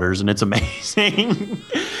with Butters, and it's amazing.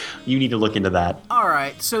 You need to look into that. All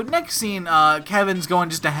right. So next scene, Kevin's going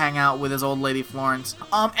just to hang out with his old lady Florence.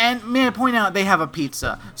 And may I point out they have a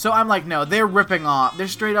pizza. So I'm like, no, they're ripping off. They're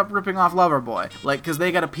straight up ripping off Loverboy. Because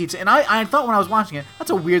they got a pizza, and I thought when I was watching it,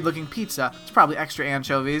 that's a weird looking pizza. It's probably extra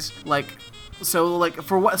anchovies. So,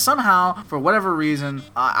 for whatever reason,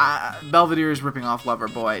 Belvedere is ripping off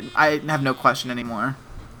Loverboy. I have no question anymore.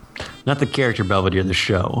 Not the character Belvedere, the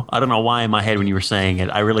show. I don't know why in my head when you were saying it,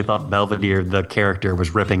 I really thought Belvedere, the character,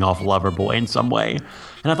 was ripping off Loverboy in some way.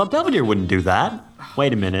 And I thought Belvedere wouldn't do that.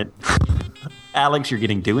 Wait a minute. Alex, you're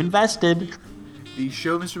getting too invested. The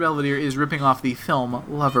show Mr. Belvedere is ripping off the film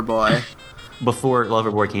Loverboy. Before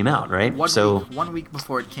Loverboy came out, right? 1 week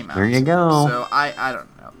before it came out. There you go. So I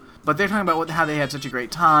don't know. But they're talking about how they had such a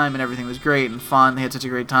great time and everything was great and fun. They had such a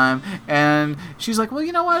great time. And she's like, well,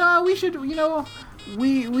 you know what? We should, we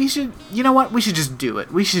should, you know what? We should just do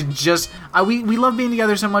it. We should just, we love being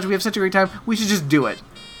together so much. We have such a great time. We should just do it.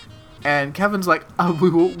 And Kevin's like,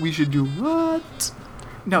 we should do what?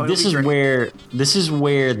 No, this is where it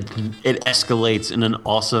escalates in an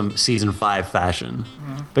awesome season 5 fashion.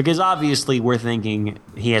 Mm-hmm. Because obviously we're thinking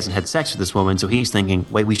he hasn't had sex with this woman, so he's thinking,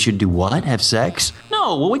 wait, we should do what? Have sex? No,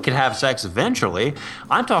 no, well, we could have sex eventually.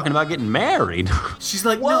 I'm talking about getting married. She's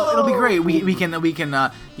like, no, it'll be great. We can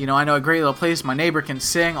I know a great little place. My neighbor can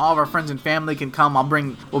sing. All of our friends and family can come.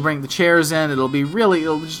 We'll bring the chairs in. It'll be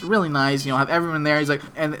just really nice. Have everyone there. He's like,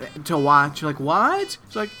 and to watch. You're like, what?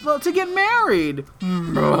 She's like, well, to get married.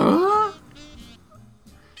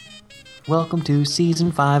 Welcome to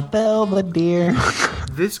season 5, Belvedere.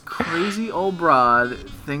 This crazy old broad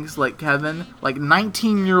thinks like Kevin, like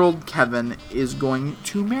 19-year-old Kevin, is going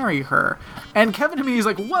to marry her. And Kevin to me is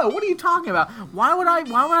like, whoa, what are you talking about? Why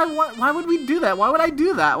would we do that? Why would I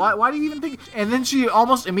do that? Why do you even think? And then she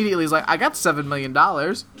almost immediately is like, I got $7 million.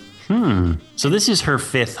 So this is her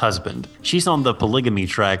 5th husband. She's on the polygamy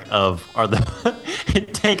track of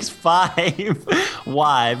it takes 5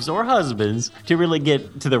 wives or husbands to really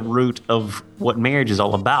get to the root of what marriage is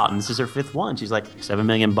all about. And this is her 5th one. She's like, $7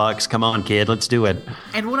 million, come on, kid, let's do it.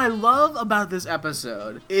 And what I love about this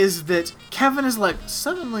episode is that Kevin is like,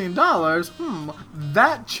 $7 million?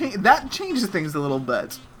 That changes things a little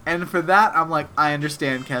bit. And for that, I'm like, I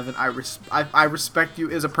understand, Kevin. I respect you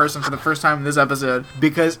as a person for the first time in this episode,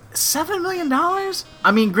 because $7 million?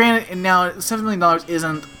 I mean, granted, now $7 million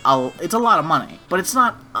isn't it's a lot of money, but it's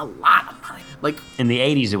not a lot of money. Like, in the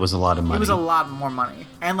 80s, it was a lot of money. It was a lot more money.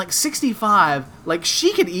 And like 65, like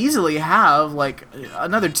she could easily have like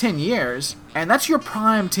another 10 years. And that's your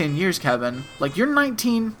prime 10 years, Kevin. Like, you're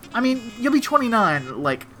 19. I mean, you'll be 29,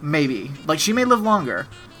 like, maybe. Like, she may live longer.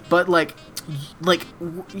 But like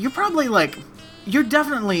you're probably like, you're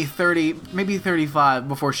definitely 30, maybe 35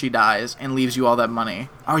 before she dies and leaves you all that money.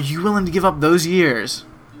 Are you willing to give up those years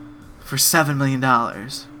for $7 million?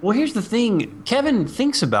 Well, here's the thing. Kevin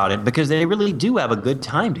thinks about it because they really do have a good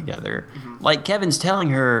time together. Mm-hmm. Like, Kevin's telling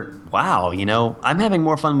her, wow, I'm having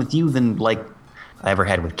more fun with you than like I ever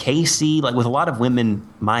had with Casey, like with a lot of women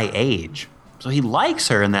my age. So he likes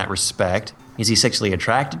her in that respect. Is he sexually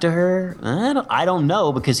attracted to her? I don't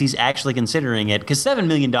know, because he's actually considering it. Because $7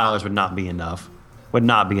 million would not be enough. Would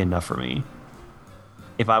not be enough for me.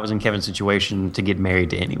 If I was in Kevin's situation to get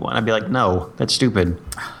married to anyone, I'd be like, no, that's stupid.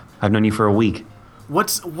 I've known you for a week.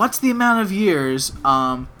 What's the amount of years?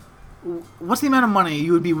 What's the amount of money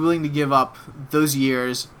you would be willing to give up those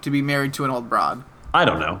years to be married to an old broad? I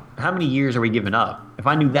don't know. How many years are we giving up? If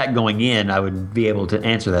I knew that going in, I would be able to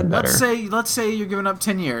answer that better. Let's say you're giving up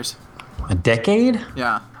 10 years. A decade?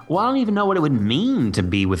 Yeah. Well, I don't even know what it would mean to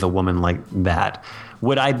be with a woman like that.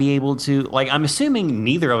 Would I be able to, like, I'm assuming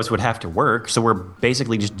neither of us would have to work, so we're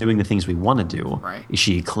basically just doing the things we want to do. Right. Is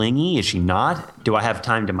she clingy? Is she not? Do I have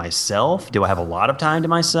time to myself? Do I have a lot of time to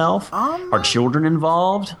myself? Are children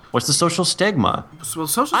involved? What's the social stigma? Well,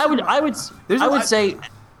 social I stigma.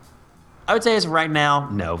 I would say as of right now,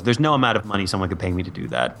 no. There's no amount of money someone could pay me to do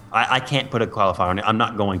that. I can't put a qualifier on it. I'm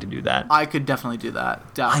not going to do that. I could definitely do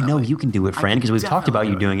that. Definitely. I know you can do it, friend, because we've talked about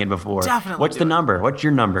you doing it before. Definitely. What's the number? What's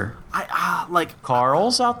your number?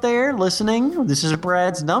 Carl's out there listening. This is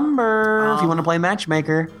Brad's number if you want to play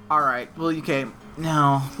matchmaker. All right. Well, okay.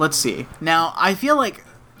 Now, let's see. Now, I feel like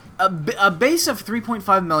a base of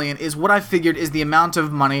 3.5 million is what I figured is the amount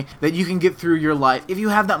of money that you can get through your life. If you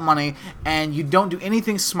have that money and you don't do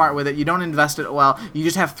anything smart with it, you don't invest it well, you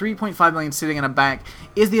just have 3.5 million sitting in a bank,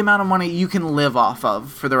 is the amount of money you can live off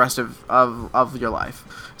of for the rest of your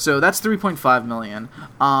life. So that's 3.5 million.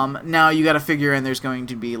 Now you got to figure in there's going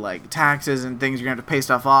to be like taxes and things you're going to have to pay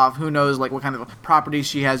stuff off. Who knows like what kind of property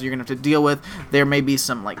she has you're going to have to deal with. There may be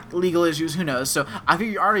some like legal issues. Who knows? So I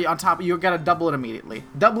think you're already on top. You got to double it immediately.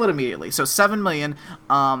 So 7 million.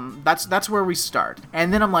 That's where we start.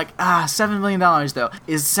 And then I'm like, $7 million though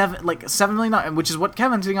is $7 million, which is what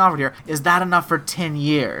Kevin's being offered here. Is that enough for 10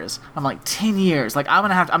 years? I'm like 10 years. Like I'm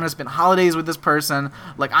gonna spend holidays with this person.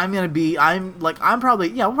 Like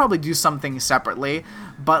we'll probably do something separately,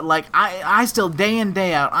 but like I still day in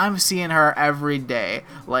day out I'm seeing her every day.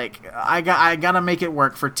 Like I gotta make it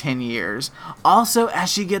work for 10 years. Also, as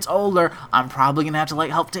she gets older, I'm probably gonna have to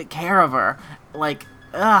like help take care of her. Like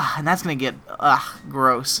and that's gonna get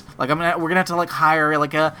gross. Like we're gonna have to like hire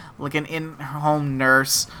like an in-home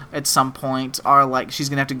nurse at some point, or like she's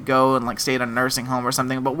gonna have to go and like stay at a nursing home or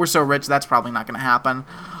something. But we're so rich that's probably not gonna happen.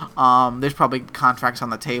 There's probably contracts on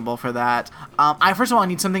the table for that. First of all, I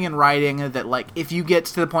need something in writing that like if you get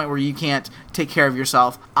to the point where you can't take care of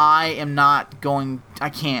yourself, I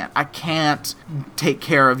can't take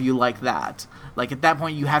care of you like that. Like at that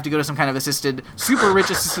point, you have to go to some kind of super rich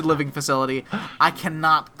assisted living facility. I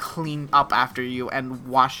cannot clean up after you and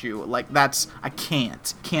wash you. Like I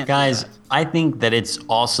can't. Guys, do that. I think that it's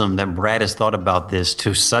awesome that Brad has thought about this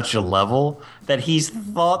to such a level that he's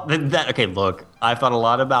thought that okay, look, I've thought a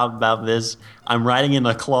lot about this. I'm writing in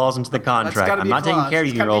a clause into the contract. I'm not taking care of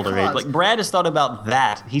you in your older age. Like Brad has thought about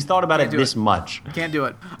that. He's thought about it this much. Can't do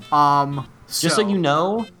it. Just so you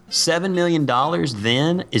know, $7 million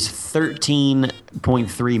then is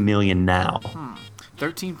 $13.3 million now.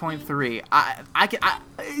 13.3.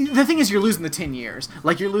 The thing is, you're losing the 10 years.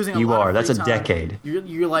 Like you're losing. That's a decade.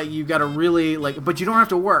 You're like you got to really like, but you don't have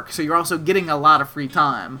to work, so you're also getting a lot of free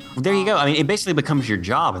time. There you go. I mean, it basically becomes your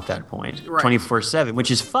job at that point, right. 24/7, which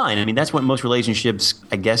is fine. I mean, that's what most relationships,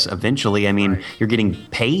 I guess, eventually. I mean, You're getting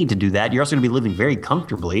paid to do that. You're also going to be living very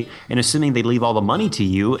comfortably, and assuming they leave all the money to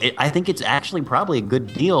you, I think it's actually probably a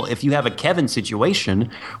good deal if you have a Kevin situation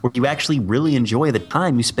where you actually really enjoy the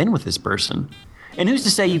time you spend with this person. And who's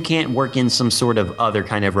to say you can't work in some sort of other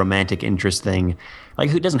kind of romantic interest thing?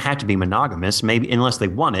 Like, it doesn't have to be monogamous, maybe unless they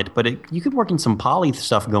want it. But you could work in some poly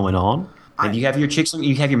stuff going on. And you have your chicks,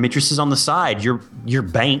 you have your mistresses on the side, your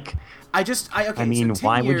bank. Okay. I mean, so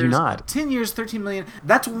why 10 years, would you not? 10 years, 13 million.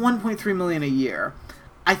 That's 1.3 million a year.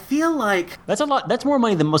 I feel like that's a lot. That's more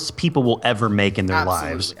money than most people will ever make in their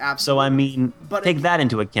lives. Absolutely. So I mean, take that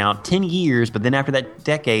into account. 10 years, but then after that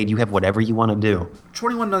decade, you have whatever you want to do.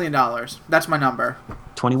 $21 million. That's my number.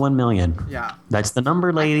 21 million. Yeah. That's the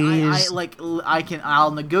number, ladies.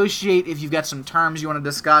 I'll negotiate if you've got some terms you want to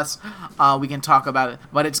discuss. We can talk about it.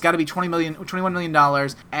 But it's got to be $21 million,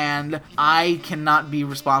 and I cannot be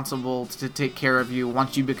responsible to take care of you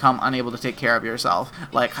once you become unable to take care of yourself.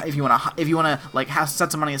 Like if you want to like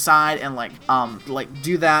set some money aside and like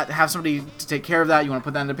do that, have somebody to take care of that. You want to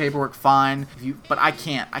put that into paperwork, fine. But I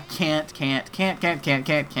can't.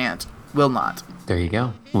 Will not. There you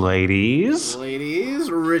go. Ladies,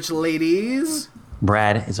 rich ladies.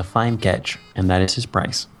 Brad is a fine catch, and that is his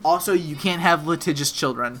price. Also, you can't have litigious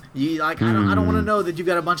children. I don't want to know that you've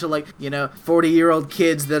got a bunch of 40-year-old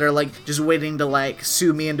kids that are just waiting to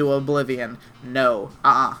sue me into oblivion. No.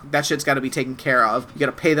 That shit's got to be taken care of. You got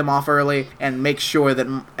to pay them off early and make sure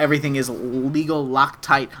that everything is legal, locked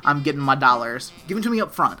tight. I'm getting my dollars. Give them to me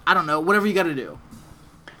up front. I don't know. Whatever you got to do.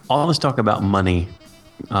 All this talk about money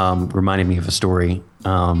reminded me of a story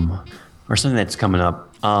or something that's coming up.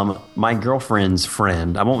 My girlfriend's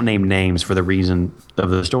friend, I won't name names for the reason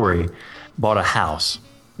of the story, bought a house.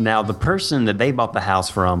 Now, the person that they bought the house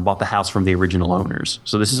from the original owners.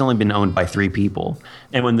 So this has only been owned by 3 people.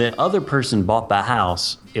 And when the other person bought the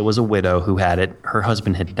house, it was a widow who had it. Her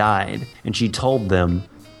husband had died. And she told them,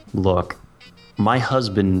 look, my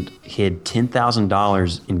husband hid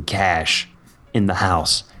 $10,000 in cash in the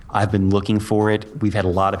house. I've been looking for it. We've had a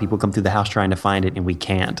lot of people come through the house trying to find it, and we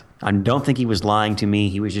can't. I don't think he was lying to me.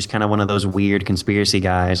 He was just kind of one of those weird conspiracy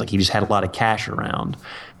guys. He just had a lot of cash around,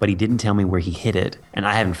 but he didn't tell me where he hid it, and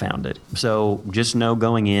I haven't found it. So just know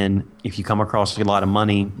going in, if you come across a lot of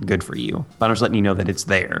money, good for you. But I'm just letting you know that it's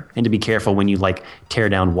there, and to be careful when you tear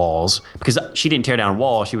down walls, because she didn't tear down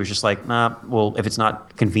walls. She was just like, well, if it's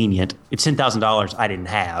not convenient, it's $10,000 I didn't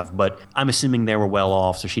have, but I'm assuming they were well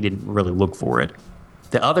off, so she didn't really look for it.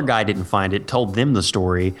 The other guy didn't find it, told them the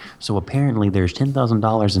story. So apparently there's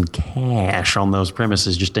 $10,000 in cash on those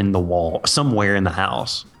premises, just in the wall, somewhere in the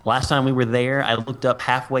house. Last time we were there, I looked up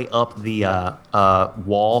halfway up the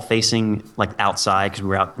wall facing outside, because we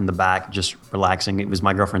were out in the back just relaxing. It was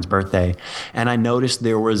my girlfriend's birthday. And I noticed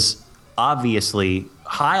there was obviously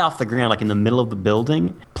high off the ground, in the middle of the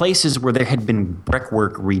building, places where there had been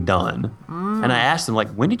brickwork redone. And I asked them,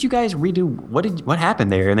 when did you guys redo, what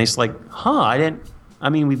happened there? And they're just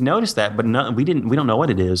we've noticed that, but we don't know what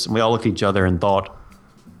it is. And we all looked at each other and thought,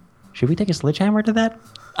 should we take a sledgehammer to that?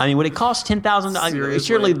 Would it cost $10,000?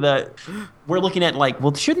 Surely we're looking at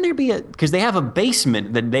shouldn't there be because they have a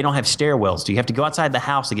basement that they don't have stairwells to. You have to go outside the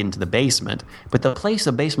house to get into the basement. But the place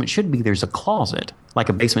a basement should be, there's a closet,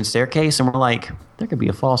 a basement staircase. And we're there could be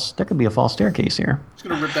a false staircase here. Just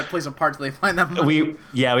going to rip that place apart till they find that money.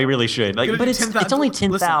 We really should. But it's only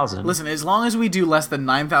 $10,000. Listen, as long as we do less than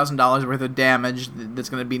 $9,000 worth of damage that's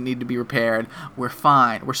going to need to be repaired, we're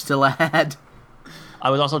fine. We're still ahead. I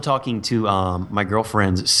was also talking to my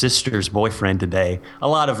girlfriend's sister's boyfriend today. A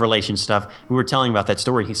lot of relation stuff. We were telling about that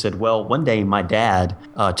story. He said, well, one day my dad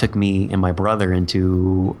took me and my brother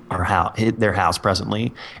into their house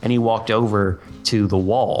presently, and he walked over to the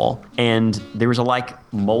wall, and there was a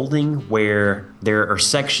molding where there are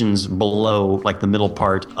sections below the middle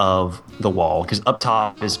part of the wall, because up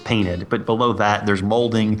top is painted, but below that there's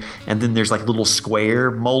molding, and then there's little square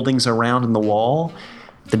moldings around in the wall.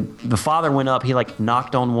 The father went up. He like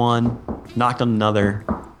knocked on one, knocked on another,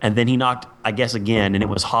 and then he knocked, I guess, again, and it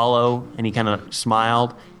was hollow. And he kind of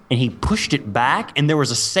smiled, and he pushed it back, and there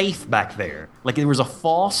was a safe back there. Like there was a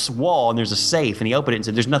false wall, and there's a safe. And he opened it and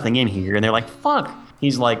said, "There's nothing in here." And they're like, "Fuck."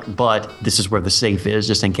 He's like, "But this is where the safe is,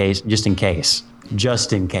 just in case, just in case,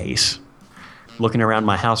 just in case." Looking around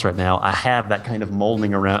my house right now, I have that kind of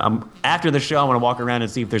molding around. After the show, I want to walk around and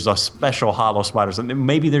see if there's a special hollow spot or something.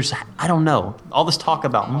 Maybe there's, I don't know. All this talk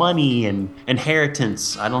about money and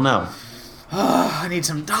inheritance, I don't know. I need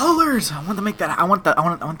some dollars. I want to make that. I want that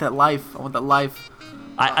life. I want that life.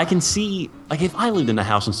 I can see, like, if I lived in a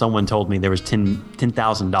house and someone told me there was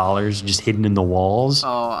 $10,000 just hidden in the walls.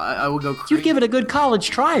 Oh, I would go crazy. You'd give it a good college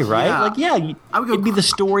try, right? Yeah. Like, yeah, I would go it'd be the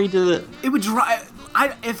story to the... It would drive.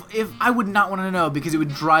 If I would not want to know because it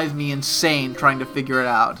would drive me insane trying to figure it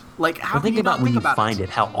out. Like, how But can think you about not when think you about find it,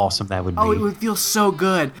 how awesome that would be. Oh, it would feel so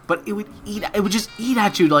good, but it would just eat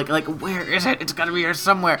at you. Like where is it? It's gotta be here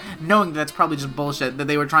somewhere. Knowing that's probably just bullshit. That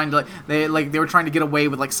they were trying to they were trying to get away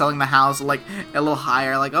with like selling the house like a little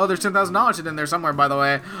higher. Like, oh, there's $10,000 in there somewhere. By the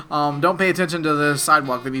way, don't pay attention to the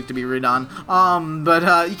sidewalk that needs to be redone.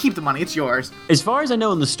 But you keep the money. It's yours. As far as I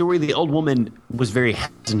know in the story, the old woman was very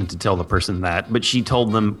hesitant to tell the person that, but she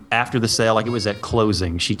told them after the sale, like it was at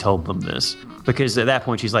closing, she told them this. Because at that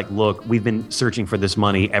point, she's like, "Look, we've been searching for this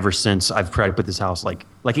money ever since I've tried to put this house." Like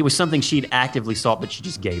it was something she'd actively sought, but she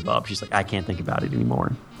just gave up. She's like, "I can't think about it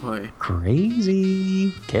anymore." Boy.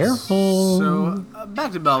 Crazy. Careful. So,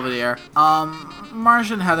 back to Belvedere.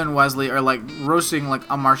 Marcia and Heather and Wesley are like roasting like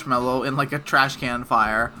a marshmallow in like a trash can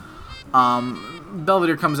fire.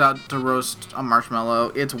 Belvedere comes out to roast a marshmallow.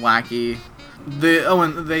 It's wacky.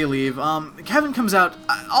 And they leave. Kevin comes out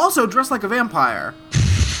also dressed like a vampire.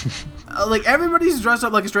 Like everybody's dressed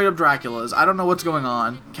up like straight up Draculas. I don't know what's going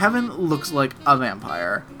on. Kevin looks like a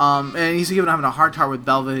vampire. And he's even having a hard time with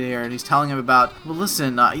Belvedere, and he's telling him about, well,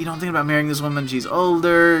 listen, you don't think about marrying this woman. She's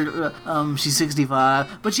older. She's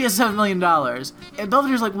 65, but she has $7 million. And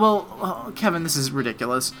Belvedere's like, well, Kevin, this is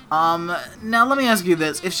ridiculous. Now let me ask you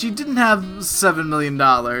this: if she didn't have $7 million,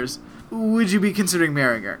 would you be considering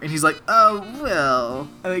marrying her? And he's like, oh, well,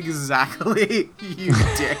 exactly, you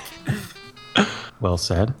dick. Well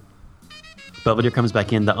said. Belvedere comes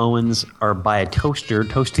back in. The Owens are by a toaster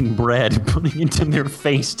toasting bread, putting it in their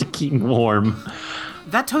face to keep warm.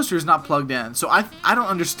 That toaster is not plugged in, so I don't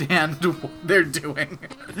understand what they're doing.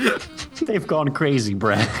 They've gone crazy,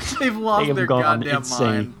 Brad. They've lost They have their gone goddamn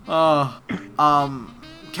insane. mind.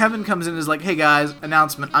 Kevin comes in and is like, hey guys,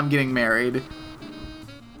 announcement, I'm getting married.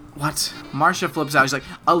 What? Marcia flips out. She's like,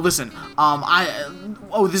 oh, listen,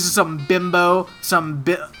 this is some bimbo,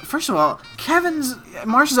 First of all,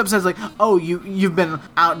 Marcia's upset, like, oh, you've been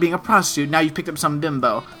out being a prostitute, now you've picked up some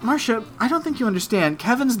bimbo. Marcia, I don't think you understand.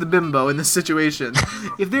 Kevin's the bimbo in this situation.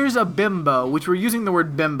 If there's a bimbo, which we're using the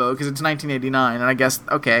word bimbo because it's 1989, and I guess,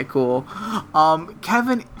 okay, cool.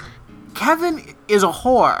 Kevin is a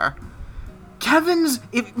whore.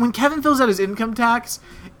 When Kevin fills out his income tax,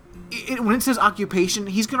 when it says occupation,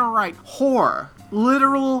 he's gonna write whore,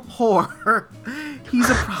 literal whore. He's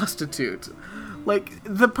a prostitute. Like,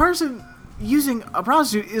 the person using a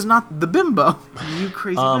prostitute is not the bimbo. You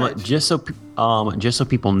crazy bitch. Just so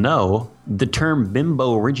people know, the term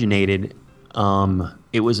bimbo originated.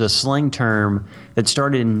 It was a slang term that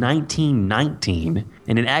started in 1919,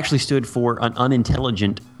 and it actually stood for an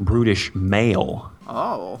unintelligent, brutish male.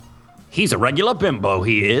 Oh. He's a regular bimbo,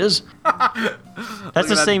 he is. That's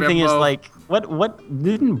the same thing as, like, what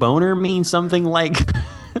didn't boner mean something like...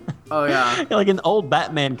 Oh, yeah. Like in old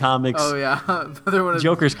Batman comics. Oh, yeah.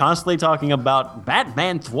 Joker's constantly talking about,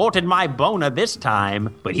 Batman thwarted my boner this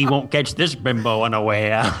time, but he won't catch this bimbo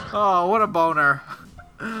unaware. Oh, what a boner.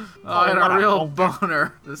 I had a real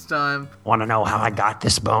boner this time. Want to know how I got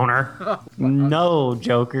this boner? No,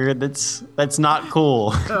 Joker, that's not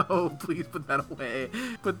cool. Oh, please put that away.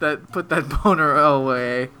 Put that boner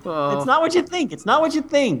away. Oh. It's not what you think. It's not what you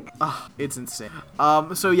think. Oh, it's insane.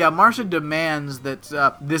 So yeah, Marcia demands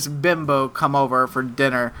that this bimbo come over for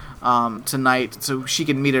dinner tonight so she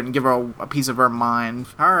can meet her and give her a piece of her mind.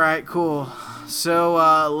 All right, cool.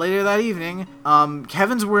 So later that evening,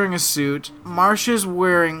 Kevin's wearing a suit. Marcia's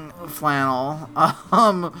wearing flannel.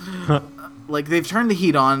 Like they've turned the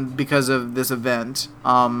heat on because of this event.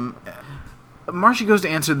 Marcia goes to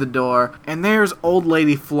answer the door, and there's old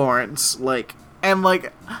lady Florence. I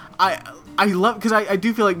love, because I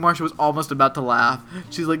do feel like Marcia was almost about to laugh.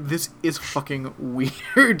 She's like, this is fucking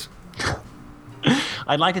weird.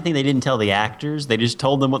 I'd like to think they didn't tell the actors. They just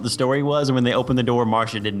told them what the story was, and when they opened the door,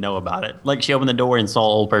 Marcia didn't know about it. Like, she opened the door and saw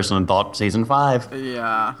an old person and thought, season 5.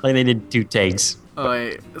 Yeah. Like, they did 2 takes. Oh,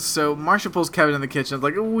 wait. So Marsha pulls Kevin in the kitchen.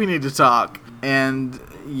 Like, we need to talk. And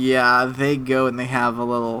yeah, they go and they have a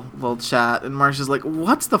little chat. And Marsha's like,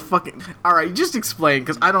 "What's the fucking? All right, just explain,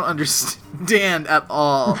 because I don't understand at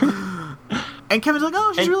all." And Kevin's like,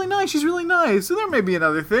 "Oh, she's really nice. She's really nice. So there may be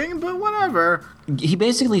another thing, but whatever." He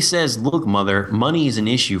basically says, "Look, mother, money is an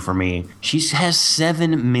issue for me. She has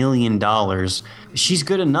 $7 million. She's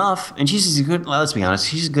good enough, and she's as good. Let's be honest.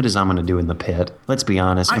 She's as good as I'm going to do in the pit. Let's be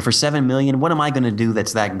honest. And for $7 million, what am I going to do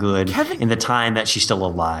that's that good in the time that she's still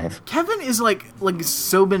alive?" Kevin is like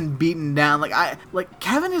so been beaten down.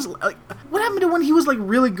 Kevin is like, what happened to when he was like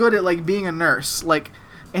really good at like being a nurse? Like.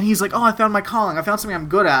 And he's like, "Oh, I found my calling. I found something I'm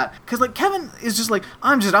good at." Because like Kevin is just like,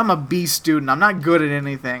 I'm a B student. I'm not good at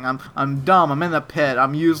anything. I'm dumb. I'm in the pit.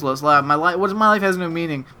 I'm useless. My life has no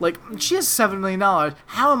meaning. Like, she has $7 million.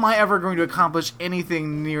 How am I ever going to accomplish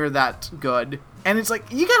anything near that good? And it's like,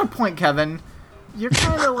 you got a point, Kevin. You're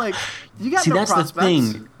kind of like, you got no prospects. See, that's the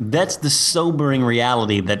thing. That's the sobering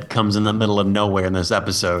reality that comes in the middle of nowhere in this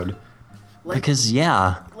episode. Because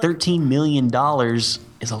 $13 million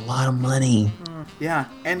is a lot of money. Yeah,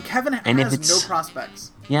 and Kevin has no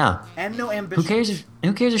prospects. Yeah. And no ambition.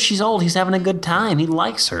 Who cares if she's old? He's having a good time. He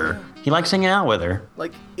likes her. Yeah. He likes hanging out with her.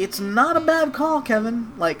 Like, it's not a bad call,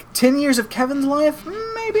 Kevin. Like, 10 years of Kevin's life?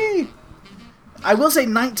 Maybe. I will say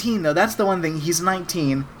 19, though. That's the one thing. He's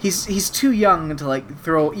 19. He's too young to, like,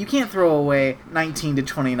 throw... You can't throw away 19 to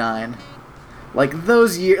 29. Like,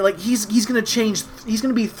 those years... Like, he's gonna change... He's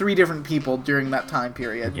gonna be 3 different people during that time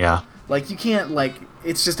period. Yeah. Like, you can't, like...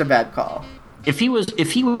 It's just a bad call. If he was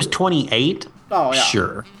 28, oh yeah,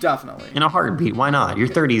 sure, definitely, in a heartbeat. Why not? Your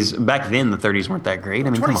 30s back then, the 30s weren't that great.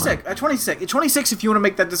 I mean, 26. Come on. 26. If you want to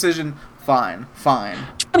make that decision, fine.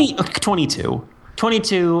 22.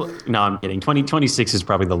 No, I'm kidding. 26 is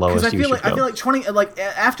probably the lowest. Because I feel like 20. Like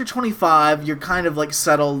after 25, you're kind of like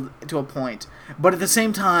settled to a point. But at the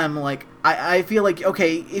same time, like I feel like,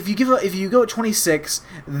 okay, if you go at 26,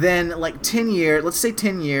 then like 10 years, let's say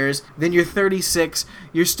 10 years, then you're 36.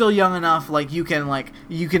 You're still young enough, like you can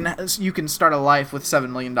start a life with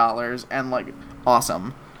 $7 million and like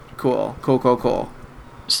awesome, cool.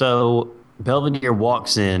 So Belvedere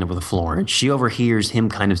walks in with Florence. She overhears him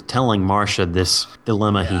kind of telling Marsha this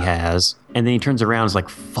dilemma he has, and then he turns around and is like,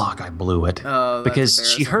 "Fuck, I blew it," because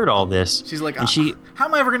she heard all this. She's like, and "How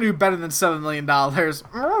am I ever going to do better than $7 million?"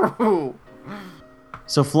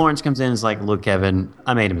 So Florence comes in and is like, "Look, Kevin,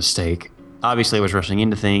 I made a mistake. Obviously, I was rushing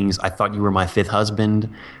into things. I thought you were my 5th husband.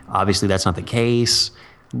 Obviously, that's not the case.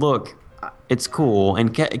 Look, it's cool."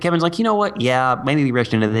 And Kevin's like, "You know what? Yeah, maybe we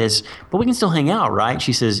rushed into this, but we can still hang out, right?"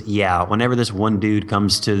 She says, "Yeah, whenever this one dude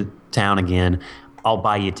comes to town again, I'll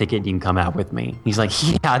buy you a ticket. You can come out with me." He's like,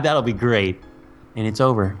 "Yeah, that'll be great." And it's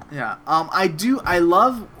over. Yeah. I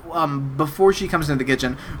love before she comes into the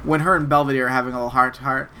kitchen, when her and Belvedere are having a little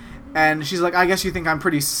heart-to-heart, and she's like, "I guess you think I'm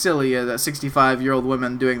pretty silly as a 65-year-old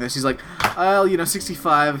woman doing this." He's like, "Well,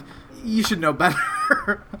 65, you should know better."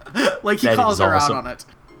 Like, he calls her out on it.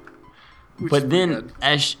 But then,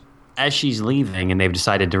 as she's leaving, and they've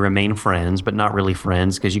decided to remain friends, but not really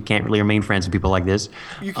friends, because you can't really remain friends with people like this.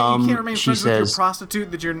 You can't remain friends with your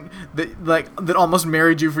prostitute that almost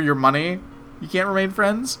married you for your money. You can't remain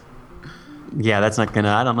friends. Yeah, that's not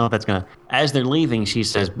gonna. I don't know if that's gonna. As they're leaving, she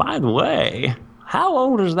says, "By the way, how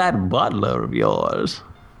old is that butler of yours?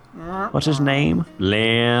 What's his name?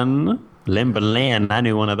 Lynn Berlin. I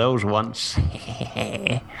knew one of those once."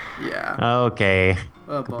 Yeah. Okay.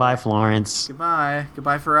 Oh, goodbye, Florence.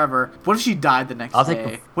 Goodbye forever. What if she died the next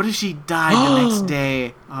day? What if she died the next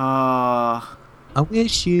day? Oh. I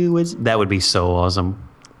wish you was. That would be so awesome.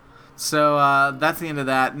 So that's the end of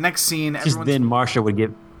that. Next scene. Just then Marsha would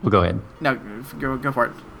give. Well, go ahead. No, go for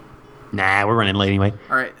it. Nah, we're running late anyway.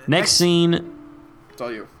 All right. Next scene. It's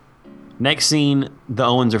all you. Next scene, the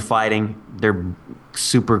Owens are fighting. They're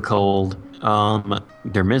super cold.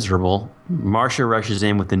 They're miserable. Marsha rushes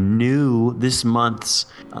in with this month's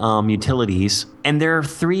utilities, and they're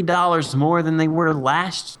 $3 more than they were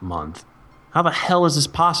last month. How the hell is this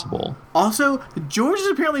possible? Also, George has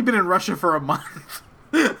apparently been in Russia for a month.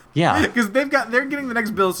 Yeah, because they're getting the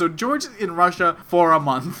next bill, so George is in Russia for a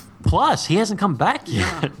month. Plus, he hasn't come back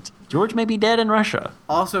yet. George may be dead in Russia.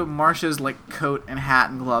 Also, Marsha's coat and hat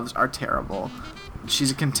and gloves are terrible.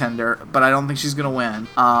 She's a contender, but I don't think she's gonna win.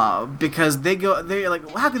 Because they're like,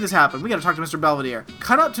 well, how could this happen? We gotta talk to Mr. Belvedere.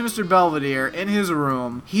 Cut up to Mr. Belvedere in his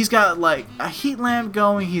room. He's got a heat lamp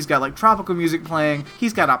going. He's got tropical music playing.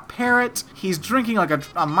 He's got a parrot. He's drinking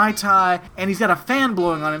a Mai Tai, and he's got a fan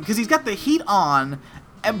blowing on him because he's got the heat on,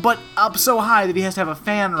 but up so high that he has to have a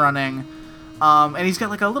fan running. And he's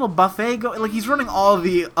got a little buffet going. He's running all of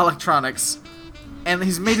the electronics. and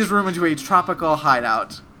he's made his room into a tropical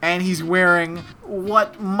hideout. And he's wearing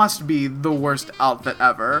what must be the worst outfit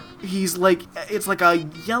ever. He's like, it's like a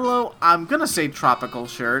yellow, I'm gonna say tropical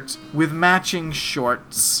shirt with matching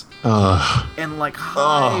shorts. And like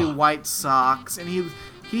high white socks. And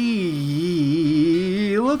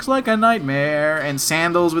he looks like a nightmare. And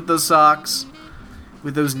sandals with those socks.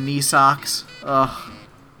 With those knee socks. Ugh.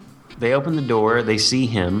 They open the door, they see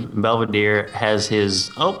him. Belvedere has his,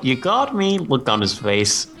 "Oh, you got me" look on his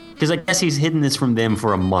face. Because I guess he's hidden this from them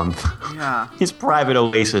for a month. Yeah. His private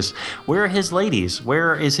oasis. Where are his ladies?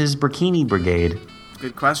 Where is his bikini brigade?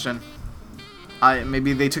 Good question.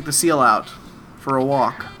 Maybe they took the seal out for a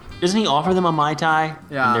walk. Doesn't he offer them a Mai Tai?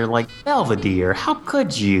 Yeah. And they're like, "Belvedere, how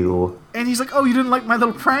could you?" And he's like, "Oh, you didn't like my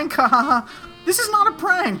little prank? Ha ha ha. This is not a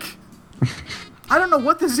prank. I don't know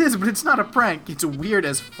what this is, but it's not a prank. It's weird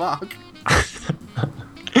as fuck."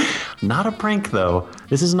 Not a prank, though.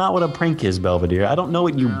 This is not what a prank is, Belvedere. I don't know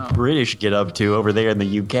what you British get up to over there in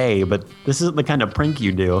the UK, but this isn't the kind of prank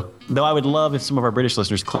you do. Though I would love if some of our British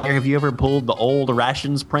listeners, Claire, have you ever pulled the old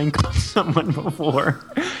rations prank on someone before?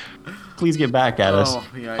 Please get back at us.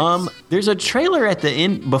 Yikes. There's a trailer at the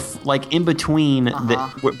end, in between,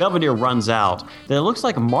 where Belvedere runs out. That it looks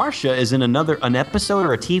like Marcia is in an episode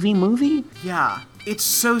or a TV movie. Yeah, it's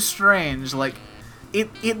so strange. Like,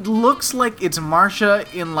 it looks like it's Marcia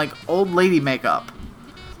in like old lady makeup.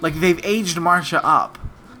 Like they've aged Marcia up.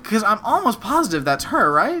 Because I'm almost positive that's her,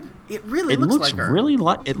 right? It really looks like her.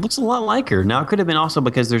 It looks a lot like her. Now it could have been also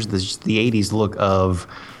because there's the 80s look of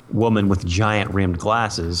woman with giant rimmed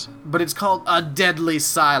glasses. But it's called A Deadly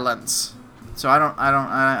Silence. So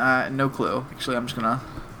I no clue. Actually, I'm just gonna.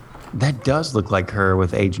 That does look like her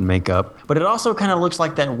with aged makeup, but it also kind of looks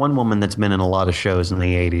like that one woman that's been in a lot of shows in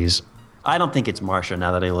the 80s. I don't think it's Marcia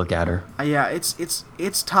now that I look at her. Yeah, it's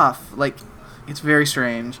tough. Like, it's very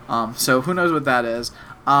strange. So who knows what that is.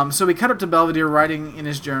 So we cut up to Belvedere writing in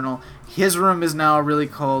his journal. His room is now really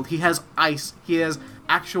cold. He has ice. He has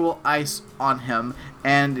actual ice on him,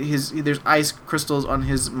 and there's ice crystals on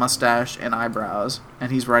his mustache and eyebrows.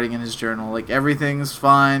 And he's writing in his journal like everything's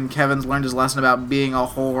fine. Kevin's learned his lesson about being a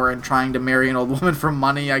whore and trying to marry an old woman for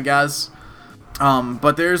money, I guess.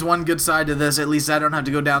 But there's one good side to this. At least I don't have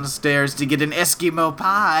to go down the stairs to get an Eskimo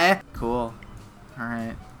pie. Cool. All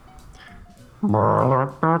right.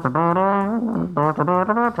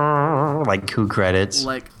 Like who credits?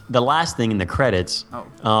 Like the last thing in the credits.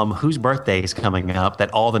 Whose birthday is coming up that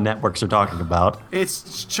all the networks are talking about?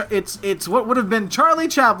 It's what would have been Charlie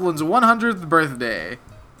Chaplin's 100th birthday.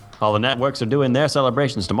 All the networks are doing their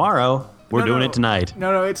celebrations tomorrow. We're doing it tonight.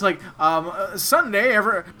 No, it's like Sunday.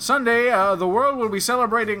 The world will be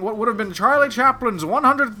celebrating what would have been Charlie Chaplin's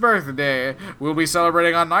 100th birthday. We'll be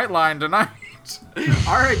celebrating on Nightline tonight.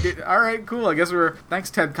 All right, cool. I guess thanks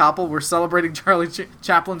Ted Koppel. We're celebrating Charlie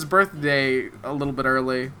Chaplin's birthday a little bit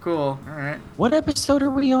early. Cool. All right. What episode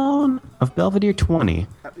are we on of Belvedere 20?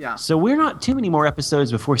 Yeah. So we're not too many more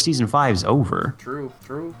episodes before season 5 is over. True.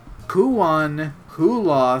 Who won? Who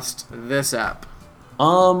lost this ep?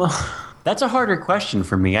 That's a harder question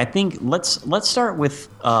for me. I think let's start with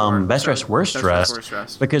best dressed, worst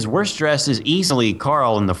dressed, because worst dressed is easily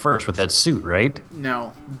Carl in the first with that suit, right?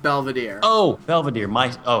 No, Belvedere. Oh, Belvedere.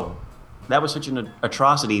 That was such an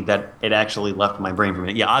atrocity that it actually left my brain for a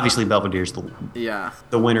minute. Yeah, obviously Belvedere's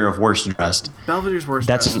the winner of worst dressed. Belvedere's worst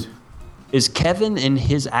dressed. Is Kevin in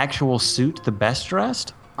his actual suit the best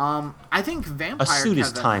dressed? I think Vampire Suit Kevin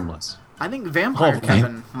is timeless. I think Vampire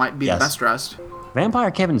Kevin might be the best dressed.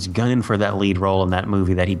 Vampire Kevin's gunning for that lead role in that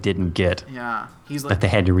movie that he didn't get. Yeah, he's like that they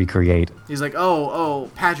had to recreate. He's like,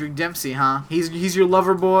 oh, Patrick Dempsey, huh? He's your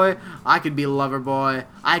lover boy. I could be lover boy.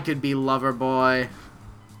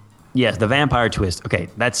 Yes, the vampire twist. Okay,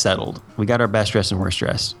 that's settled. We got our best dressed and worst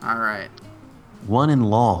dressed. All right. Won and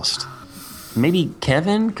lost. Maybe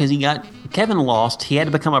Kevin, because Kevin lost. He had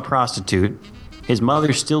to become a prostitute. His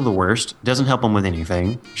mother's still the worst. Doesn't help him with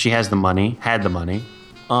anything. She has the money. Had the money.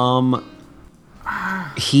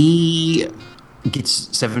 He gets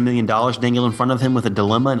 $7 million dangled in front of him with a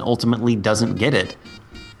dilemma and ultimately doesn't get it.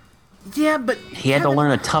 Yeah, but he had to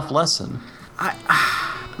learn a tough lesson.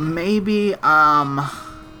 Maybe I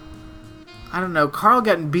don't know. Carl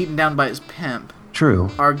getting beaten down by his pimp. True.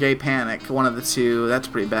 Or Gay Panic, one of the two. That's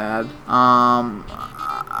pretty bad.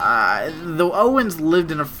 The Owens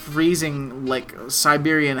lived in a freezing, like,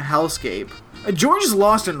 Siberian hellscape. George is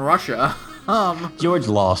lost in Russia. George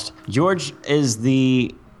lost. George is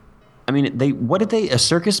the I mean, a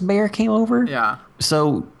circus bear came over? Yeah.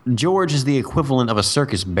 So George is the equivalent of a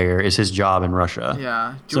circus bear is his job in Russia.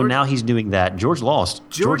 Yeah. So now he's doing that. George lost.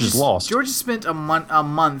 George is lost. George spent over a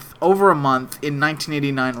month in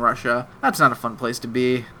 1989 Russia. That's not a fun place to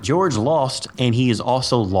be. George lost, and he is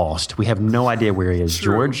also lost. We have no idea where he is.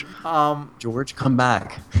 True. George, George, come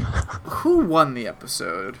back. Who won the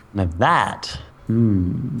episode? Now that...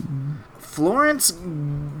 Florence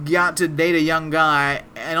got to date a young guy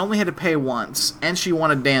and only had to pay once, and she won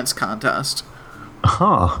a dance contest.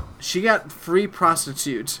 Huh. She got free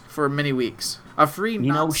prostitute for many weeks. A free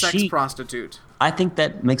non-sex prostitute. I think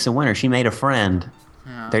that makes a winner. She made a friend.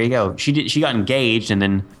 Yeah. There you go. She got engaged and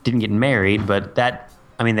then didn't get married, but that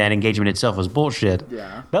engagement itself was bullshit.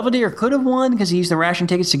 Yeah. Belvedere could have won because he used the ration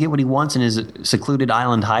tickets to get what he wants in his secluded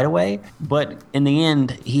island hideaway, but in the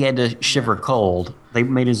end, he had to shiver cold. They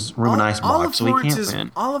made his room an icebox, so he can't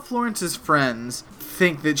win. All of Florence's friends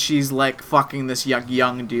think that she's like fucking this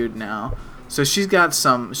young dude now. So she's got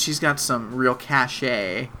some real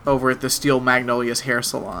cachet over at the Steel Magnolias hair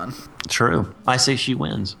salon. True. I say she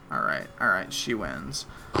wins. All right, she wins.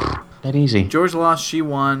 That easy. George lost, she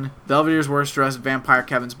won. Belvedere's worst dressed, Vampire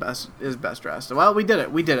Kevin's best dressed. Well, we did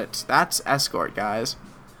it. That's Escort, guys.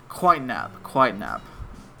 Quite nap.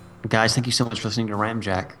 Guys, thank you so much for listening to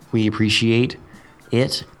Ramjack. We appreciate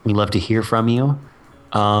it. We love to hear from you.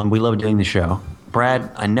 We love doing the show.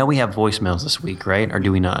 Brad, I know we have voicemails this week, right? Or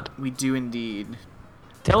do we not? We do indeed.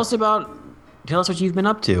 Tell us what you've been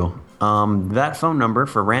up to. That phone number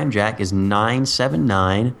for Ramjack is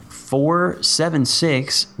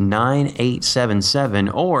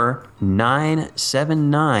 979-476-9877 or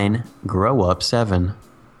 979-GROW-UP-7.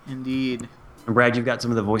 Indeed. And Brad, you've got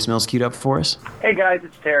some of the voicemails queued up for us? Hey guys,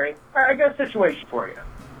 it's Terry. All right, I got a situation for you.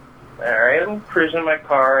 All right, I'm cruising in my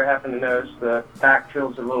car. I happen to notice the back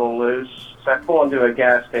feels a little loose. So I pull into a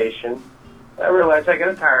gas station. I realize I got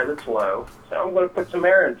a tire that's low, so I'm going to put some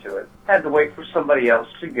air into it. Had to wait for somebody else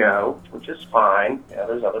to go, which is fine. Yeah,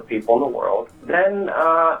 there's other people in the world. Then,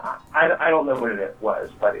 I don't know what it was,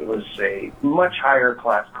 but it was a much higher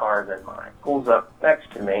class car than mine. Pulls up next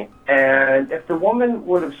to me, and if the woman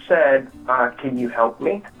would have said, can you help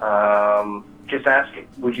me? Just asking,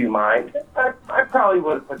 would you mind? I probably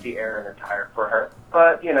would have put the air in her tire for her.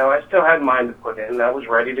 But, I still had mine to put in. I was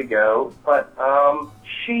ready to go. But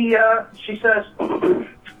she says,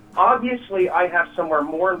 obviously I have somewhere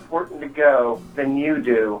more important to go than you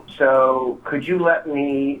do. So could you let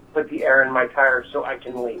me put the air in my tire so I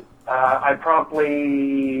can leave? I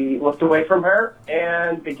promptly looked away from her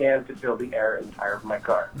and began to fill the air in the tire of my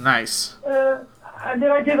car. Nice. Did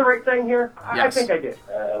I do the right thing here? Yes. I think I did.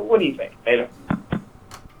 What do you think, Ada?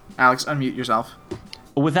 Alex, unmute yourself.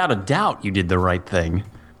 Without a doubt, you did the right thing.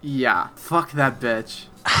 Yeah. Fuck that bitch.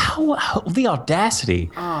 How the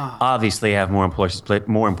audacity? Obviously, I have more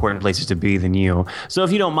important places to be than you. So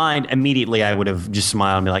if you don't mind, immediately I would have just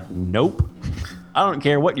smiled and be like, nope. I don't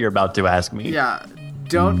care what you're about to ask me. Yeah.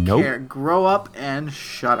 Don't care. Grow up and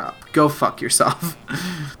shut up. Go fuck yourself.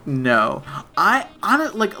 No.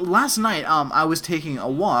 Last night, I was taking a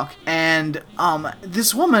walk, and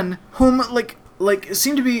this woman whom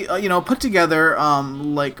seemed to be put together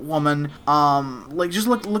woman just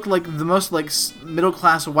looked like the most middle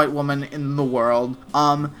class white woman in the world.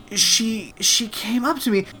 She came up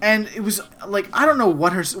to me, and it was I don't know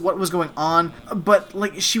what was going on, but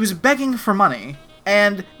she was begging for money.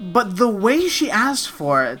 But the way she asked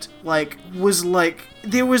for it, was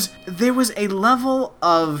there was a level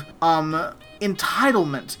of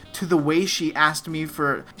entitlement to the way she asked me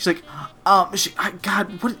for. She's like,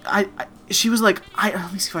 she was like,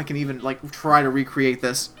 let me see if I can even try to recreate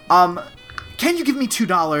this. Can you give me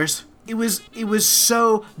 $2? It was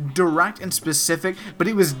so direct and specific, but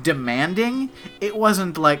it was demanding. It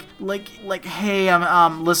wasn't like hey,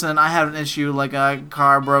 listen, I have an issue, a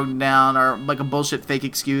car broke down, or a bullshit fake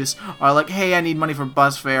excuse, or hey, I need money for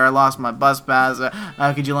bus fare, I lost my bus pass,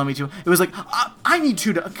 could you lend me $2? It was I need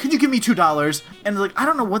 $2. Could you give me $2? And I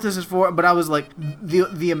don't know what this is for, but I was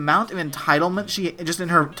the amount of entitlement she just in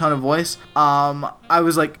her tone of voice. I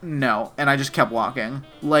was no, and I just kept walking.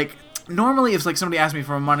 Normally, if somebody asked me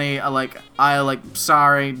for money, I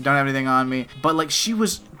sorry, don't have anything on me. But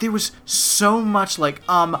there was so much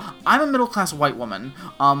I'm a middle class white woman.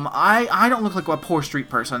 I don't look like a poor street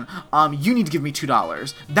person. You need to give me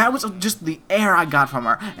 $2. That was just the air I got from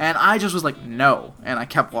her, and I just was no, and I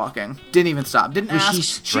kept walking. Didn't even stop. Didn't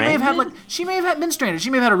ask. She may have had she may have been stranded. She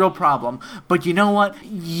may have had a real problem. But you know what?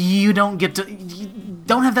 You don't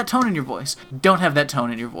have that tone in your voice. Don't have that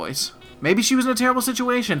tone in your voice. Maybe she was in a terrible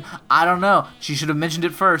situation. I don't know. She should have mentioned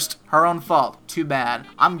it first. Her own fault. Too bad.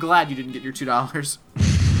 I'm glad you didn't get your $2.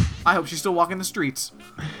 I hope she's still walking the streets.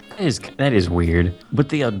 That is weird. But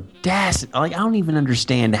the audacity, like, I don't even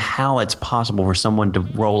understand how it's possible for someone to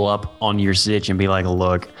roll up on your sitch and be like,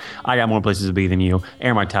 look, I got more places to be than you.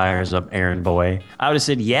 Air my tires up, errand boy. I would have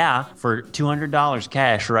said, yeah, for $200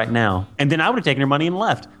 cash right now. And then I would have taken her money and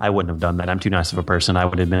left. I wouldn't have done that. I'm too nice of a person. I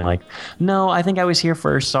would have been like, no, I think I was here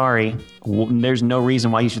first. Sorry. There's no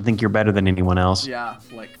reason why you should think you're better than anyone else. Yeah,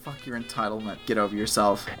 like, fuck your entitlement. Get over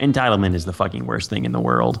yourself. Entitlement is the fucking worst thing in the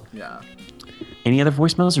world. Yeah. Any other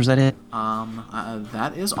voicemails, or is that it?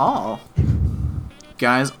 That is all.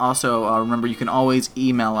 Guys, also remember you can always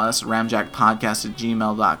email us,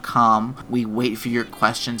 ramjackpodcast@gmail.com. We wait for your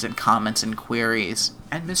questions and comments and queries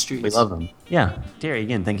and mysteries. We love them. Yeah. Terry,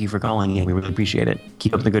 again, thank you for calling in. We really appreciate it.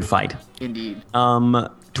 Keep up the good fight. Indeed.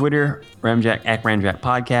 Twitter, Ramjack, @Ramjack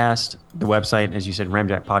Podcast. The website, as you said,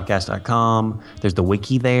 ramjackpodcast.com. There's the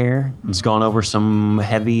wiki there. It's gone over some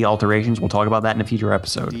heavy alterations. We'll talk about that in a future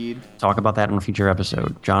episode. Indeed. Talk about that in a future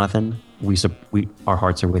episode. Jonathan, our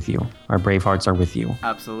hearts are with you. Our brave hearts are with you.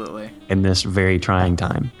 Absolutely. In this very trying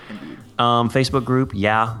time. Indeed. Facebook group,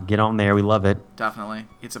 yeah, get on there. We love it. Definitely.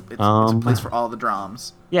 It's a place for all the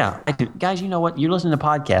drums. Yeah. Guys, you know what? You're listening to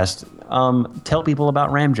podcasts. Tell people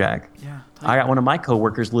about Ramjack. Yeah. I got one of my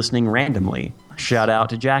coworkers listening randomly. Nice. Shout out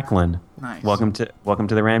to Jacqueline. Nice. Welcome to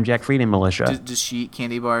the Ramjack Freedom Militia. Does she eat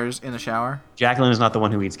candy bars in the shower? Jacqueline is not the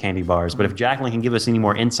one who eats candy bars, but if Jacqueline can give us any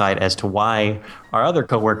more insight as to why our other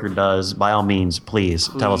coworker does, by all means, please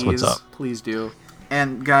tell us what's up. Please do.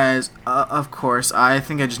 And guys, of course, I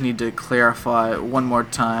think I just need to clarify one more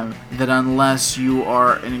time that unless you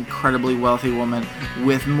are an incredibly wealthy woman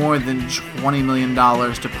with more than $20 million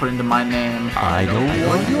to put into my name, I don't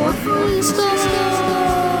want your free stuff.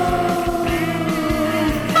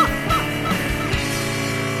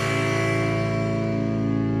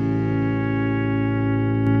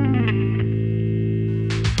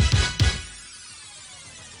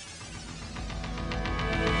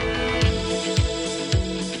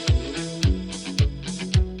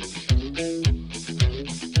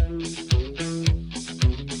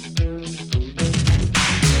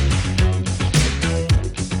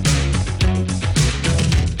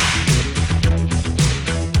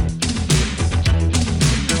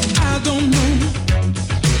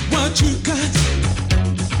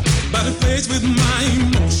 With my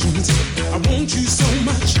emotions, I want you so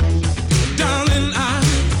much, darling. I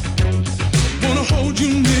wanna hold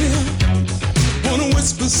you near, wanna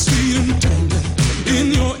whisper sweet and tender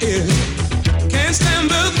in your ear. Can't stand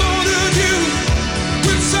the thought of you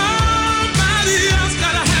with somebody else.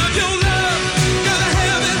 Gotta have your love, gotta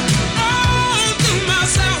have it all to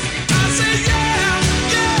myself. I say yeah,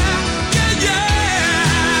 yeah, yeah, yeah.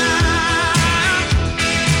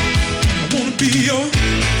 I wanna be your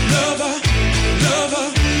lover.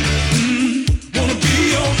 Wanna be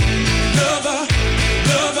your lover,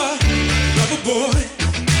 lover, lover boy.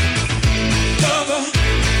 Lover,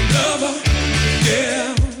 lover,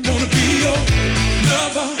 yeah. Wanna be your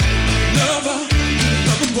lover, lover,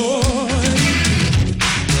 lover boy.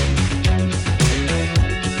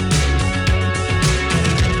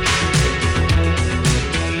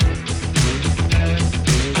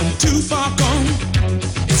 I'm too far gone,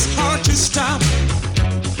 it's hard to stop.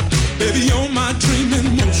 Baby, you're my dream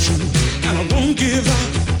in motion, and I won't give up.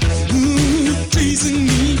 Teasing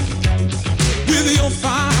me with your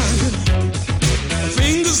fire,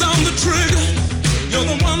 fingers on the trigger. You're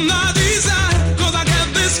the one I